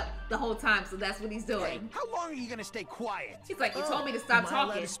shut up the whole time, so that's what he's doing. Hey, how long are you gonna stay quiet? He's like, you told me to stop Am I allowed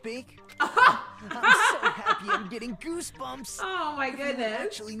talking. to speak? I'm so happy I'm getting goosebumps. Oh my Everyone goodness.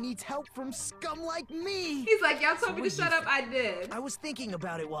 actually needs help from scum like me. He's like, y'all told me to shut up, I did. I was thinking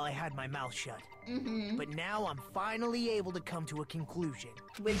about it while I had my mouth shut. But now I'm finally able to come to a conclusion.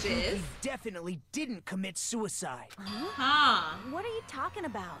 Which is? He definitely didn't commit suicide. What are you talking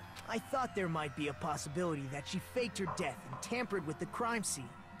about? I thought there might be a possibility that she faked her death and tampered with the crime scene.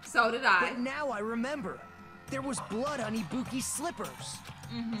 So did I. But now I remember. There was blood on Ibuki's slippers.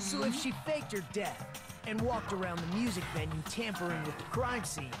 So if she faked her death and walked around the music venue tampering with the crime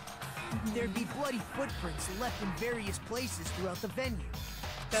scene, there'd be bloody footprints left in various places throughout the venue.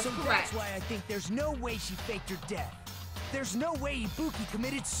 That's correct. That's why I think there's no way she faked her death. There's no way Ibuki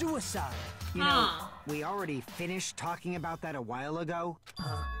committed suicide. You know, we already finished talking about that a while ago.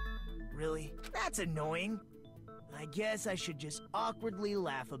 Really? That's annoying. I guess I should just awkwardly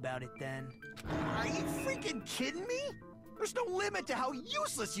laugh about it then. Are you freaking kidding me? There's no limit to how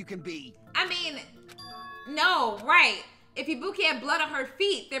useless you can be. I mean, no, right. If Ibuki had blood on her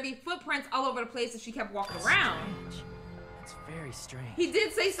feet, there'd be footprints all over the place if she kept walking around. Strange. That's very strange. He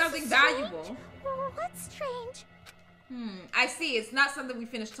did say something valuable. What's strange? I see. It's not something we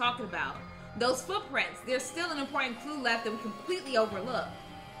finished talking about. Those footprints, there's still an important clue left that we completely overlooked.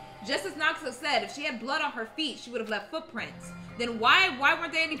 Just as Naxo said, if she had blood on her feet, she would have left footprints. Then why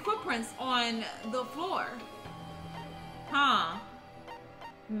weren't there any footprints on the floor?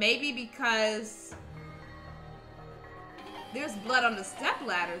 Maybe because there's blood on the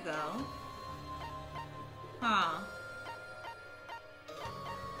stepladder, though.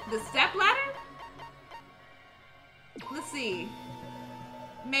 The stepladder? Let's see.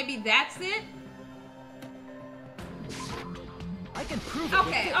 Maybe that's it? I can prove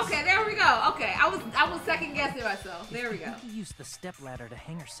it. Okay, there we go. Okay, I was second guessing myself. There we go. He used the stepladder to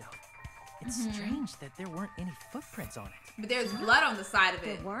hang herself. It's strange that there weren't any footprints on it. But there's blood on the side of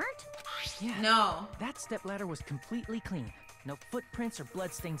it. There weren't? Yeah. No. That stepladder was completely clean. No footprints or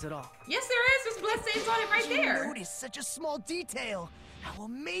bloodstains at all. Yes, there is. There's bloodstains on it right there. Notice such a small detail. How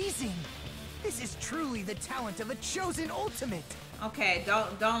amazing! This is truly the talent of a chosen ultimate. Okay,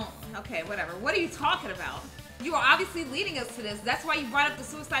 don't. Okay, whatever. What are you talking about? You are obviously leading us to this. That's why you brought up the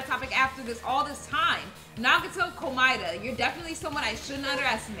suicide topic after all this time. Nagato Komaeda, you're definitely someone I shouldn't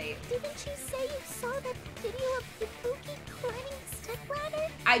underestimate. Didn't you say you saw that video of Ibuki climbing the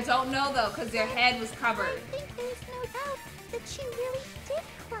stepladder? I don't know though, because their head was covered. I think there's no doubt that she really did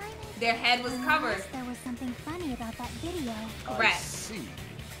climb it. Their head was covered. There was something funny about that video. Correct. I see.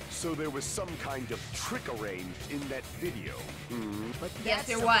 So there was some kind of trick arranged in that video. But yes, that's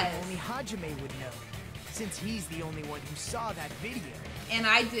there something was. Only Hajime would know, since he's the only one who saw that video. And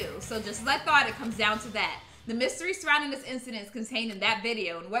I do. So just let thought it comes down to that. The mystery surrounding this incident is contained in that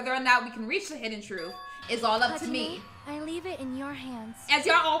video, and whether or not we can reach the hidden truth is all up to me. I leave it in your hands. As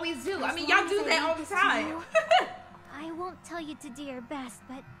y'all always do. I mean, y'all do that all the time. I won't tell you to do your best,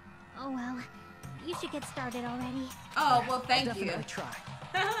 but oh well. You should get started already. Oh, well, thank I'll you. definitely try.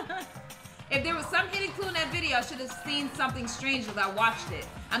 If there was some hidden clue in that video, I should have seen something strange as I watched it.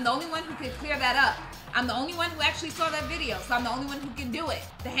 I'm the only one who could clear that up. I'm the only one who actually saw that video, so I'm the only one who can do it.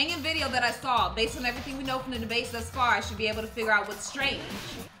 The hanging video that I saw, based on everything we know from the debates thus far, I should be able to figure out what's strange.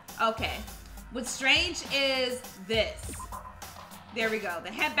 Okay. What's strange is this. There we go.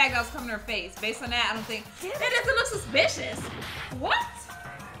 The handbag that was coming to her face. Based on that, I don't think... That doesn't look suspicious. What?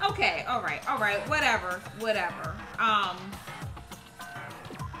 Okay, alright, whatever.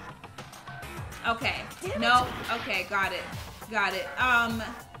 Okay. No. Okay, got it.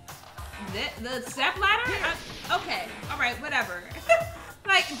 The step ladder? Okay. All right. Whatever.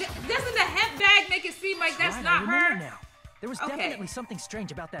 Like, doesn't the hemp bag make it seem like that's not her? Now. There was definitely something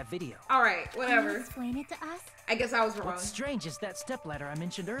strange about that video. All right. Whatever. Can you explain it to us? I guess I was wrong. What's strange is that stepladder I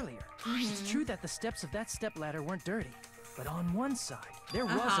mentioned earlier. It's true that the steps of that stepladder weren't dirty, but on one side there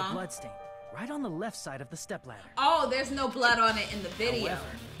was a bloodstain, right on the left side of the stepladder. Oh, there's no blood on it in the video. However,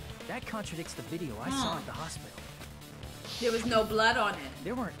 that contradicts the video I saw at the hospital. There was no blood on it.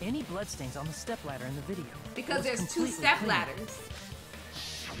 There weren't any bloodstains on the stepladder in the video. Because there's two stepladders.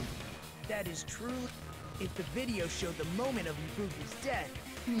 That is true. If the video showed the moment of Ibuki's death,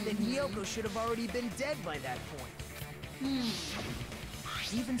 then Hiyoko should have already been dead by that point.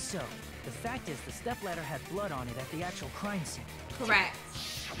 Even so, the fact is the stepladder had blood on it at the actual crime scene. Correct.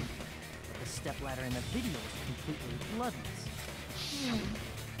 But the stepladder in the video was completely bloodless.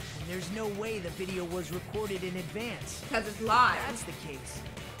 And there's no way the video was recorded in advance. Because it's live. That's the case.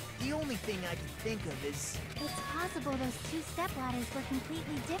 The only thing I can think of is... It's possible those two stepladders were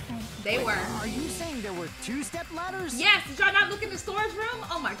completely different. They were. Are you saying there were two stepladders? Yes. Did y'all not look in the storage room?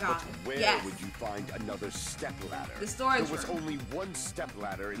 Oh my god. But where would you find another stepladder? The storage room. There was only one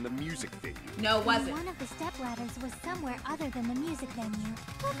stepladder in the music venue. No, it wasn't. One of the stepladders was somewhere other than the music venue.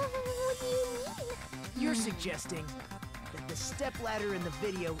 What do you mean? You're suggesting that the stepladder in the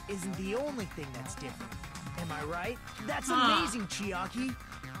video isn't the only thing that's different. Am I right? That's amazing, Chiaki.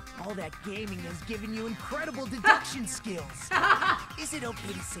 All that gaming has given you incredible deduction skills. Is it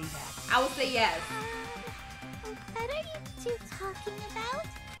okay to say that? I would say yes. What are you two talking about?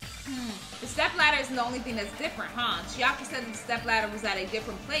 The stepladder isn't the only thing that's different, huh? Chiaki said the stepladder was at a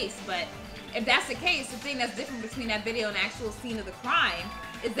different place, but if that's the case, the thing that's different between that video and the actual scene of the crime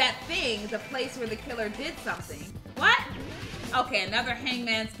is that thing, the place where the killer did something. What? Okay, another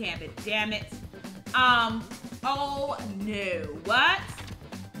Hangman's Gambit. Damn it. Oh no. What?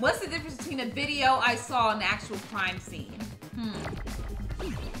 What's the difference between the video I saw and the actual crime scene?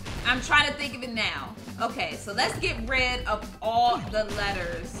 I'm trying to think of it now. Okay, so let's get rid of all the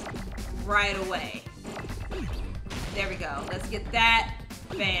letters right away. There we go. Let's get that.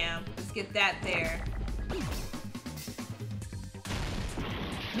 Bam. Let's get that there.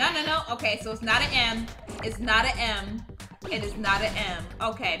 No. Okay, so it's not an M. It's not an M. It is not an M.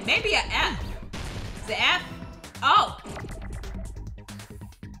 Okay, maybe an F. Is it F? Oh.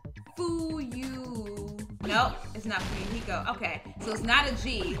 Fuyu. Nope, it's not Fuyuhiko. Okay, so it's not a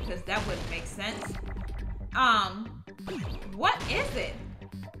G, because that wouldn't make sense. What is it?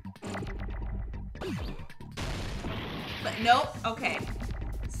 But nope, okay.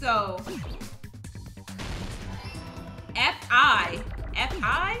 So, F-I?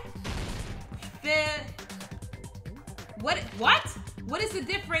 What? What is the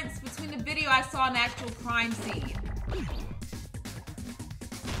difference between the video I saw and the actual crime scene?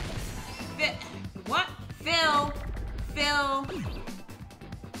 What?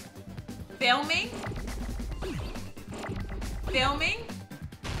 Filming?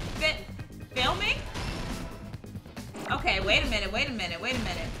 Okay, wait a minute.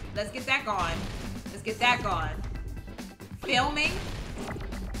 Let's get that going. Filming?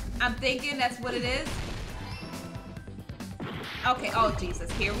 I'm thinking that's what it is. Okay, oh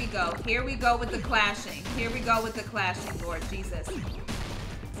Jesus, here we go with the clashing. Lord Jesus.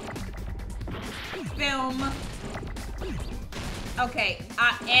 Film. Okay,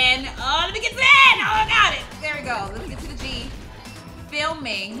 N. Oh, let me get to the N. Oh, I got it. There we go. Let's get to the G.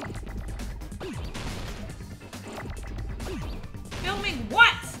 Filming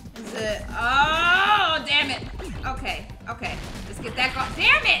what? Is it? Oh, damn it. Okay. Let's get that going.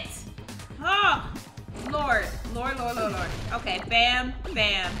 Damn it. Oh, Lord. Okay, bam.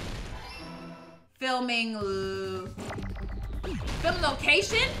 Filming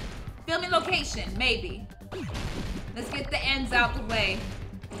location, maybe. Let's get the ends out the way.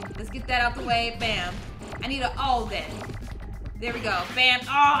 Let's get that out the way. Bam. I need a O then. There we go. Bam.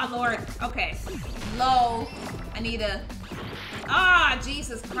 Oh, Lord. Okay. Low. I need a... Ah,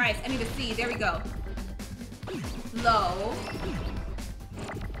 Jesus Christ. I need a C. There we go. Low.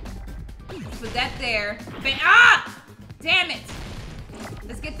 Let's put that there. Bam. Ah! Damn it.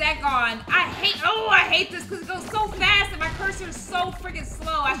 Let's get that going. I hate this because it goes so fast and my cursor is so freaking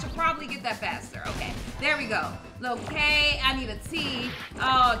slow. I should probably get that faster. Okay, there we go. Low K, I need a T.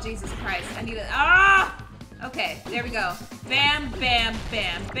 Oh, Jesus Christ. I need a, okay, there we go. Bam.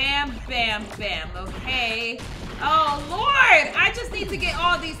 Low K. Oh, Lord. I just need to get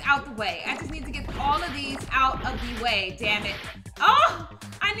all these out the way. Damn it. Oh,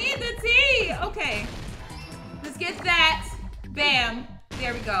 I need the T. Okay. Let's get that. Bam.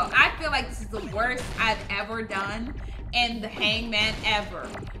 There we go. I feel like this is the worst I've ever done in the Hangman ever.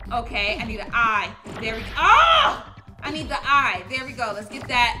 Okay, I need an I. There we go. Oh! I need the I. There we go. Let's get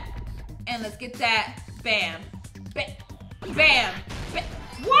that. And let's get that. Bam. Bam.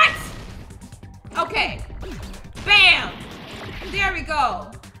 What? Okay. Bam. There we go.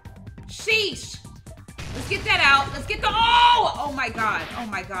 Sheesh. Let's get that out. Let's get the oh my God.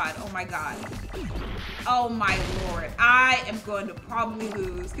 Oh my Lord. I am going to probably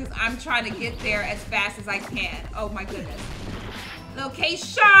lose because I'm trying to get there as fast as I can. Oh my goodness.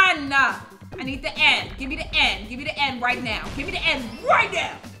 Location. I need the N. Give me the N right now.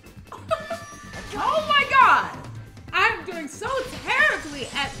 Oh my God. I'm doing so terribly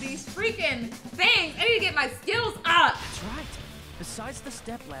at these freaking things. I need to get my skills up. That's right. Besides the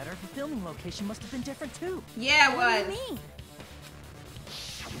step ladder, the filming location must have been different too. Yeah, it was. What do you mean?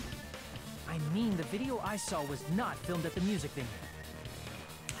 I mean, the video I saw was not filmed at the music venue.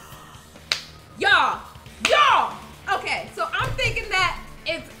 Y'all. Okay, so I'm thinking that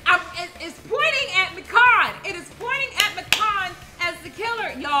it's pointing at McCon. It is pointing at McCon as the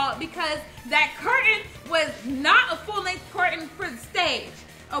killer, y'all, because that curtain was not a full-length curtain for the stage,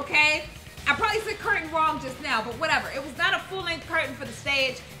 okay? I probably said curtain wrong just now, but whatever. It was not a full-length curtain for the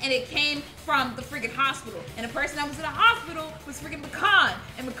stage, and it came from the freaking hospital. And the person that was in the hospital was freaking McCon.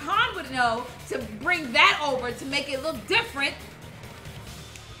 And McCon would know to bring that over to make it look different.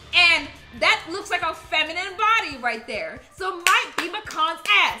 And that looks like a feminine body right there. So it might be McCon's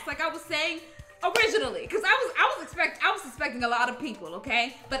ass, like I was saying originally. Because I was suspecting a lot of people,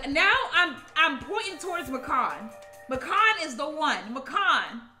 okay? But now I'm pointing towards McCon. McCon is the one.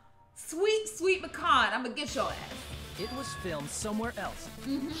 McCon. Sweet McCon, I'm gonna get your ass. It was filmed somewhere else.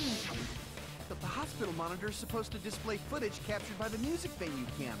 the hospital monitor is supposed to display footage captured by the music venue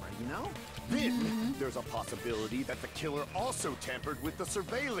camera, you know? Then there's a possibility that the killer also tampered with the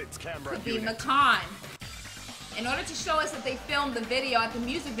surveillance camera Could be unit. Makan. In order to show us that they filmed the video at the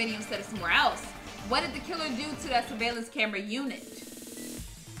music venue instead of somewhere else, what did the killer do to that surveillance camera unit?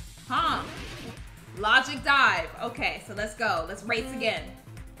 Huh. Logic dive. Okay, so let's go. Let's race again.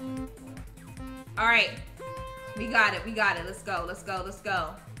 Alright. We got it. We got it. Let's go. Let's go. Let's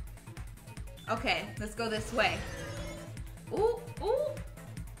go. Okay, let's go this way. Ooh, ooh.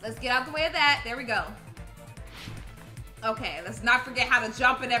 Let's get out the way of that. There we go. Okay, let's not forget how to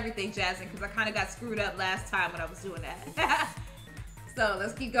jump and everything, Jasmine, because I kind of got screwed up last time when I was doing that. So,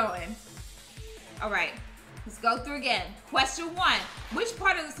 let's keep going. Alright, let's go through again. Question 1. Which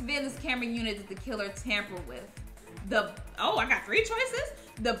part of the surveillance camera unit did the killer tamper with? Oh, I got 3 choices?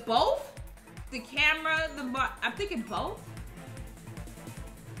 The both? The camera, I'm thinking both?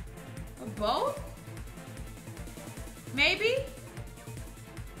 Or both? Maybe?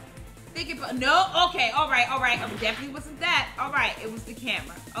 Thinking about, no, okay, alright. It definitely wasn't that. Alright, it was the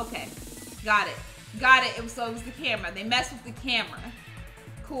camera. Okay, got it. Got it, so it was the camera. They messed with the camera.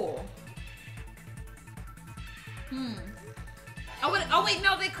 Cool. Oh wait,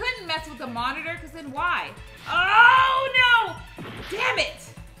 no, they couldn't mess with the monitor, because then why? Oh, no! Damn it!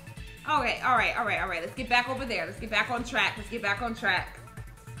 Okay, alright. Let's get back over there. Let's get back on track.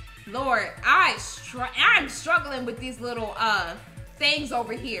 Lord, I'm struggling with these little, things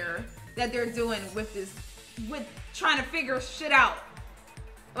over here that they're doing with trying to figure shit out.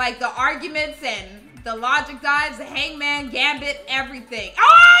 Like the arguments and the logic dives, the hangman, gambit, everything.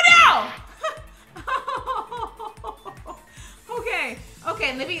 Oh, no!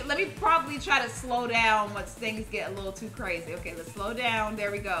 Okay, let me probably try to slow down once things get a little too crazy. Okay, let's slow down.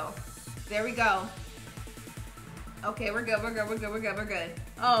 There we go. Okay, we're good.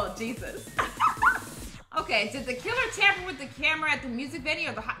 Oh, Jesus. Okay, did the killer tamper with the camera at the music venue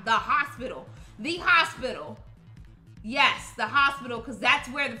or the hospital? The hospital. Yes, the hospital, because that's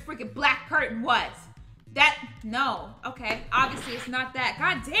where the freaking black curtain was. No. Okay, obviously it's not that.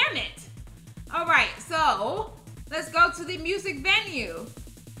 God damn it. All right, so let's go to the music venue.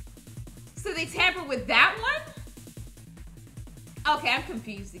 So they tampered with that one? Okay, I'm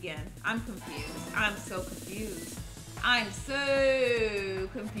confused again. I'm so confused,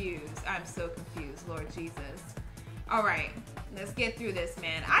 Lord Jesus. All right, let's get through this,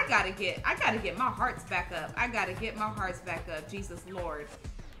 man. I gotta get my hearts back up. Jesus Lord.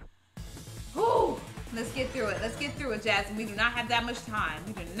 Whew. Let's get through it, Jasmine. We do not have that much time.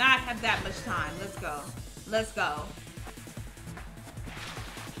 Let's go.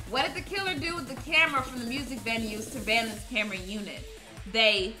 What did the killer do with the camera from the music venue's surveillance camera unit?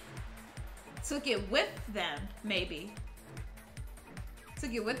 They took it with them, maybe.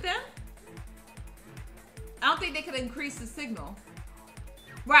 Took it with them? I don't think they could increase the signal.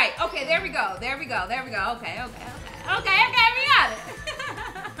 Right, okay, there we go. Okay, we got it.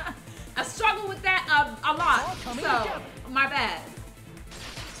 I struggle with that a lot, so my bad.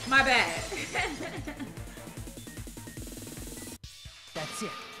 That's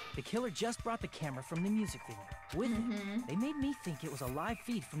it. The killer just brought the camera from the music venue. With it, they made me think it was a live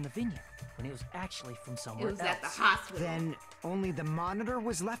feed from the venue, when it was actually from somewhere else. It was at the hospital. Then only the monitor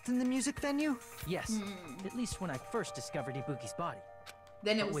was left in the music venue? Yes, at least when I first discovered Ibuki's body.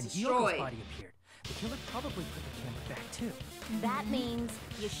 Then it was destroyed. When Hiyoko's body appeared, the killer probably put the camera back too. That means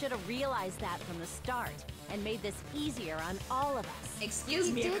you should have realized that from the start and made this easier on all of us. Excuse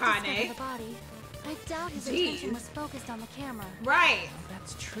me, He did Akane. discover the body. I doubt his attention was focused on the camera. Right.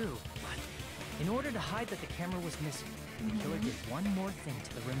 That's true, but in order to hide that the camera was missing, the killer did one more thing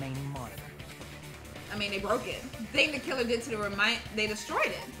to the remaining monitor. I mean, they broke it. The thing the killer did to they destroyed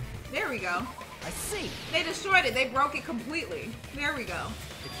it. There we go. I see. They destroyed it. They broke it completely. There we go.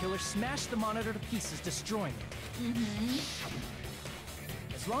 The killer smashed the monitor to pieces, destroying it.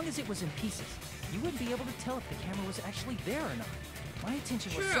 As long as it was in pieces, you wouldn't be able to tell if the camera was actually there or not. My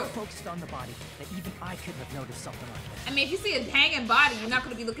attention was so focused on the body that even I couldn't have noticed something like that. I mean, if you see a hanging body, you're not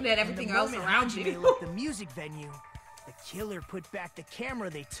going to be looking at everything else around you. They left the music venue. The killer put back the camera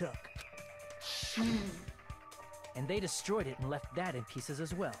they took. And they destroyed it and left that in pieces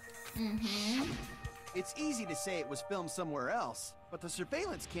as well. It's easy to say it was filmed somewhere else, but the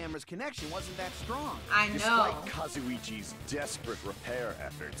surveillance camera's connection wasn't that strong. I know. Despite Kazuichi's desperate repair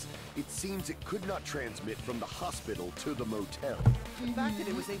efforts, it seems it could not transmit from the hospital to the motel. The fact that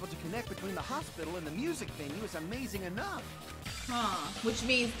it was able to connect between the hospital and the music venue is amazing enough. Which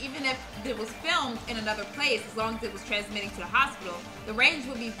means even if it was filmed in another place, as long as it was transmitting to the hospital, the range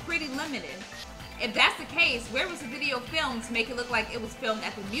would be pretty limited. If that's the case, where was the video filmed to make it look like it was filmed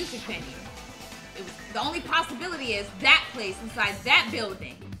at the music venue? the only possibility is that place inside that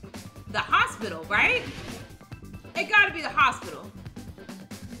building. The hospital, right? It gotta be the hospital.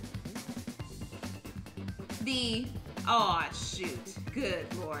 Oh shoot, good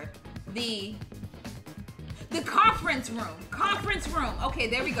lord. The conference room. Okay,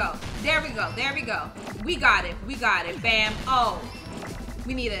 there we go. We got it. Bam. Oh,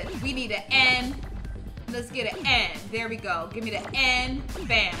 we need an N. Let's get an N. There we go. Give me the N.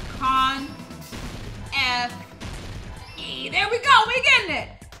 Bam. Con. F. E. There we go. We getting it.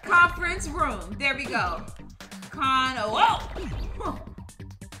 Conference room. There we go. Con. Whoa.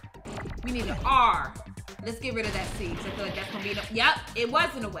 We need an R. Let's get rid of that C. So I feel like that's gonna be yep. It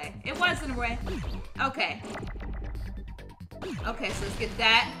wasn't a way. Okay. Okay. So let's get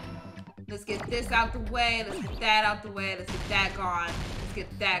that. Let's get this out the way. Let's get that out the way. Let's get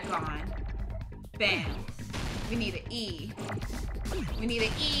that gone. Bam. We need an E.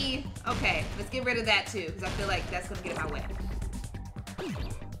 Okay, let's get rid of that too, because I feel like that's gonna get in my way.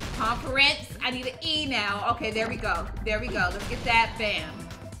 Conference. I need an E now. Okay, there we go. Let's get that. Bam.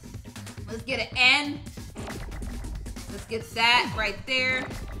 Let's get an N. Let's get that right there.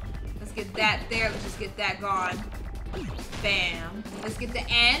 Let's get that there. Let's just get that gone. Bam. Let's get the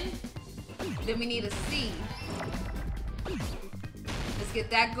N. Then we need a C. Let's get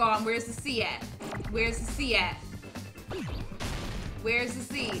that gone. Where's the C at? Where's the C?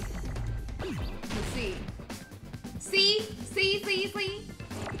 C.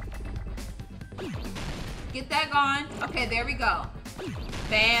 Get that gone. Okay, there we go.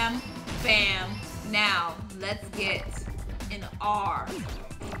 Bam. Now, let's get an R.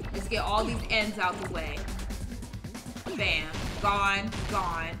 Let's get all these N's out the way. Bam. Gone.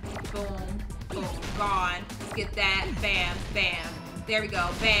 Boom. Gone. Let's get that. Bam. There we go.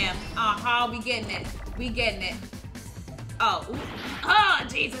 Bam. We getting it. Oh,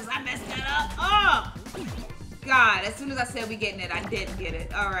 Jesus, I messed that up. Oh, God, as soon as I said we getting it, I didn't get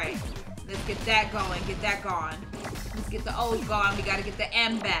it. All right, let's get that going. Let's get the O's gone. We got to get the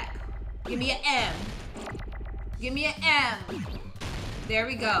M back. Give me an M. There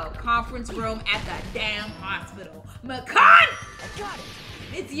we go. Conference room at the damn hospital. Makan! I got it.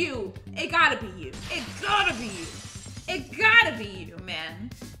 It's you. It gotta be you. It gotta be you,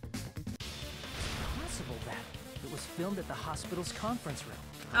 man. Possible that it was filmed at the hospital's conference room.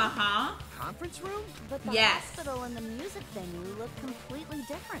 Conference room? But the hospital and the music venue look completely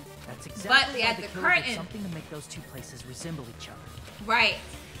different. That's exactly why the killer did curtain. something to make those two places resemble each other. Right.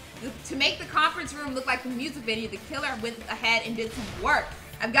 To make the conference room look like the music venue, the killer went ahead and did some work.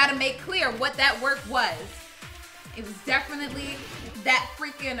 I've got to make clear what that work was. It was definitely that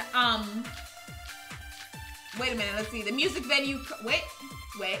freaking, wait a minute, let's see. The music venue, wait.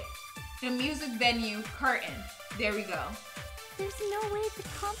 The music venue curtain. There we go. There's no way the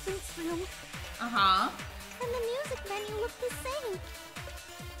conference room and the music venue look the same.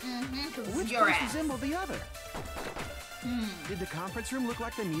 Which place resembled the other? Did the conference room look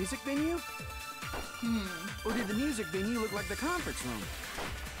like the music venue? Or did the music venue look like the conference room?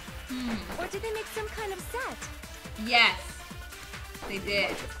 Or did they make some kind of set? Yes, they did.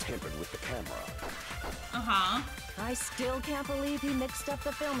 Might have tampered with the camera. I still can't believe he mixed up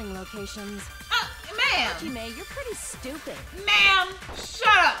the filming locations. Ma'am! Hajime, you're pretty stupid. Ma'am,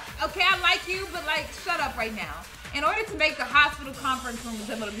 shut up. Okay, I like you, but shut up right now. In order to make the hospital conference room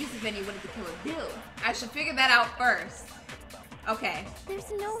resemble a music venue, what did the killer do? I should figure that out first. Okay. There's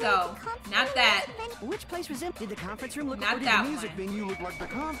no so, not that. Which place resembled? Did the conference room look not like that the music one. venue look like the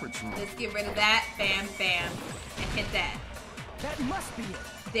conference room? Let's get rid of that. Bam, bam. And hit that. That must be it.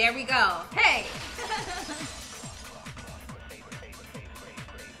 There we go. Hey!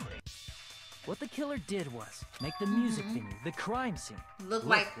 What the killer did was make the music venue, the crime scene, look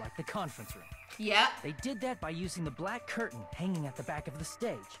like the conference room. Yep. They did that by using the black curtain hanging at the back of the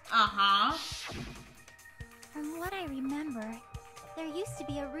stage. From what I remember, there used to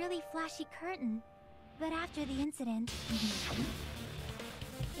be a really flashy curtain, but after the incident,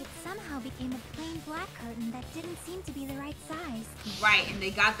 it somehow became a plain black curtain that didn't seem to be the right size. Right, and they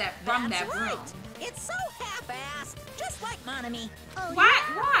got that from That's that right. room. It's so half-assed, just like Monami. Oh,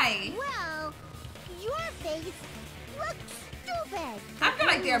 Why? Well, your face looks stupid. I feel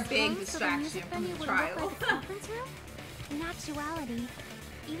like they're a big So the distraction music from venue the would trial. look like the conference room? In actuality,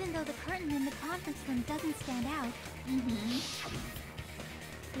 even though the curtain in the conference room doesn't stand out,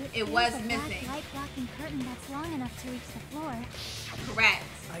 it is was a missing. black light blocking curtain that's long enough to reach the floor. Correct.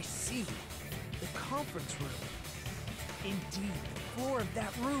 I see. The conference room. Indeed, the floor of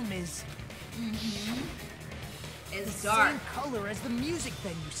that room is... It's the dark. same color as the music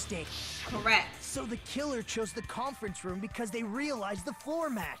venue stage. Correct. So the killer chose the conference room because they realized the floor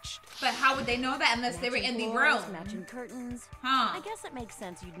matched. But how would they know that unless they were in the room? Matching curtains. Huh. I guess it makes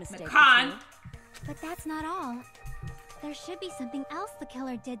sense you'd mistake Con. But that's not all. There should be something else the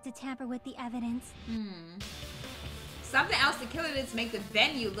killer did to tamper with the evidence. Something else the killer did to make the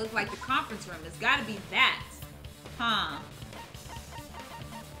venue look like the conference room. It's gotta be that. Huh.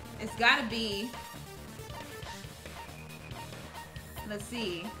 It's gotta be... Let's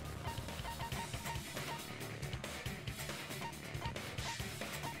see.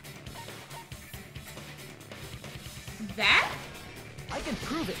 That? I can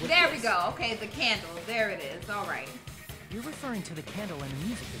prove it with There this. we go. Okay, the candle. There it is. All right. You're referring to the candle in the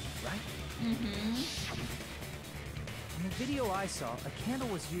music video, right? Mm-hmm. In the video I saw, a candle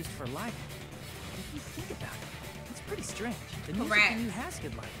was used for lighting. If you think about it, it's pretty strange. The music venue has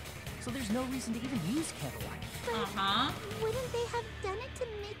good lighting, so there's no reason to even use candlelight. But wouldn't they have done it to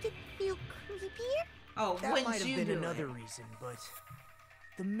make it feel creepier? Oh, that might have been another reason, but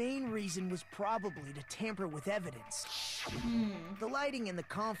the main reason was probably to tamper with evidence. The lighting in the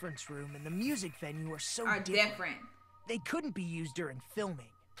conference room and the music venue are so different. They couldn't be used during filming.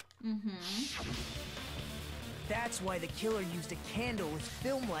 That's why the killer used a candle as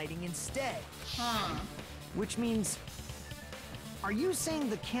film lighting instead. Which means... Are you saying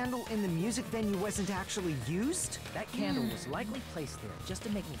the candle in the music venue wasn't actually used? That candle was likely placed there just to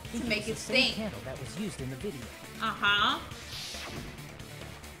make me think it was the same candle that was used in the video.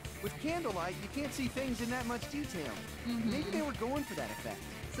 With candlelight, you can't see things in that much detail. Maybe they were going for that effect.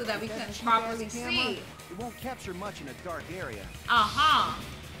 So that we With couldn't cheap-ass properly camera, see. It won't capture much in a dark area.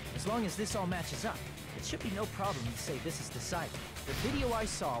 As long as this all matches up, it should be no problem to say this is decided. The video I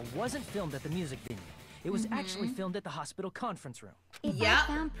saw wasn't filmed at the music venue. It was actually filmed at the hospital conference room. If I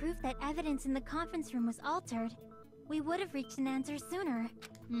found proof that evidence in the conference room was altered, we would have reached an answer sooner.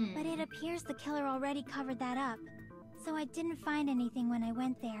 But it appears the killer already covered that up. So I didn't find anything when I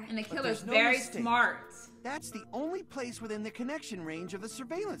went there. And the killer's very smart. That's the only place within the connection range of the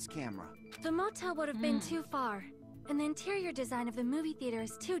surveillance camera. The motel would have been too far. And the interior design of the movie theater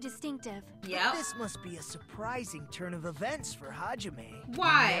is too distinctive. But this must be a surprising turn of events for Hajime.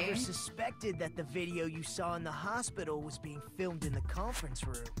 Why? You never suspected that the video you saw in the hospital was being filmed in the conference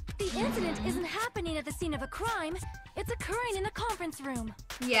room. The incident isn't happening at the scene of a crime. It's occurring in the conference room.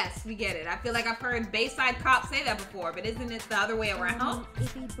 Yes, we get it. I feel like I've heard Bayside cops say that before, but isn't it the other way around?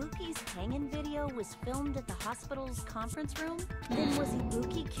 If Ibuki's hanging video was filmed at the hospital's conference room, then was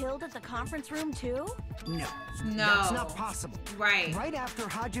Ibuki killed at the conference room too? No. That's not possible. Right. Right after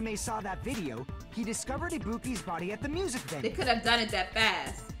Hajime saw that video, he discovered Ibuki's body at the music venue. They could have done it that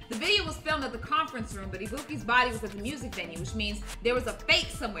fast. The video was filmed at the conference room, but Ibuki's body was at the music venue, which means there was a fake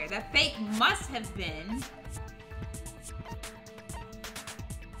somewhere. That fake must have been...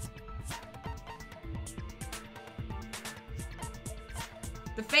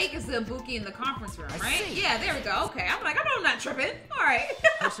 The fake is the Ibuki in the conference room, right? Yeah, there we go. Okay, I'm like, I'm not tripping. All right. The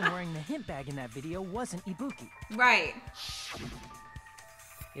person wearing the hint bag in that video wasn't Ibuki. Right.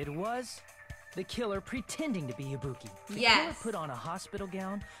 It was the killer pretending to be Ibuki. The killer put on a hospital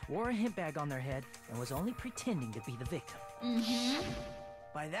gown, wore a hint bag on their head, and was only pretending to be the victim.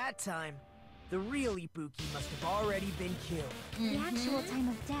 By that time, the real Ibuki must have already been killed. The actual time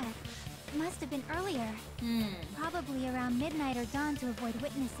of death must have been earlier. Probably around midnight or dawn to avoid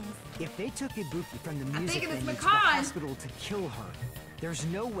witnesses. If they took Ibuki from the music venue to the Makan. hospital to kill her, there's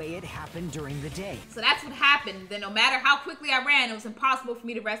no way it happened during the day. So that's what happened. Then no matter how quickly I ran, it was impossible for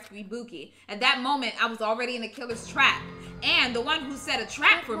me to rescue Ibuki. At that moment, I was already in the killer's trap. And the one who set a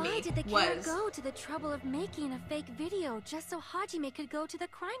trap for me Why did the killer go to the trouble of making a fake video just so Hajime could go to the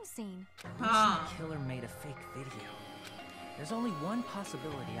crime scene? The killer made a fake video. There's only one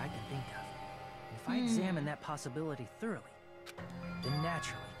possibility I can think of. If I examine that possibility thoroughly, then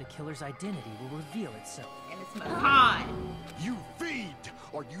naturally the killer's identity will reveal itself. And it's Makan. You fiend!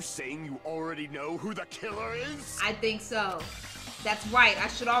 Are you saying you already know who the killer is? I think so. That's right. I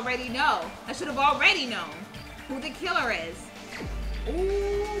should already know. I should have already known who the killer is.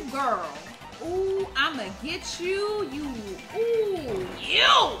 Ooh, girl. Ooh, I'ma get you. Ooh,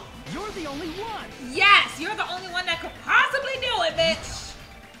 you! You're the only one! Yes, you're the only one that could possibly do it, bitch!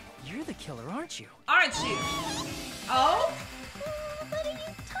 You're the killer, aren't you? Aren't you? Oh? What are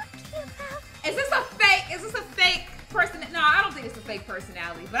you talking about? Is this a fake? Is this a fake person? No, I don't think it's a fake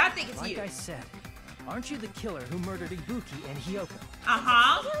personality, but I think it's you. Like I said, aren't you the killer who murdered Ibuki and Hiyoko?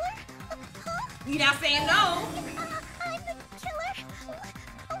 You're not saying no. I'm the killer?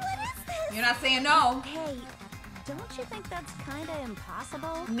 What is this? You're not saying no. Hey, Don't you think that's kinda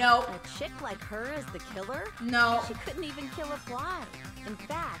impossible? No. A chick like her is the killer? No. She couldn't even kill a fly. In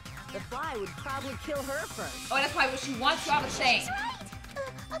fact, the fly would probably kill her first. Oh, that's why what she wants to have a saying.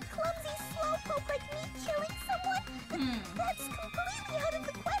 A clumsy slowpoke like me killing someone? That's completely out of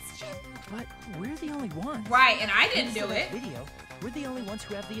the question. But we're the only ones. Right, and I didn't do it. Video, we're the only ones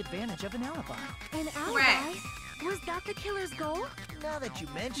who have the advantage of an alibi. An alibi? Right. Was that the killer's goal? Now that you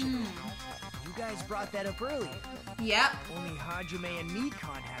mention it, you guys brought that up earlier. Yep. Only Hajime and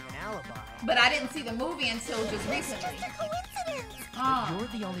Mikan have an alibi. But I didn't see the movie until just recently. It's just a coincidence. But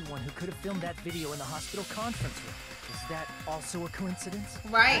you're the only one who could have filmed that video in the hospital conference room. Is that also a coincidence?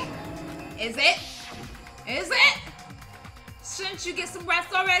 Right. Is it? Is it? Shouldn't you get some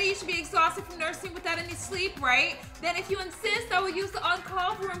rest already? You should be exhausted from nursing without any sleep, right? Then if you insist I will use the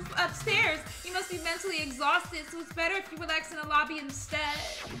on-call room upstairs, you must be mentally exhausted, so it's better if you relax in the lobby instead.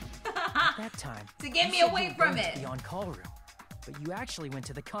 At that time, to get you me said away you were from going it. to the on-call room, but you actually went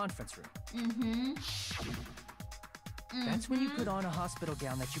to the conference room. That's when you put on a hospital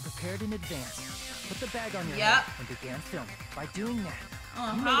gown that you prepared in advance, put the bag on your head, and began filming. By doing that,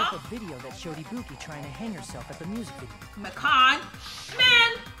 you made up a video that showed Ibuki trying to hang herself at the music video. Makan,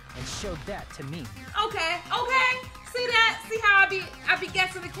 man. And showed that to me. Okay, okay. See that? See how I be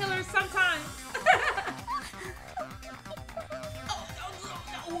guessing the killers sometimes.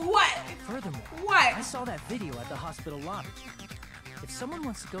 What? Furthermore, what? I saw that video at the hospital lobby. If someone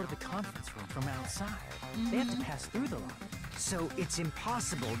wants to go to the conference room from outside, they have to pass through the lobby. So it's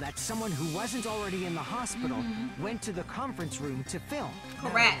impossible that someone who wasn't already in the hospital went to the conference room to film.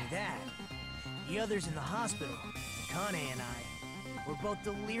 Correct. Not only that, the others in the hospital, Kane and I, were both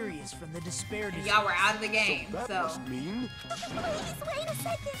delirious from the despair disease. Y'all were out of the game, so. That must mean... Please, wait a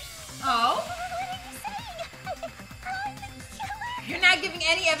second. Oh? What are you saying? I'm the killer. You're not giving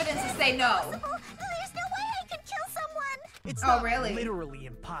any evidence to say no. There's no way I could kill someone. It's not really literally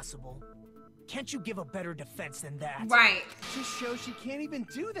impossible. Can't you give a better defense than that? Right. Just shows she can't even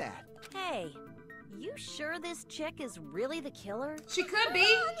do that. Hey, you sure this chick is really the killer? She could be.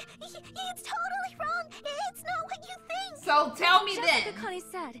 Wrong. It's totally wrong. It's not what you think. So tell me Just then. like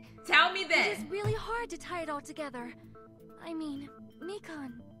Akane said. Tell me then. It is really hard to tie it all together. I mean,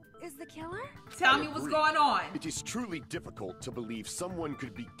 Mikan is the killer? Tell me what's going on. It is truly difficult to believe someone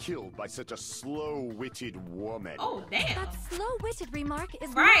could be killed by such a slow-witted woman. Oh, damn. That slow-witted remark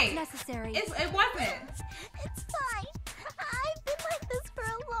is right. not necessary. It wasn't. It's fine. I've been like this for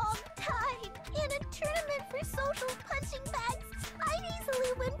a long time. In a tournament for social punching bags, I'd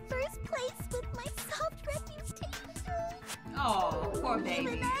easily win first place with my soft reputation. Oh, poor baby.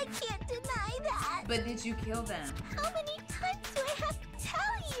 Even I can't deny that. But did you kill them? How many times do I have to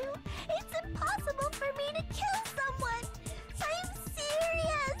tell you? It's impossible for me to kill someone. I'm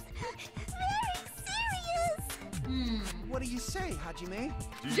serious. Very serious. What do you say, Hajime?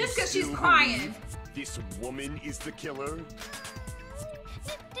 Just because she's crying. This woman is the killer? Do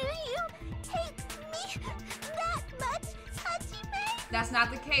you hate me that much, Hajime? That's not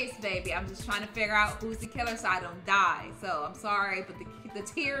the case, baby. I'm just trying to figure out who's the killer so I don't die. So I'm sorry, but the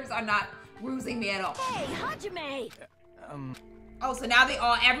tears are not bruising me at all. Hey, Hajime! Oh, so now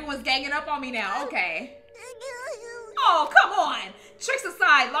everyone's ganging up on me now. Okay. Oh, come on. Tricks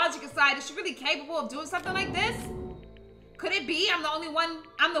aside, logic aside, is she really capable of doing something like this? Could it be I'm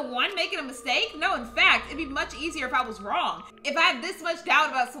the one making a mistake? No, in fact, it'd be much easier if I was wrong. If I have this much doubt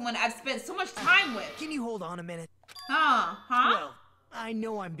about someone I've spent so much time with. Can you hold on a minute? Huh? Well, I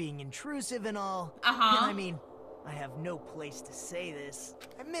know I'm being intrusive and all. Uh-huh. I mean, I have no place to say this.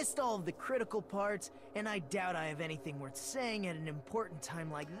 I missed all of the critical parts, and I doubt I have anything worth saying at an important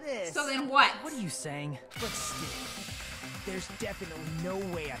time like this. So then what? What are you saying? But still, there's definitely no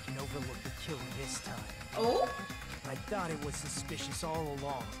way I can overlook the killer this time. Oh? I thought it was suspicious all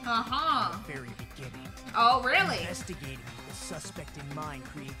along. Uh-huh. From the very beginning. Oh, really? Investigating with the suspect in mind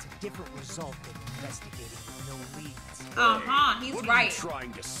creates a different result than investigating with no leads. Uh-huh, he's what right. What are you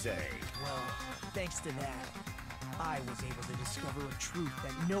trying to say? Well, thanks to that, I was able to discover a truth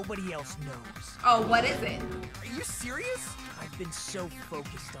that nobody else knows. Oh, what is it? Are you serious? I've been so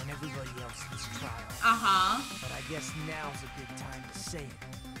focused on everybody else this trial. Uh-huh. But I guess now's a good time to say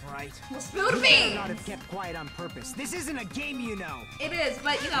it, right? Well, spill the You beans! better not have kept quiet on purpose. This isn't a game, you know. It is,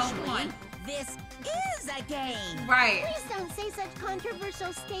 but, you know, come on. This is a game! Right. Please don't say such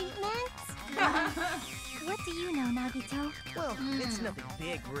controversial statements. What do you know, Nagito? Well, it's nothing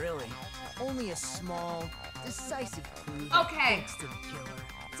big, really. Only a small, decisive clue. Okay. Thanks to the killer.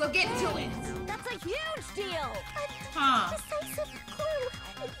 So get to it. That's a huge deal! Huh. Decisive clue.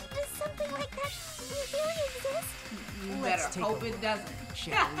 Does something like that really exist? You Let's better take hope a it look, doesn't.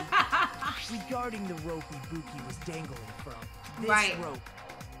 Shall we? Regarding the rope Ibuki was dangling from, this rope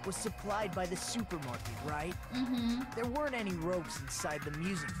was supplied by the supermarket, right? There weren't any ropes inside the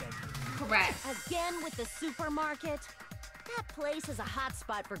music venue. Correct. Again with the supermarket? That place is a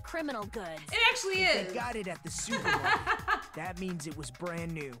hotspot for criminal goods. It actually is. If they got it at the supermarket, that means it was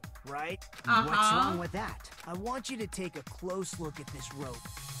brand new, right? What's wrong with that? I want you to take a close look at this rope.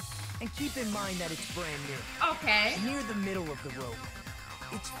 And keep in mind that it's brand new. Okay. Near the middle of the rope,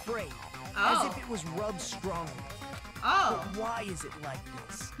 it's frayed, as if it was rubbed strongly. But why is it like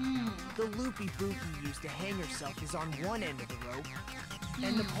this? The loop Ibuki used to hang herself is on one end of the rope,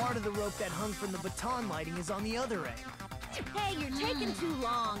 and the part of the rope that hung from the baton lighting is on the other end. Hey, you're taking too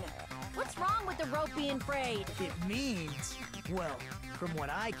long. What's wrong with the rope being frayed? It means, well, from what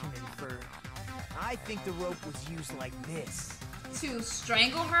I can infer, I think the rope was used like this. To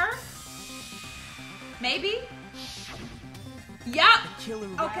strangle her? Maybe? Yup. The killer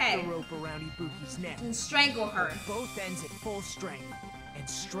wrapped the rope around Ibuki's neck and strangle her. Both ends at full strength and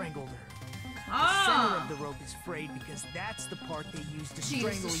strangled her. The center of the rope is frayed because that's the part they used to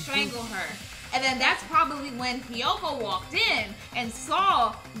strangle her. And then that's probably when Hiyoko walked in and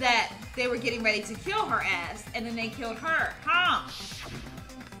saw that they were getting ready to kill her ass, and then they killed her, Hold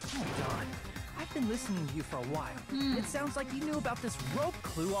on. I've been listening to you for a while. It sounds like you knew about this rope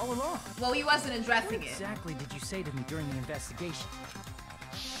clue all along. Well, he wasn't addressing What exactly did you say to me during the investigation?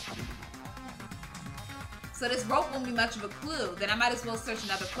 So this rope won't be much of a clue. Then I might as well search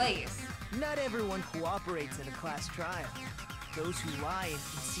another place. Not everyone cooperates in a class trial. Those who lie and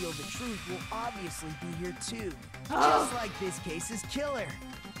conceal the truth will obviously be here too. Just like this case's killer.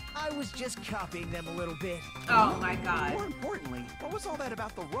 I was just copying them a little bit. Oh my god. More importantly, what was all that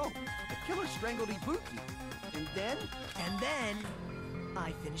about the rope? The killer strangled Ibuki. And then? And then,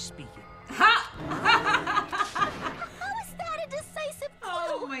 I finished speaking. Ha! How is that a decisive clue?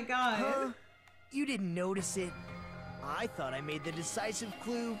 Oh my god. Huh? You didn't notice it? I thought I made the decisive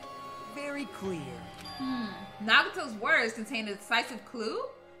clue very clear. Nagato's words contain a decisive clue?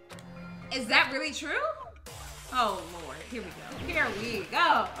 Is that really true? Oh lord, here we go. Here we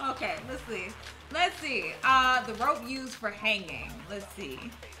go. Okay, let's see. Let's see. The rope used for hanging. Let's see.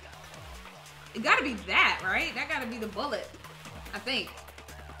 It gotta be that, right? That gotta be the bullet, I think.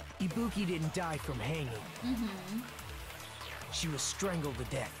 Ibuki didn't die from hanging. She was strangled to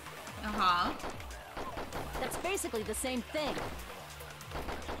death. That's basically the same thing.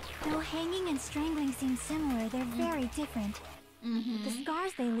 Though hanging and strangling seem similar, they're very different. The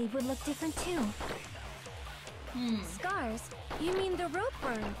scars they leave would look different too. Scars? You mean the rope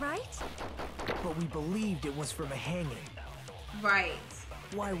burn, right? But we believed it was from a hanging. Right.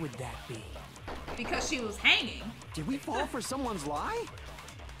 Why would that be? Because she was hanging. Did we fall for someone's lie?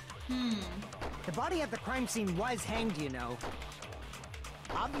 The body at the crime scene was hanged, you know.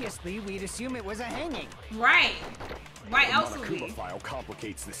 Obviously, we'd assume it was a hanging. Right. Why else would The we? Monokuma file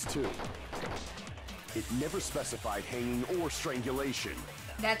complicates this too. It never specified hanging or strangulation.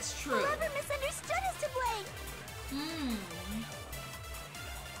 That's true. Whoever misunderstood is to blame.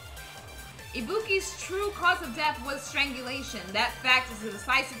 Ibuki's true cause of death was strangulation. That fact is a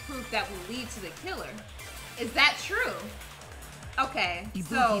decisive proof that will lead to the killer. Is that true? Okay,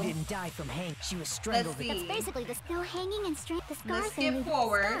 Ibuki didn't die from hanging. She was strangled. That's basically the still hanging and the scars. Let's skip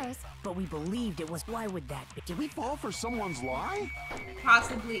forward. But we believed it was. Why would that be? Did we fall for someone's lie?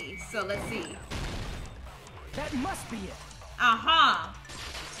 Possibly. So let's see. That must be it.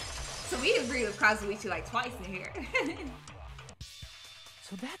 So we agreed with Kazuichi like twice in here.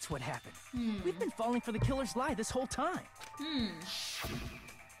 So that's what happened. We've been falling for the killer's lie this whole time.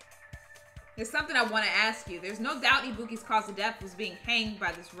 There's something I want to ask you. There's no doubt Ibuki's cause of death was being hanged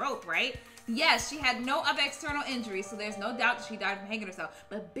by this rope, right? Yes, she had no other external injuries, so there's no doubt that she died from hanging herself.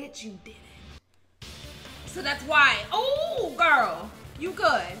 But bitch, you did it. So that's why. Oh, girl. You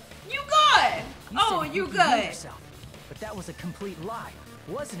good. You good. You good. Yourself. But that was a complete lie,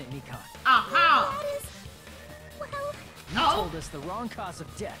 wasn't it, Mikan? That is... well... You told us the wrong cause of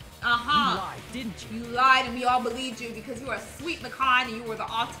death. You lied, didn't you? You lied and we all believed you because you were a sweet Mikan and you were the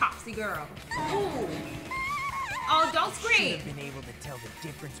autopsy girl. Ooh. Oh, don't scream. Should have been able to tell the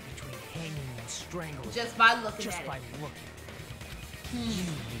difference between hanging and strangling. Just by looking at it. Just by looking. You,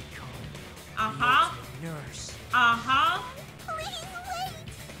 Mikan. Nurse. Please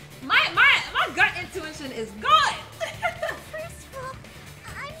wait. My gut intuition is good. First of all,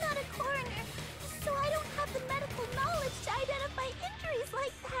 I'm not a coroner, so I don't have the medical knowledge to identify injuries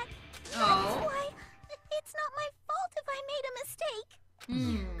like that. That's why it's not my fault if I made a mistake.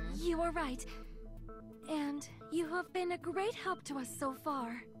 You are right. And you have been a great help to us so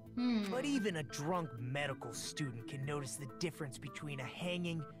far. But even a drunk medical student can notice the difference between a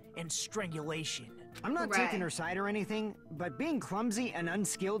hanging and strangulation. I'm not taking her side or anything, but being clumsy and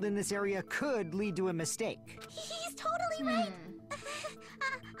unskilled in this area could lead to a mistake. He's totally right.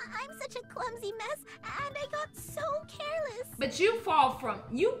 I'm such a clumsy mess, and I got so careless. But you fall from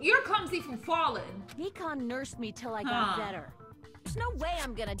you're clumsy from falling. Mikan nursed me till I got better. There's no way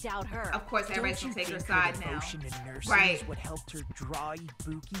I'm gonna doubt her. Of course, everybody's gonna take her side now. Right. Is what helped her draw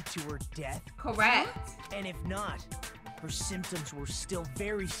Ibuki to her death. Correct. And if not, her symptoms were still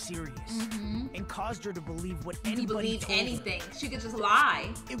very serious and caused her to believe what anybody told her. She could just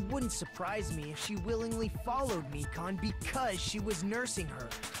lie. It wouldn't surprise me if she willingly followed Mikan because she was nursing her.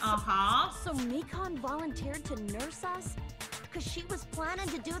 So Mikan volunteered to nurse us? Because she was planning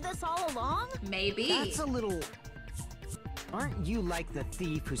to do this all along? Maybe. That's a little... Aren't you like the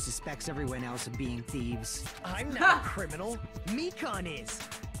thief who suspects everyone else of being thieves? I'm not a criminal. Mikan is.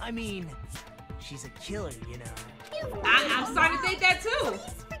 I mean, she's a killer, you know. I'm starting to think that too.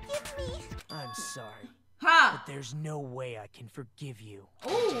 Please forgive me. I'm sorry. But there's no way I can forgive you. Ooh.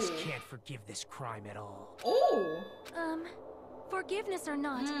 I just can't forgive this crime at all. Ooh. Forgiveness or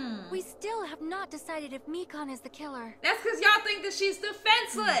not, we still have not decided if Mikan is the killer. That's because y'all think that she's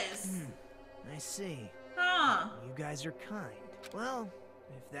defenseless. I see. You guys are kind. Well,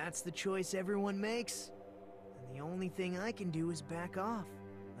 if that's the choice everyone makes, then the only thing I can do is back off,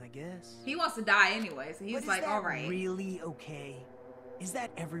 I guess. He wants to die anyway, so he's like, all right. Really okay? Is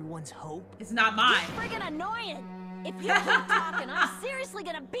that everyone's hope? It's not mine. You're friggin' annoying. If you keep talking, I'm seriously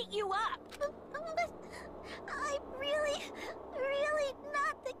gonna beat you up. But I'm really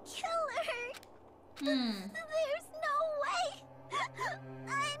not the killer. There's no way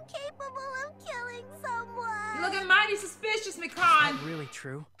I'm capable of killing someone. You're looking mighty suspicious, Mikan. Is that really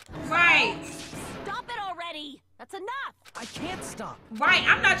true? Right. Stop it already. That's enough. I can't stop. Right,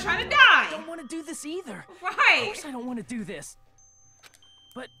 I'm not trying to die. I don't want to do this either. Right. Of course I don't want to do this.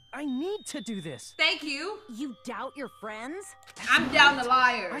 But I need to do this. Thank you. You doubt your friends? I'm down the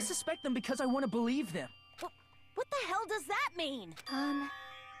liar. I suspect them because I want to believe them. What the hell does that mean?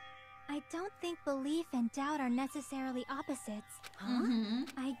 I don't think belief and doubt are necessarily opposites.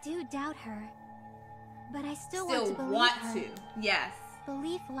 I do doubt her, but I still want to believe her. Yes.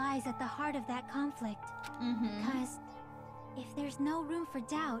 Belief lies at the heart of that conflict. Because if there's no room for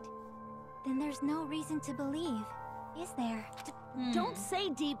doubt, then there's no reason to believe, is there? Don't say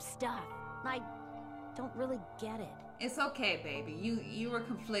deep stuff. I don't really get it. It's okay, baby. You were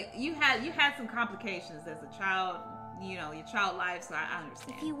you had some complications as a child. You know, your child life, so I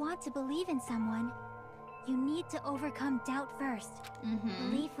understand. If you want to believe in someone, you need to overcome doubt first.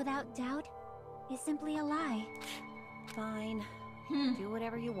 Belief without doubt is simply a lie. Fine. Do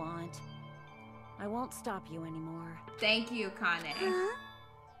whatever you want. I won't stop you anymore. Thank you, Kane.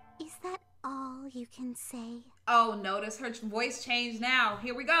 Is that all you can say? Oh, notice her voice changed now.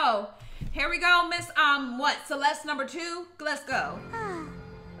 Here we go. Here we go, Miss, Celeste number 2? Let's go.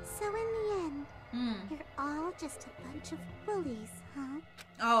 So in the end, you're all just a bunch of bullies, huh?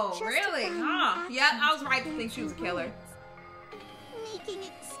 Oh, really? Yeah, I was right to think she was a killer. Making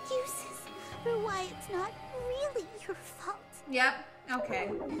excuses for why it's not really your fault. Yep, okay.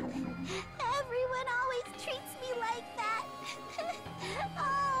 Everyone always treats me like that.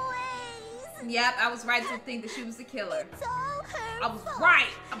 Always. Yep, I was right to think that she was the killer. It's all her I was fault. right.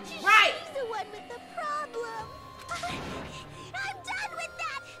 Right. She's the one with the problem. I'm done with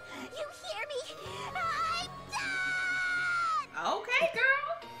that. You hear me? I'm done. Okay,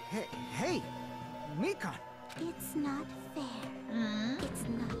 girl. Hey, Mikan. It's not fair. It's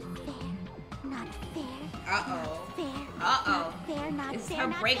not fair. Not fair. Uh-oh. Fair. Uh-oh. Not fair. Not This is fair. her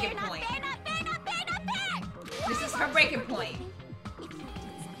Not breaking fair, point. Not fair. Not fair. Not fair. Not fair. This is her breaking point.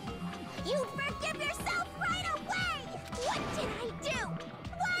 You forgive yourself right away. What did I do?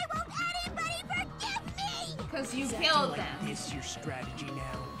 Why won't anybody forgive me? Because you killed them. This is your strategy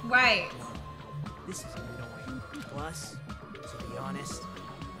now. Right. This is annoying. Plus, to be honest,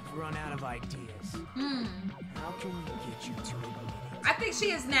 I've run out of ideas. How can we get you to admit it? I think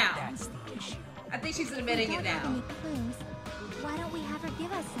she is now. That's the issue. I think she's admitting it now. Any clues? Why don't we have her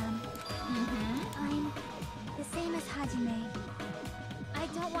give us some? I'm the same as Hajime. I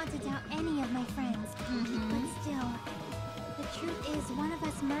don't want to doubt any of my friends, but still, the truth is one of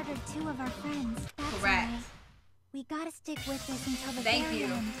us murdered 2 of our friends. That's Correct. why we gotta stick with this until the Thank very you.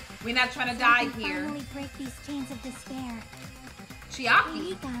 end. We're not trying to So die we can here. finally break these chains of despair. Chiaki.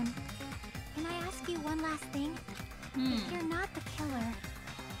 Hey, Mikan, can I ask you one last thing? If you're not the killer,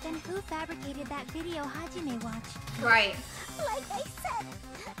 then who fabricated that video Hajime watched? Right. Like I said,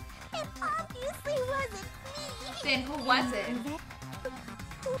 it obviously wasn't me. Then who was it?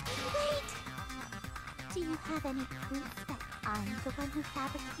 Who Wait. Do you have any proof that I'm the one who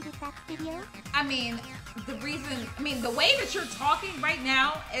fabricated that video? I mean, the way that you're talking right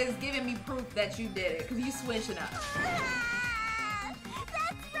now is giving me proof that you did it, because you switching up. That's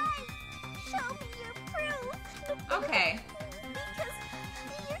right! Show me your proof! Okay. Because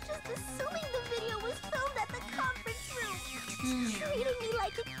you're just assuming the video was filmed at the conference room. Treating me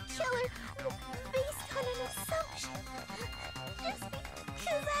like a killer based on an assumption. Just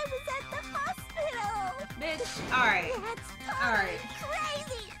because I was at the hospital. Bitch, alright. That's totally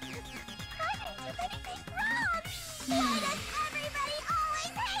crazy! I didn't do anything wrong! Why does everybody always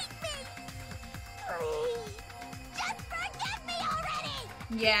hate me? Please, just forget me already!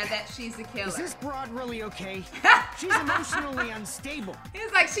 Yeah, that she's a killer. Is this broad really okay? She's emotionally unstable.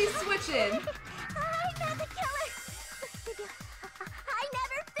 He's like, she's switching. I'm not the killer! I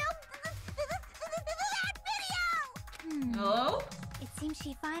never filmed that video! Hello? It seems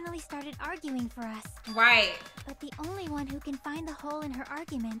she finally started arguing for us. Right. But the only one who can find the hole in her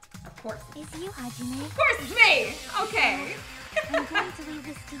argument, of course, is you, Hajime. Of course it's me! Okay. I'm going to leave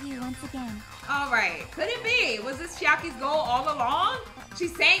this to you once again. Alright. Could it be? Was this Chiaki's goal all along?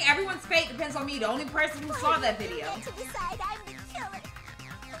 She's saying everyone's fate depends on me, the only person who saw that video. To decide I'm the killer.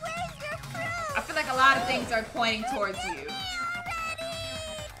 Where's your proof? I feel like a lot of things are pointing towards you.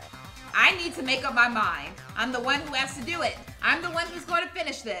 I need to make up my mind. I'm the one who has to do it. I'm the one who's going to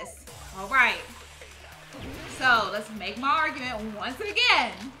finish this. Alright. So, let's make my argument once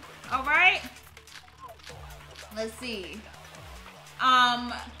again. Alright? Let's see.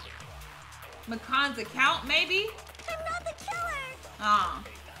 McConn's account, maybe? I'm not the killer!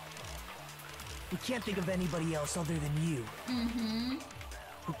 We can't think of anybody else other than you.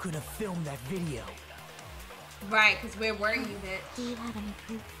 Who could have filmed that video. Right, because we're worried that... Do you have any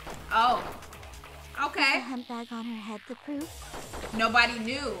proof? Oh. Okay. Is the hemp bag on her head the proof? Nobody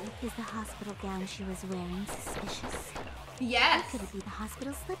knew. Is the hospital gown she was wearing suspicious? Yes. Or could it be the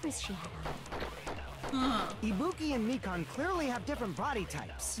hospital slippers she had on? Ibuki and Mikan clearly have different body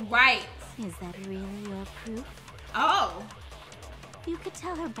types. Right. Is that really your proof? Oh. You could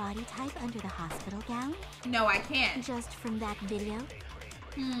tell her body type under the hospital gown? No, I can't. Just from that video?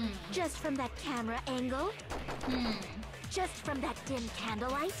 Just from that camera angle? Just from that dim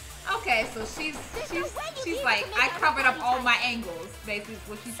candlelight? Okay, so she's like, I covered up all my angles, basically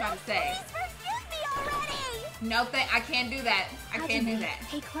what she's trying to say. Please forgive me already! No, I can't do that. I can't do that.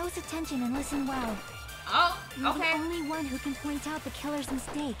 Pay close attention and listen well. Oh, You're okay. the only one who can point out the killer's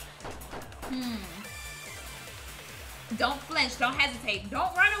mistake. Don't flinch, don't hesitate,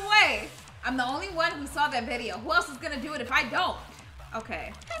 don't run away. I'm the only one who saw that video. Who else is gonna do it if I don't?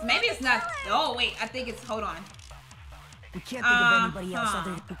 Okay, maybe it's not. Oh wait, I think it's. Hold on. We can't think of anybody else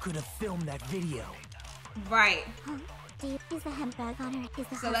other who could have filmed that video. Right. Is the hemp bag on her? Is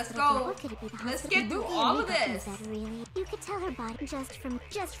the So let's hospital go. gown? Could it be the Let's hospital get through gown? all of Is this. that really? You could tell her body just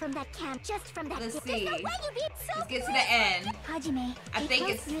from that camp, just from that. Let's There's see. no way you'd be so Let's get to the end. Hajime, I think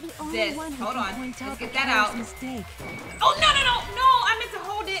it's you're the only this. one who Hold can on. point Let's out get the that killer's out. mistake. Oh no! I meant to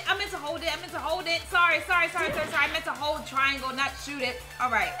hold it. I meant to hold it. Sorry. I meant to hold triangle, not shoot it.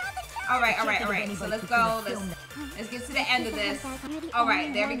 All right. So let's go. Let's get to the end of this. All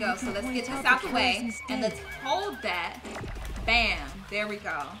right, there we go. So let's get this out the way and let's hold that. Bam. There we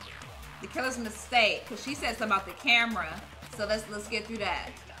go. The killer's mistake, because she said something about the camera. So let's get through that.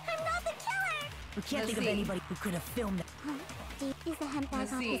 I'm not the killer. We can't think of anybody who could have filmed that. Is the hemp bag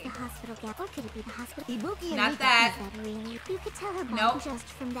Let's on? see. Is the hospital gown? Or could it be the hospital? Ibuki and Not Mikan. that. Is that really? You could tell her body Nope. just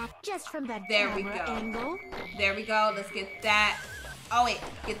from that There we camera go. angle. There we go. Let's get that. Oh wait,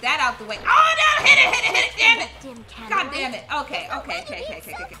 get that out the way. Oh no! Hit it! Damn it! Dim God damn it. Okay.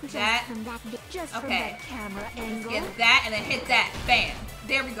 Just That. from Okay. that camera Let's angle. get that and then hit that. Bam.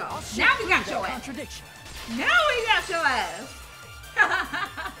 There we go. Now we got your ass. Contradiction. Now we got your ass.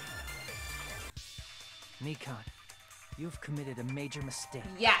 Mikan, you've committed a major mistake.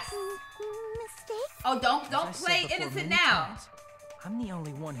 Yes. Mistake? Oh, don't As I said play before innocent many now. times, I'm the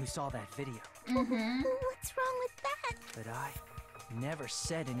only one who saw that video. What's wrong with that? But I never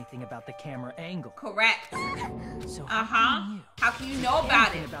said anything about the camera angle. Correct. So How can you know about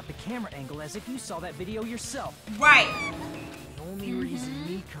anything it? about the camera angle as if you saw that video yourself? Right. The only reason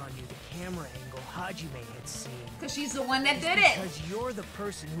Mikan knew the camera angle Hajime had seen. Because she's the one that is did it. Because you're the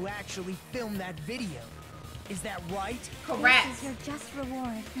person who actually filmed that video. Is that right? Correct. This is your just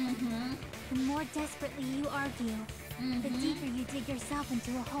reward. The more desperately you argue, the deeper you dig yourself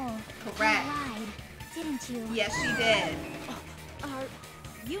into a hole. Correct. You lied, didn't you? Yes, she did. Are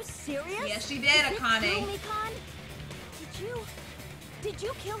you serious? Yes, she did, Is it Akane. true, Mikan? Did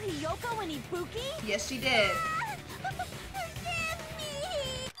you kill Hiyoko and Ibuki? Yes, she did. Forgive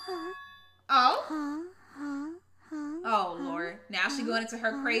me. going into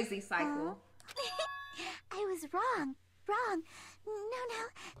her crazy cycle. I was wrong. No,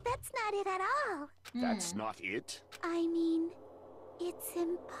 that's not it at all. That's not it? I mean, it's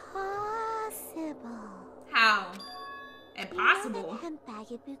impossible. How? Impossible? You know that hemp bag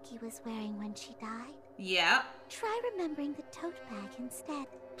Ibuki was wearing when she died? Yep. Try remembering the tote bag instead.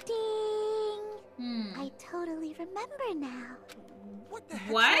 Ding! I totally remember now. What the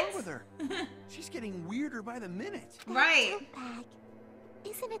heck's wrong with her? She's getting weirder by the minute. Right. Tote bag.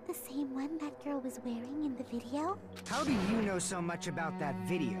 Isn't it the same one that girl was wearing in the video? How do you know so much about that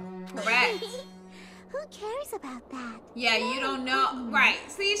video? Correct. Who cares about that? Yeah, you don't know. Right.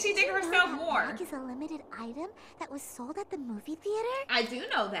 See, she digging herself more. Bag is a limited item that was sold at the movie theater? I do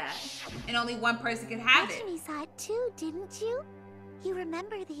know that. And only one person could have it. Hajime saw it too, didn't you? You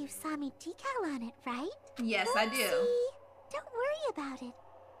remember the Usami decal on it, right? Yes, I do. Don't worry about it.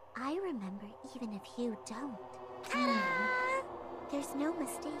 I remember even if you don't. Ta-da! There's no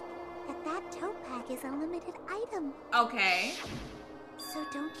mistake that tote bag is a limited item. Okay. So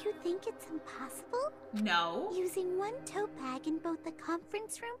don't you think it's impossible? No. Using one tote bag in both the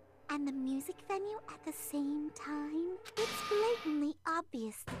conference room and the music venue at the same time? It's blatantly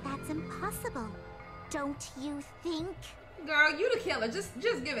obvious that that's impossible. Don't you think? Girl, you the killer. Just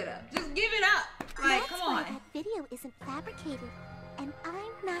give it up. Just give it up. Like, come on. That's why that video isn't fabricated. And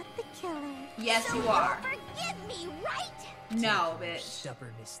I'm not the killer. Yes, so you are. Forgive me, right? No, bitch.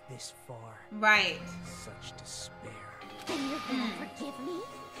 Stubbornness this far. Right. Such despair. Then you're gonna forgive me?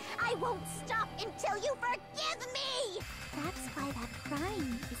 I won't stop until you forgive me! That's why that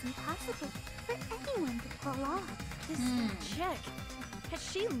crime is impossible for anyone to pull off. This chick, has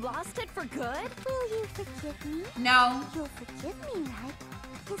she lost it for good? Will you forgive me? No. You'll forgive me, right?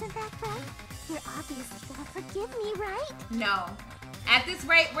 Isn't that right? You're obviously gonna forgive me, right? No. At this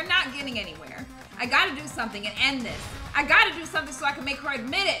rate, we're not getting anywhere. I gotta do something and end this. I gotta do something so I can make her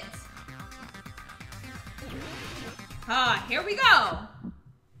admit it. Here we go.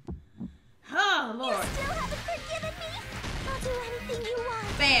 Oh, Lord. You still haven't forgiven me? I'll do anything you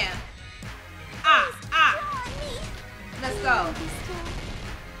want. Bam. Let's go.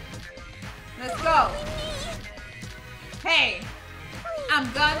 Let's go. Hey, I'm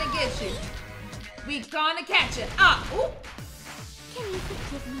gonna get you. We gonna catch it. Ooh. Can you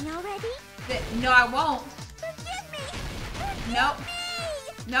forgive me already? No, I won't. Forgive me. Nope.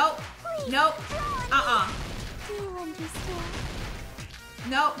 Nope. Please, nope. Do you understand?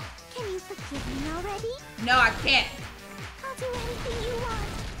 Nope. Can you forgive me already? No, I can't. I'll do anything you want.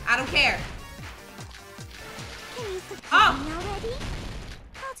 I don't care. Can you forgive me already?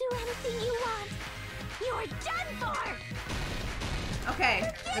 I'll do anything you want. You're done for. Okay,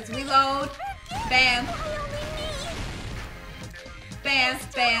 let's reload. Bam. Bam,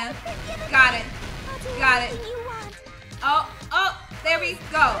 bam. Got it. Got it. Oh, there we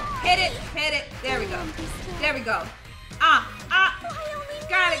go. Hit it. There we go. There we go.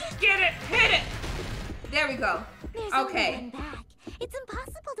 Got it. Get it. Hit it. There we go. Okay. It's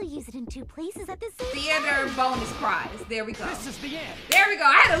impossible to use it in two places at the same time. Theater bonus prize. There we go. This is the end. There we go.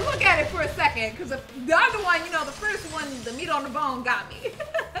 I had to look at it for a second because the other one, the first one, the meat on the bone got me.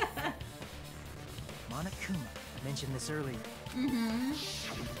 Monokuma mentioned this earlier.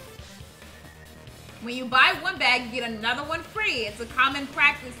 When you buy one bag, you get another one free. It's a common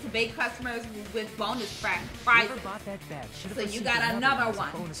practice to bait customers with bonus prizes. Whoever bought that bag should have So you received got another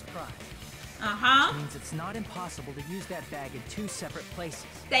one. Bonus prize. Which means it's not impossible to use that bag in two separate places.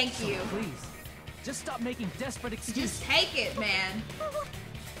 Thank you. Please, just stop making desperate excuses. Just take it, man.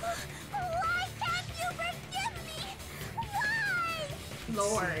 Why can't you forgive me? Why?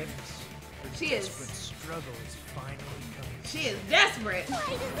 Lord. She is. Struggle is finally coming. She is desperate. Why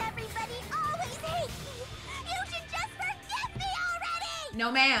does everybody always hate me? You should just forgive me already!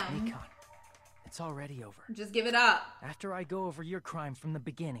 No, ma'am. Nikon, it's already over. Just give it up. After I go over your crime from the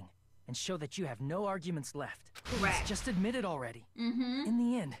beginning and show that you have no arguments left, Correct. please just admit it already. In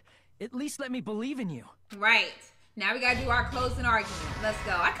the end, at least let me believe in you. Right. Now we gotta do our closing argument. Let's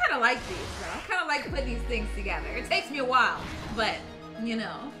go. I kind of like these, though. I kind of like putting these things together. It takes me a while, but,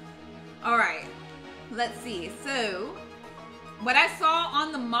 All right. Let's see. So, what I saw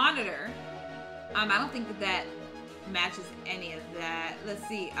on the monitor, I don't think that matches any of that. Let's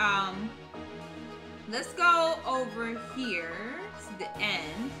see. Let's go over here to the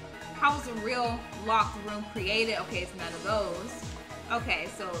end. How was a real locked room created? Okay, it's none of those. Okay,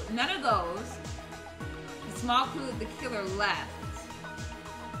 so none of those. The small clue that the killer left.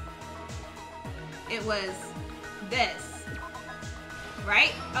 It was this.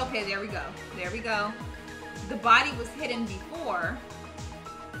 Right? Okay, there we go. There we go. The body was hidden before.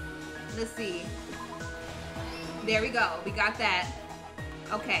 Let's see. There we go. We got that.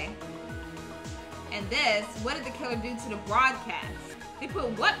 Okay. And this, what did the killer do to the broadcast? They put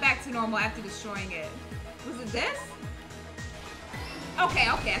what back to normal after destroying it? Was it this? Okay,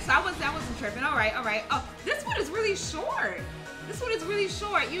 so I wasn't tripping. All right. Oh, this one is really short.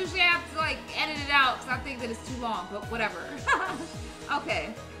 Usually I have to like edit it out because I think that it's too long, but whatever.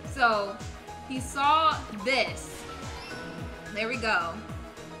 Okay, so he saw this. There we go.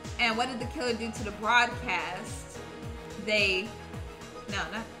 And what did the killer do to the broadcast? Wait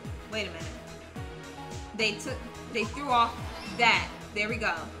a minute. They threw off that. There we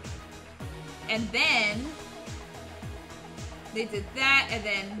go. And then they did that, and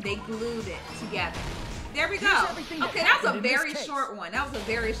then they glued it together. There we go. Okay, that was a very short one.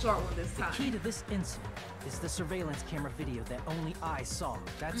 This time. The key to this incident is the surveillance camera video that only I saw.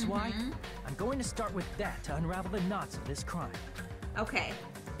 That's why I'm going to start with that to unravel the knots of this crime. Okay.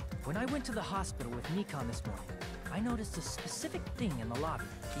 When I went to the hospital with Nikon this morning, I noticed a specific thing in the lobby.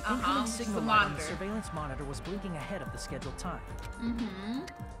 The incoming signal light on the surveillance monitor was blinking ahead of the scheduled time.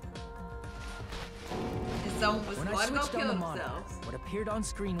 Someone was when I switched on the monitor, what appeared on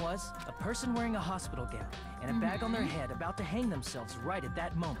screen was a person wearing a hospital gown and a bag on their head about to hang themselves right at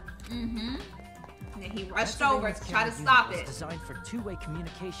that moment. And then he rushed over to try to stop it. It was designed for two-way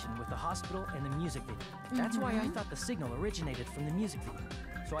communication with the hospital and the music video. That's why I thought the signal originated from the music video.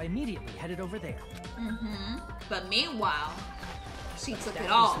 So I immediately headed over there. But meanwhile, she took it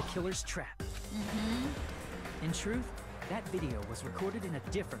off. all. That was the killer's trap. In truth, that video was recorded in a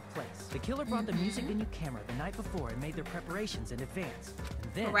different place. The killer brought the music venue camera the night before and made their preparations in advance.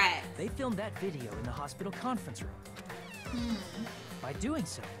 And then they filmed that video in the hospital conference room. By doing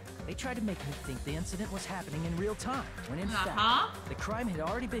so, they tried to make me think the incident was happening in real time, when in fact, the crime had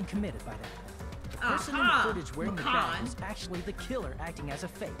already been committed by that point. The person in the footage wearing the bag was actually the killer acting as a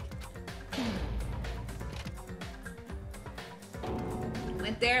fake.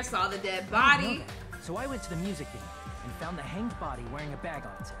 Went there, saw the dead body. So I went to the music venue and found the hanged body wearing a bag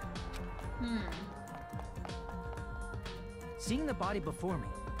on its head. Seeing the body before me,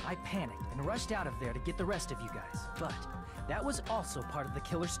 I panicked and rushed out of there to get the rest of you guys. But that was also part of the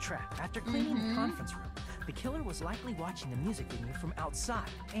killer's trap. After cleaning the conference room, the killer was likely watching the music venue from outside.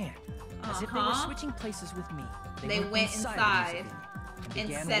 And as if they were switching places with me, they went inside and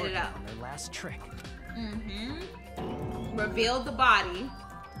began set it working up on their last trick. Revealed the body.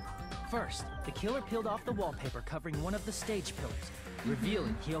 First, the killer peeled off the wallpaper covering one of the stage pillars,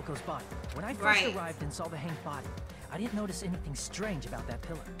 revealing Hiyoko's body. When I first arrived and saw the hanged body, I didn't notice anything strange about that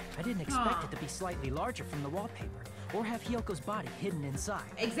pillar. I didn't expect it to be slightly larger from the wallpaper, or have Hiyoko's body hidden inside.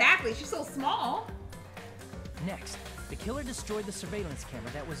 Exactly, she's so small. Next, the killer destroyed the surveillance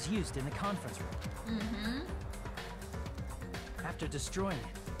camera that was used in the conference room. After destroying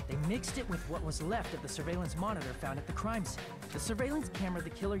it, they mixed it with what was left of the surveillance monitor found at the crime scene. The surveillance camera the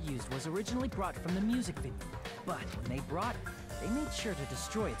killer used was originally brought from the music venue, but when they brought it, they made sure to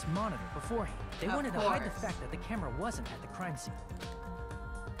destroy its monitor beforehand. They wanted to hide the fact that the camera wasn't at the crime scene.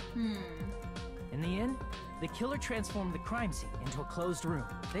 In the end, the killer transformed the crime scene into a closed room.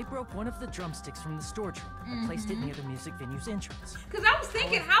 They broke one of the drumsticks from the storage room and placed it near the music venue's entrance. Because I was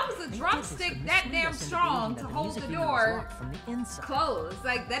thinking, how was the drumstick that damn strong to hold the door from the inside closed?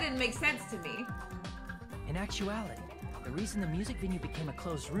 Like, that didn't make sense to me. In actuality, the reason the music venue became a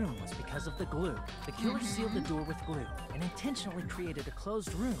closed room was because of the glue. The killer sealed the door with glue and intentionally created a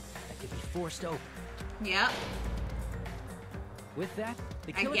closed room that could be forced open. With that,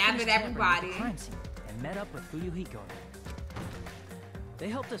 the killer gathered everybody the crime scene and met up with Fuyuhiko. They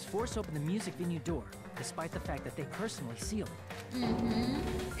helped us force open the music venue door, despite the fact that they personally sealed it.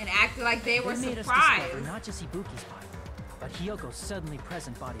 And acted like they were made surprised. Us discover not just Ibuki's body, but Hiyoko's suddenly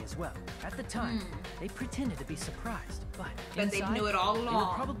present body as well. At the time, they pretended to be surprised, but inside, they knew it all along. They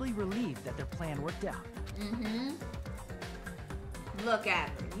were probably relieved that their plan worked out. Look at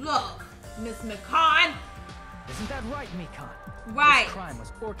her. Look, Miss Mikan. Isn't that right, Mikan? Right. This crime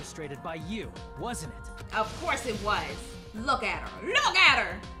was orchestrated by you, wasn't it? Of course it was. Look at her. Look at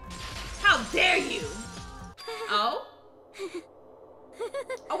her. How dare you? Oh?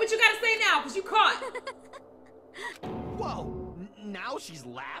 Oh, what you gotta say now? Because you caught. Whoa, now she's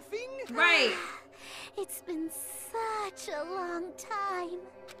laughing? Right. It's been such a long time.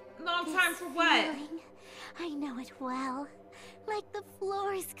 Long time for what? Feeling, I know it well. Like the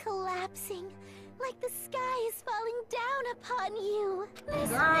floor is collapsing. Like the sky is falling down upon you. This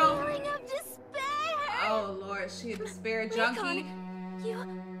feeling of despair. Oh Lord, she a despair junkie.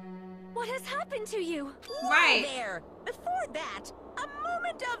 What has happened to you? Right there. Before that, a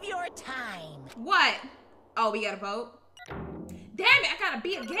moment of your time. What? Oh, we gotta vote. Damn it! I gotta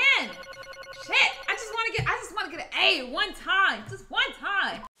beat again. Shit! I just want to get an A one time, just one time.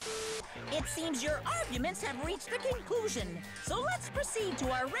 seems your arguments have reached a conclusion. So let's proceed to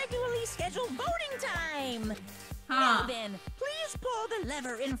our regularly scheduled voting time. Now then, please pull the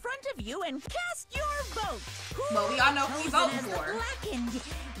lever in front of you and cast your vote. Well, we all know who we voting for. Blackened.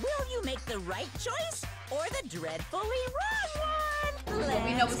 Will you make the right choice or the dreadfully wrong one? Well,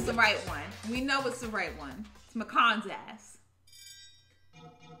 we know it's the right one. We know it's the right one. It's Makan's ass.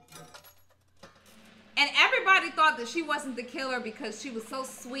 And everybody thought that she wasn't the killer because she was so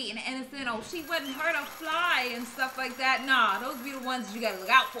sweet and innocent. Oh, she wouldn't hurt a fly and stuff like that. Nah, those be the ones you gotta look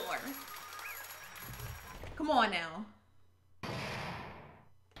out for. Come on now.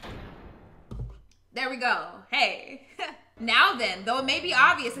 There we go. Hey. Now then, though it may be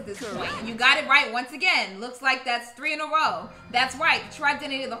obvious at this point, you got it right once again. Looks like that's 3 in a row. That's right. The true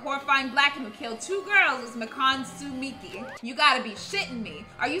identity of the horrifying Blackened who killed 2 girls is Makan Tsumiki. You gotta be shitting me.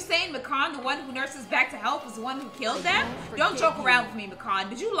 Are you saying Makan, the one who nurses back to health, was the one who killed them? Don't joke around with me, Makan.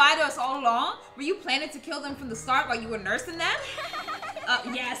 Did you lie to us all along? Were you planning to kill them from the start while you were nursing them?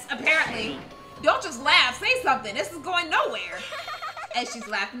 Yes, apparently. Don't just laugh. Say something. This is going nowhere. And she's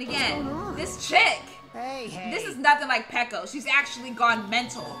laughing again. This chick. Hey. This is nothing like Peko. She's actually gone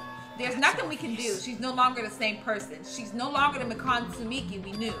mental. There's nothing we can do. She's no longer the same person. She's no longer the Makan Tsumiki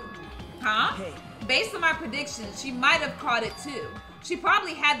we knew. Huh? Hey. Based on my predictions, she might have caught it too. She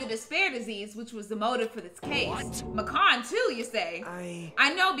probably had the despair disease, which was the motive for this case. What? Makan too, you say?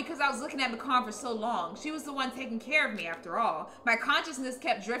 I know because I was looking at Makan for so long. She was the one taking care of me after all. My consciousness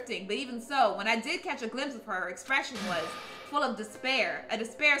kept drifting, but even so, when I did catch a glimpse of her, her expression was full of despair. A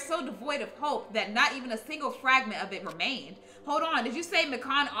despair so devoid of hope that not even a single fragment of it remained. Hold on, did you say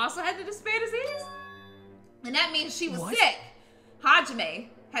Makan also had the despair disease? And that means she was sick. Hajime,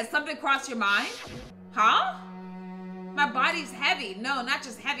 has something crossed your mind? Huh? My body's heavy. No, not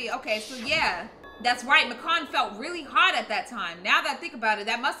just heavy. Okay, so yeah. That's right, Makan felt really hot at that time. Now that I think about it,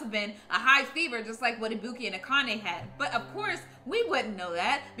 that must have been a high fever just like what Ibuki and Akane had. But of course, we wouldn't know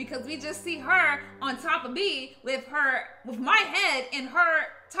that because we just see her on top of me with my head in her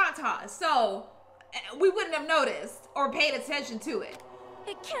tata. So we wouldn't have noticed or paid attention to it.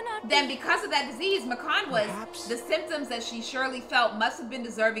 It cannot Then because of that disease, Makan was, the symptoms that she surely felt must have been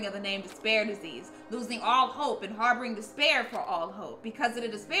deserving of the name despair disease, losing all hope and harboring despair for all hope. Because of the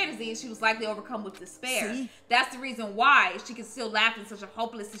despair disease, she was likely overcome with despair. See? That's the reason why she could still laugh in such a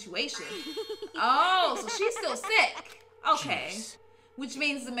hopeless situation. Oh, so she's still sick. Okay. Jeez. Which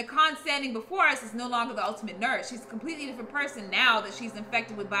means the Makan standing before us is no longer the ultimate nurse. She's a completely different person now that she's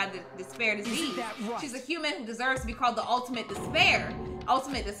infected by the despair disease. Right? She's a human who deserves to be called the ultimate despair.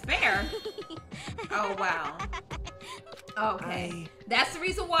 Ultimate despair? Oh, wow. Okay. That's the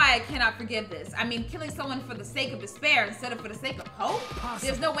reason why I cannot forgive this. I mean, killing someone for the sake of despair instead of for the sake of hope?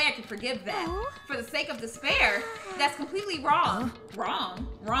 There's no way I can forgive that. For the sake of despair? That's completely wrong. Wrong?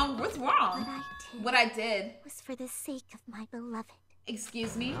 Wrong? What's wrong? What I did was for the sake of my beloved.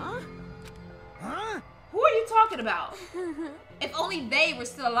 Excuse me? Huh? Who are you talking about? If only they were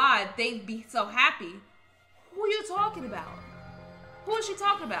still alive, they'd be so happy. Who are you talking about? Who is she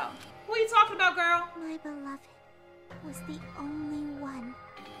talking about? Who are you talking about, girl? My beloved was the only one.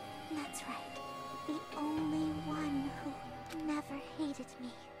 That's right. The only one who never hated me.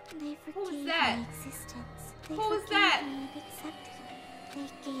 They forgave my existence. They forgave me and accepted me.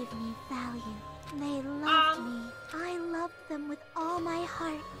 They gave me value. They loved me. I loved them with all my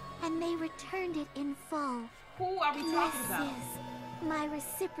heart, and they returned it in full. Who are we talking about? This is my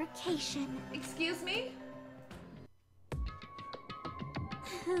reciprocation. Excuse me?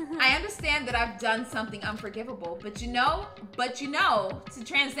 I understand that I've done something unforgivable, but you know, to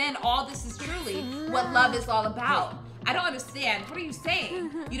transcend all this is truly what love is all about. I don't understand. What are you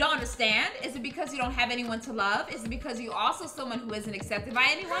saying? You don't understand? Is it because you don't have anyone to love? Is it because you're also someone who isn't accepted by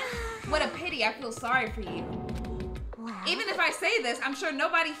anyone? What a pity. I feel sorry for you. Wow. Even if I say this, I'm sure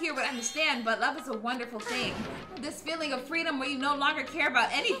nobody here would understand, but love is a wonderful thing. This feeling of freedom where you no longer care about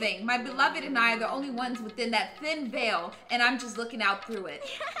anything. My beloved and I are the only ones within that thin veil, and I'm just looking out through it.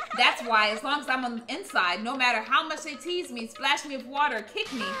 That's why, as long as I'm on the inside, no matter how much they tease me, splash me with water,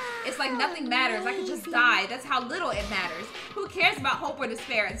 kick me, it's like nothing matters. I could just die. That's how little it matters. Who cares about hope or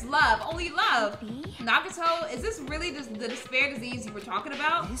despair? It's love. Only love. Nagato, is this really the despair disease you were talking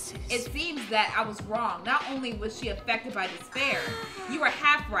about? It seems that I was wrong. Not only was she affected by despair, you were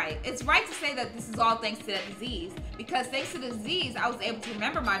half right. It's right to say that this is all thanks to that disease, because thanks to the disease, I was able to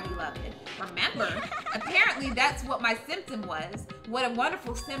remember my beloved. Remember? Apparently, that's what my symptom was. What a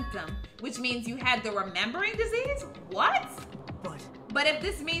wonderful symptom. Which means you had the remembering disease? What? But if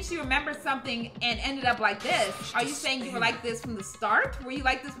this means she remembered something and ended up like this, are you saying you were like this from the start? Were you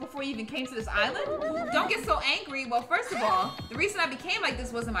like this before you even came to this island? Don't get so angry. Well, first of all, the reason I became like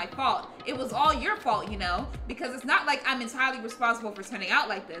this wasn't my fault. It was all your fault, you know, because it's not like I'm entirely responsible for turning out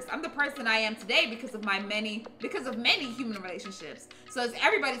like this. I'm the person I am today because of many human relationships. So it's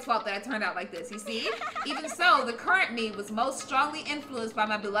everybody's fault that I turned out like this, you see? Even so, the current me was most strongly influenced by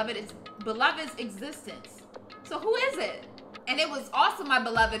my beloved's existence. So who is it? And it was also my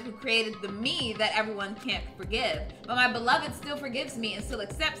beloved who created the me that everyone can't forgive. But my beloved still forgives me and still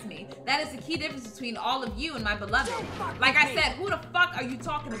accepts me. That is the key difference between all of you and my beloved. Like I said, who the fuck are you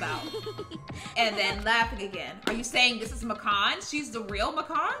talking about? And then laughing again. Are you saying this is Makan? She's the real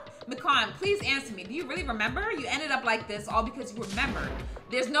Makan? Makan, please answer me. Do you really remember? You ended up like this all because you remembered.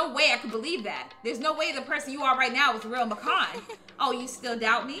 There's no way I could believe that. There's no way the person you are right now is the real Makan. Oh, you still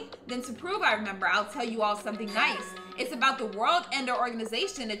doubt me? Then to prove I remember, I'll tell you all something nice. It's about the World Ender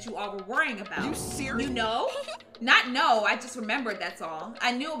organization that you all were worrying about. Are you serious? You know? Not know, I just remembered, that's all.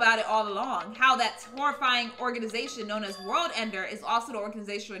 I knew about it all along. How that horrifying organization known as World Ender is also the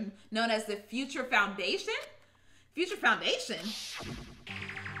organization known as the Future Foundation? Future Foundation?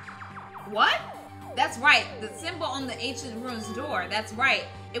 What? That's right, the symbol on the ancient ruins door. That's right,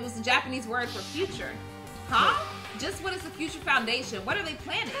 it was the Japanese word for future. Huh? Just what is the Future Foundation? What are they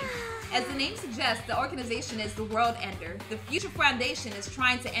planning? As the name suggests, the organization is the World Ender. The Future Foundation is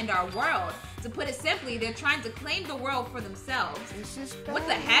trying to end our world. To put it simply, they're trying to claim the world for themselves. What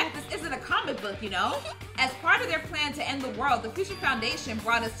the heck? This isn't a comic book, you know? As part of their plan to end the world, the Future Foundation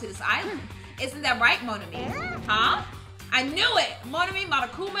brought us to this island. Isn't that right, Monami? Huh? I knew it! Monami,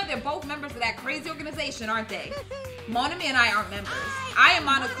 Monokuma, they're both members of that crazy organization, aren't they? Monami and I aren't members. I am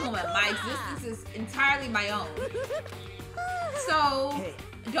Monokuma. My existence is entirely my own. So,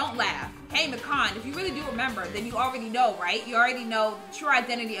 don't laugh. Hey, Makan, if you really do remember, then you already know, right? You already know the true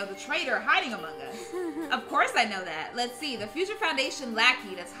identity of the traitor hiding among us. Of course I know that. Let's see. The Future Foundation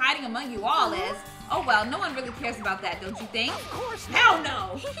lackey that's hiding among you all is... Oh, well, no one really cares about that, don't you think? Of course not. Hell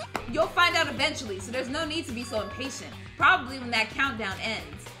no! You'll find out eventually, so there's no need to be so impatient. Probably when that countdown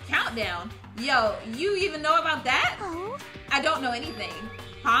ends. Countdown? Yo, you even know about that? Oh. I don't know anything.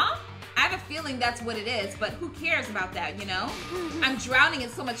 Huh? I have a feeling that's what it is, but who cares about that, you know? I'm drowning in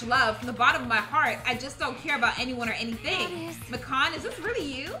so much love. From the bottom of my heart, I just don't care about anyone or anything. Makan, is this really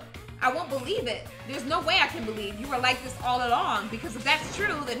you? I won't believe it. There's no way I can believe you were like this all along, because if that's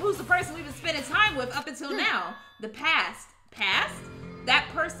true, then who's the person we've been spending time with up until now? The past. Past? That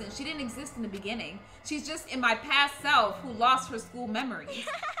person, she didn't exist in the beginning. She's just in my past self who lost her school memories.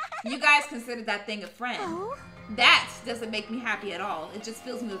 You guys considered that thing a friend. Oh? That doesn't make me happy at all. It just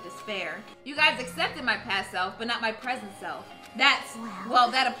fills me with despair. You guys accepted my past self, but not my present self. That's, well,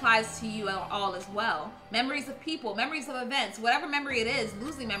 that applies to you all as well. Memories of people, memories of events, whatever memory it is,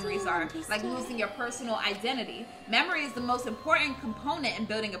 losing memories are like losing your personal identity. Memory is the most important component in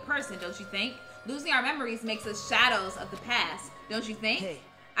building a person, don't you think? Losing our memories makes us shadows of the past, don't you think? Hey.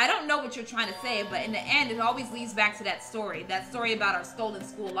 I don't know what you're trying to say, but in the end, it always leads back to that story about our stolen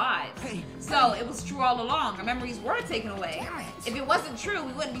school lives. Hey. So, it was true all along. Our memories were taken away. If it wasn't true,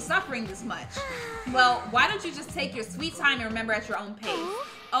 we wouldn't be suffering this much. Well, why don't you just take your sweet time and remember at your own pace?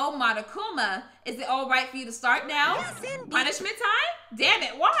 Oh, Monokuma, is it all right for you to start now? Yes, punishment time? Damn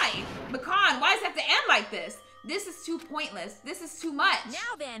it, why? Makan, why does it have to end like this? This is too pointless. This is too much.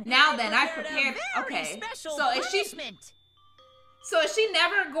 Now then, I've prepared. Okay. So is she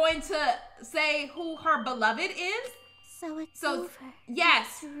never going to say who her beloved is? So it's over.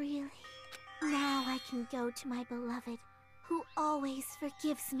 Yes. Really. Now I can go to my beloved, who always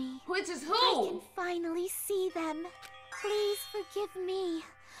forgives me. Which is who? I can finally see them. Please forgive me,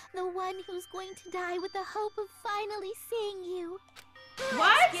 the one who's going to die with the hope of finally seeing you.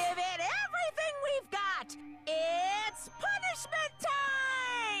 What? Let's give it everything we've got. It's punishment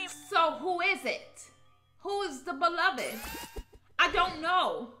time. So who is it? Who is the beloved? I don't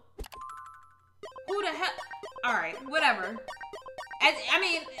know. Who the hell? All right, whatever.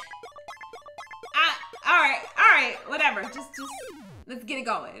 All right, whatever. Just let's get it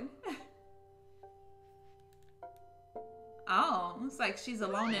going. Oh, looks like she's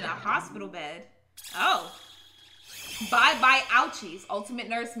alone in a hospital bed. Oh. Bye-bye ouchies. Ultimate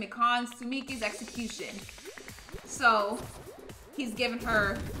Nurse Mikan Sumiki's execution. So, he's giving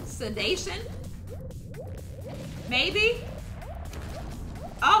her sedation? Maybe?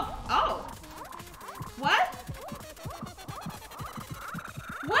 Oh. What?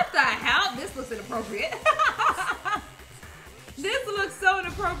 What the hell? This looks inappropriate. This looks so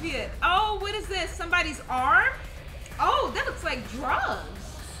inappropriate. Oh, what is this? Somebody's arm? Oh, that looks like drugs.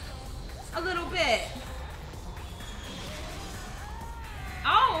 A little bit.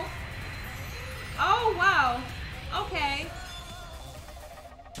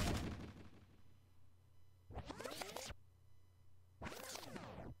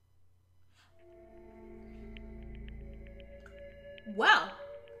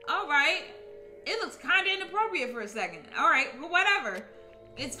 inappropriate for a second. Alright, well, whatever.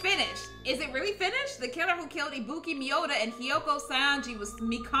 It's finished. Is it really finished? The killer who killed Ibuki Miyoda and Hiyoko Saionji was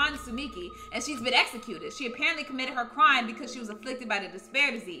Mikan Sumiki, and she's been executed. She apparently committed her crime because she was afflicted by the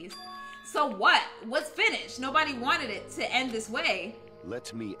despair disease. So what? What's finished? Nobody wanted it to end this way.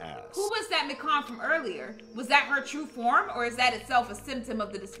 Let me ask. Who was that Mikan from earlier? Was that her true form, or is that itself a symptom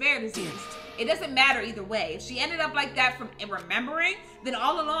of the despair disease? It doesn't matter either way. If she ended up like that from remembering, then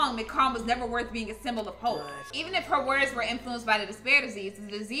all along Mikan was never worth being a symbol of hope. Even if her words were influenced by the despair disease,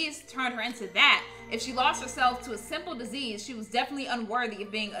 the disease turned her into that. If she lost herself to a simple disease, she was definitely unworthy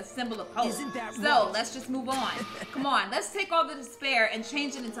of being a symbol of hope. Isn't that so right? let's just move on. Come on, let's take all the despair and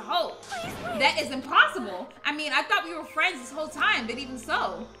change it into hope. That is impossible. I mean, I thought we were friends this whole time, but even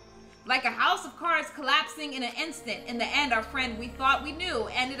so. Like a house of cards collapsing in an instant, in the end, our friend we thought we knew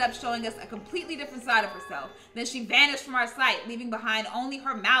ended up showing us a completely different side of herself. Then she vanished from our sight, leaving behind only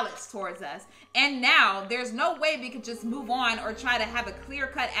her malice towards us. And now, there's no way we could just move on or try to have a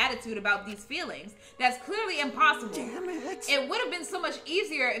clear-cut attitude about these feelings. That's clearly impossible. Damn it. It would have been so much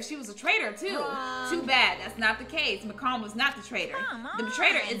easier if she was a traitor, too. Too bad, that's not the case. Mikan was not the traitor. The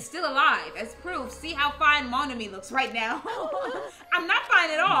betrayer is still alive. As proof, see how fine Monami looks right now. I'm not fine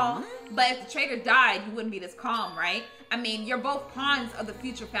at all. But if the traitor died, you wouldn't be this calm, right? I mean, you're both pawns of the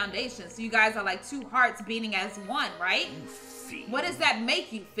future foundation, so you guys are like two hearts beating as one, right? What does that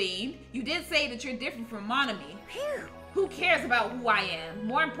make you, fiend? You did say that you're different from Monami. Who cares about who I am?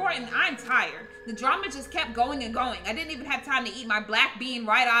 More important, I'm tired. The drama just kept going and going. I didn't even have time to eat my black bean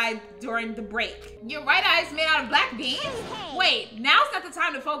right-eye during the break. Your right eye is made out of black beans? Wait, now's not the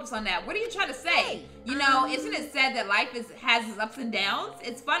time to focus on that. What are you trying to say? You know, isn't it said that life has its ups and downs?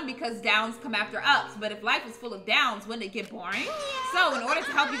 It's fun because downs come after ups, but if life was full of downs, wouldn't it get boring? So, in order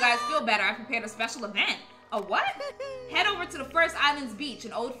to help you guys feel better, I prepared a special event. A what? Head over to the First Islands Beach.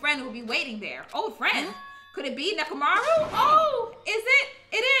 An old friend will be waiting there. Old friend? Could it be Nekomaru? Oh, is it?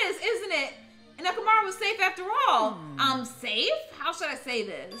 It is, isn't it? And Nekomaru was safe after all. Safe? How should I say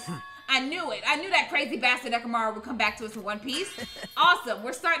this? I knew it. I knew that crazy bastard Nekomaru would come back to us in one piece. Awesome.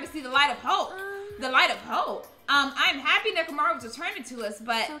 We're starting to see the light of hope. The light of hope. I'm happy Nekomaru was returning to us,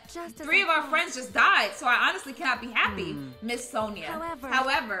 but so 3 of our friends just died, so I honestly cannot be happy, Miss Sonia.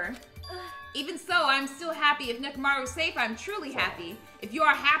 However, even so, I'm still happy. If Nekomaru is safe, I'm truly happy. If you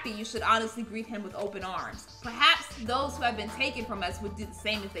are happy, you should honestly greet him with open arms. Perhaps those who have been taken from us would do the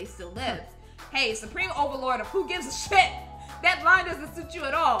same if they still lived. Hey, Supreme Overlord of who gives a shit? That line doesn't suit you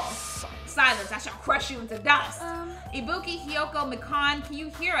at all. Silence, I shall crush you into dust. Ibuki, Hiyoko, Mikan, can you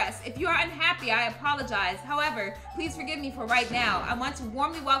hear us? If you are unhappy, I apologize. However, please forgive me for right now. I want to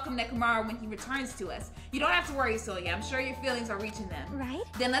warmly welcome Nekomaru when he returns to us. You don't have to worry, Sonia. I'm sure your feelings are reaching them. Right?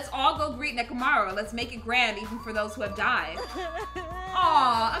 Then let's all go greet Nekomaru. Let's make it grand, even for those who have died.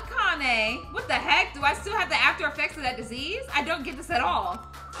 Aw, Akane. What the heck? Do I still have the after effects of that disease? I don't get this at all.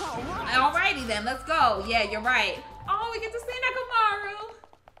 Alrighty then, let's go. Yeah, you're right. Oh, we get to see Nekomaru.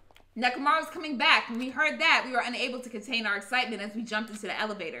 Nekomaru's coming back. When we heard that, we were unable to contain our excitement as we jumped into the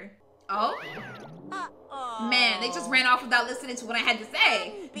elevator. Oh? Man, they just ran off without listening to what I had to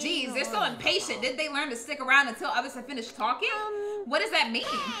say. Jeez, they're so impatient. Didn't they learn to stick around until others have finished talking? What does that mean?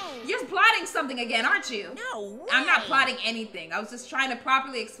 You're plotting something again, aren't you? No way. I'm not plotting anything. I was just trying to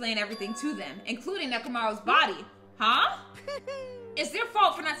properly explain everything to them, including Nekomaru's body. Huh? It's their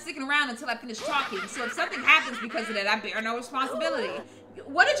fault for not sticking around until I finish talking, so if something happens because of that, I bear no responsibility.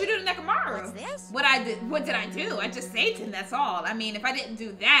 What did you do to Nekomaru? What's this? What did I do? I just saved him, that's all. I mean, if I didn't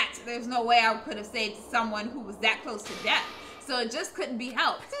do that, there's no way I could have saved someone who was that close to death. So it just couldn't be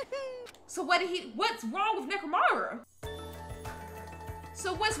helped. So what's wrong with Nekomaru?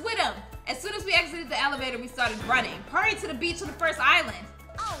 So what's with him? As soon as we exited the elevator, we started running. Hurry to the beach on the first island.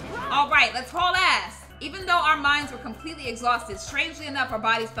 All right, let's haul ass. Even though our minds were completely exhausted, strangely enough, our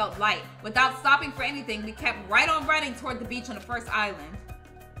bodies felt light. Without stopping for anything, we kept right on running toward the beach on the first island.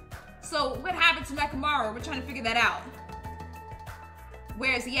 So, what happened to Nekomaru? We're trying to figure that out.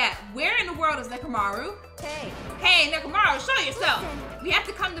 Where is he at? Where in the world is Nekomaru? Hey, Nekomaru, show yourself! We have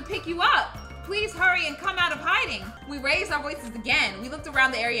to come to pick you up. Please hurry and come out of hiding. We raised our voices again. We looked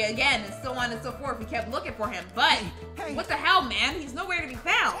around the area again, and so on and so forth. We kept looking for him, but what the hell, man? He's nowhere to be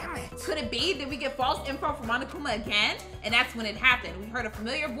found. Could it be? Did we get false info from Monokuma again? And that's when it happened. We heard a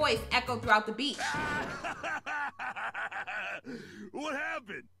familiar voice echo throughout the beach. What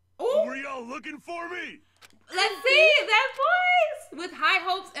happened? Ooh. Were y'all looking for me? Let's see that voice. With high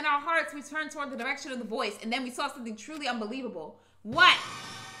hopes in our hearts, we turned toward the direction of the voice, and then we saw something truly unbelievable. What?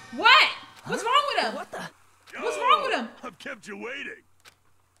 What? What's wrong with him? What the? What's wrong with him? I've kept you waiting.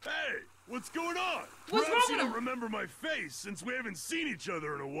 Hey, what's going on? What's wrong with You him? don't remember my face since we haven't seen each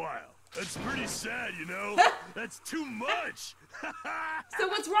other in a while. That's pretty sad, you know? That's too much! So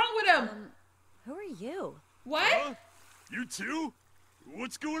what's wrong with him? Who are you? What? Huh? You too?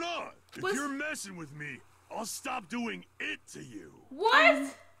 What's going on? If you're messing with me, I'll stop doing it to you.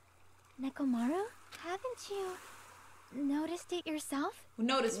 What? Nekomaru, haven't you noticed it yourself?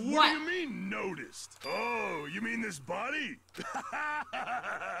 Noticed what? What do you mean, noticed? Oh, you mean this body?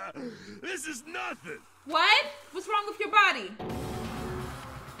 This is nothing. What? What's wrong with your body?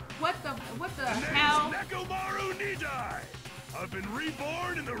 What the hell? Name's Nekomaru Nidai. I've been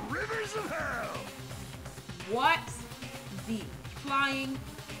reborn in the rivers of hell. What the flying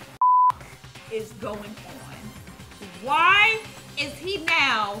is going on? Why is he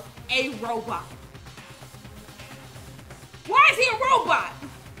now a robot? Why is he a robot?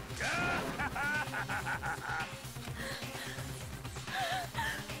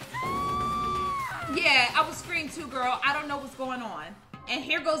 Yeah, I was screaming too, girl. I don't know what's going on. And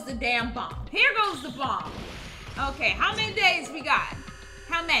here goes the damn bomb. Here goes the bomb. Okay, how many days we got?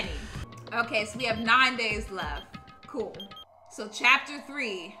 How many? Okay, so we have 9 days left. Cool. So chapter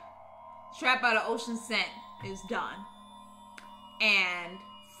 3, Trapped by the Ocean Scent, is done. And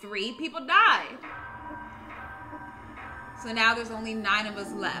 3 people died. So now there's only 9 of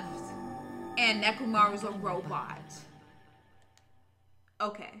us left. And Nekomaru's a robot.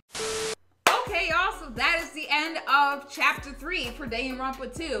 Okay. Okay, y'all, so that is the end of chapter 3 for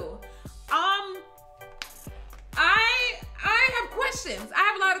Danganronpa 2. I have questions. I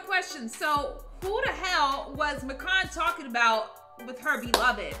have a lot of questions. So who the hell was Mikan talking about with her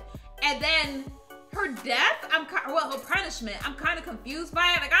beloved? And then her death, her punishment, I'm kind of confused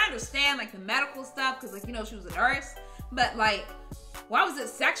by it. Like, I understand, like, the medical stuff, because, like, you know, she was a nurse. But, like, why was it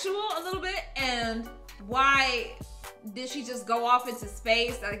sexual a little bit? And why did she just go off into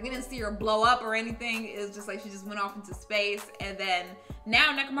space? Like, we didn't see her blow up or anything. It was just like she just went off into space. And then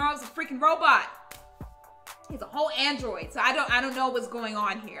now Nekomaru's a freaking robot. He's a whole android. So I don't know what's going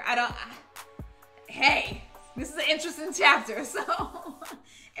on here. Hey, this is an interesting chapter. So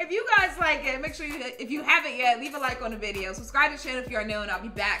if you guys like it, make sure if you haven't yet, leave a like on the video. Subscribe to the channel if you are new, and I'll be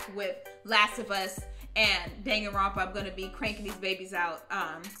back with Last of Us and Danganronpa. I'm going to be cranking these babies out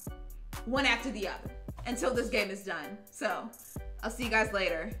one after the other until this game is done. So I'll see you guys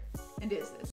later, and deuces.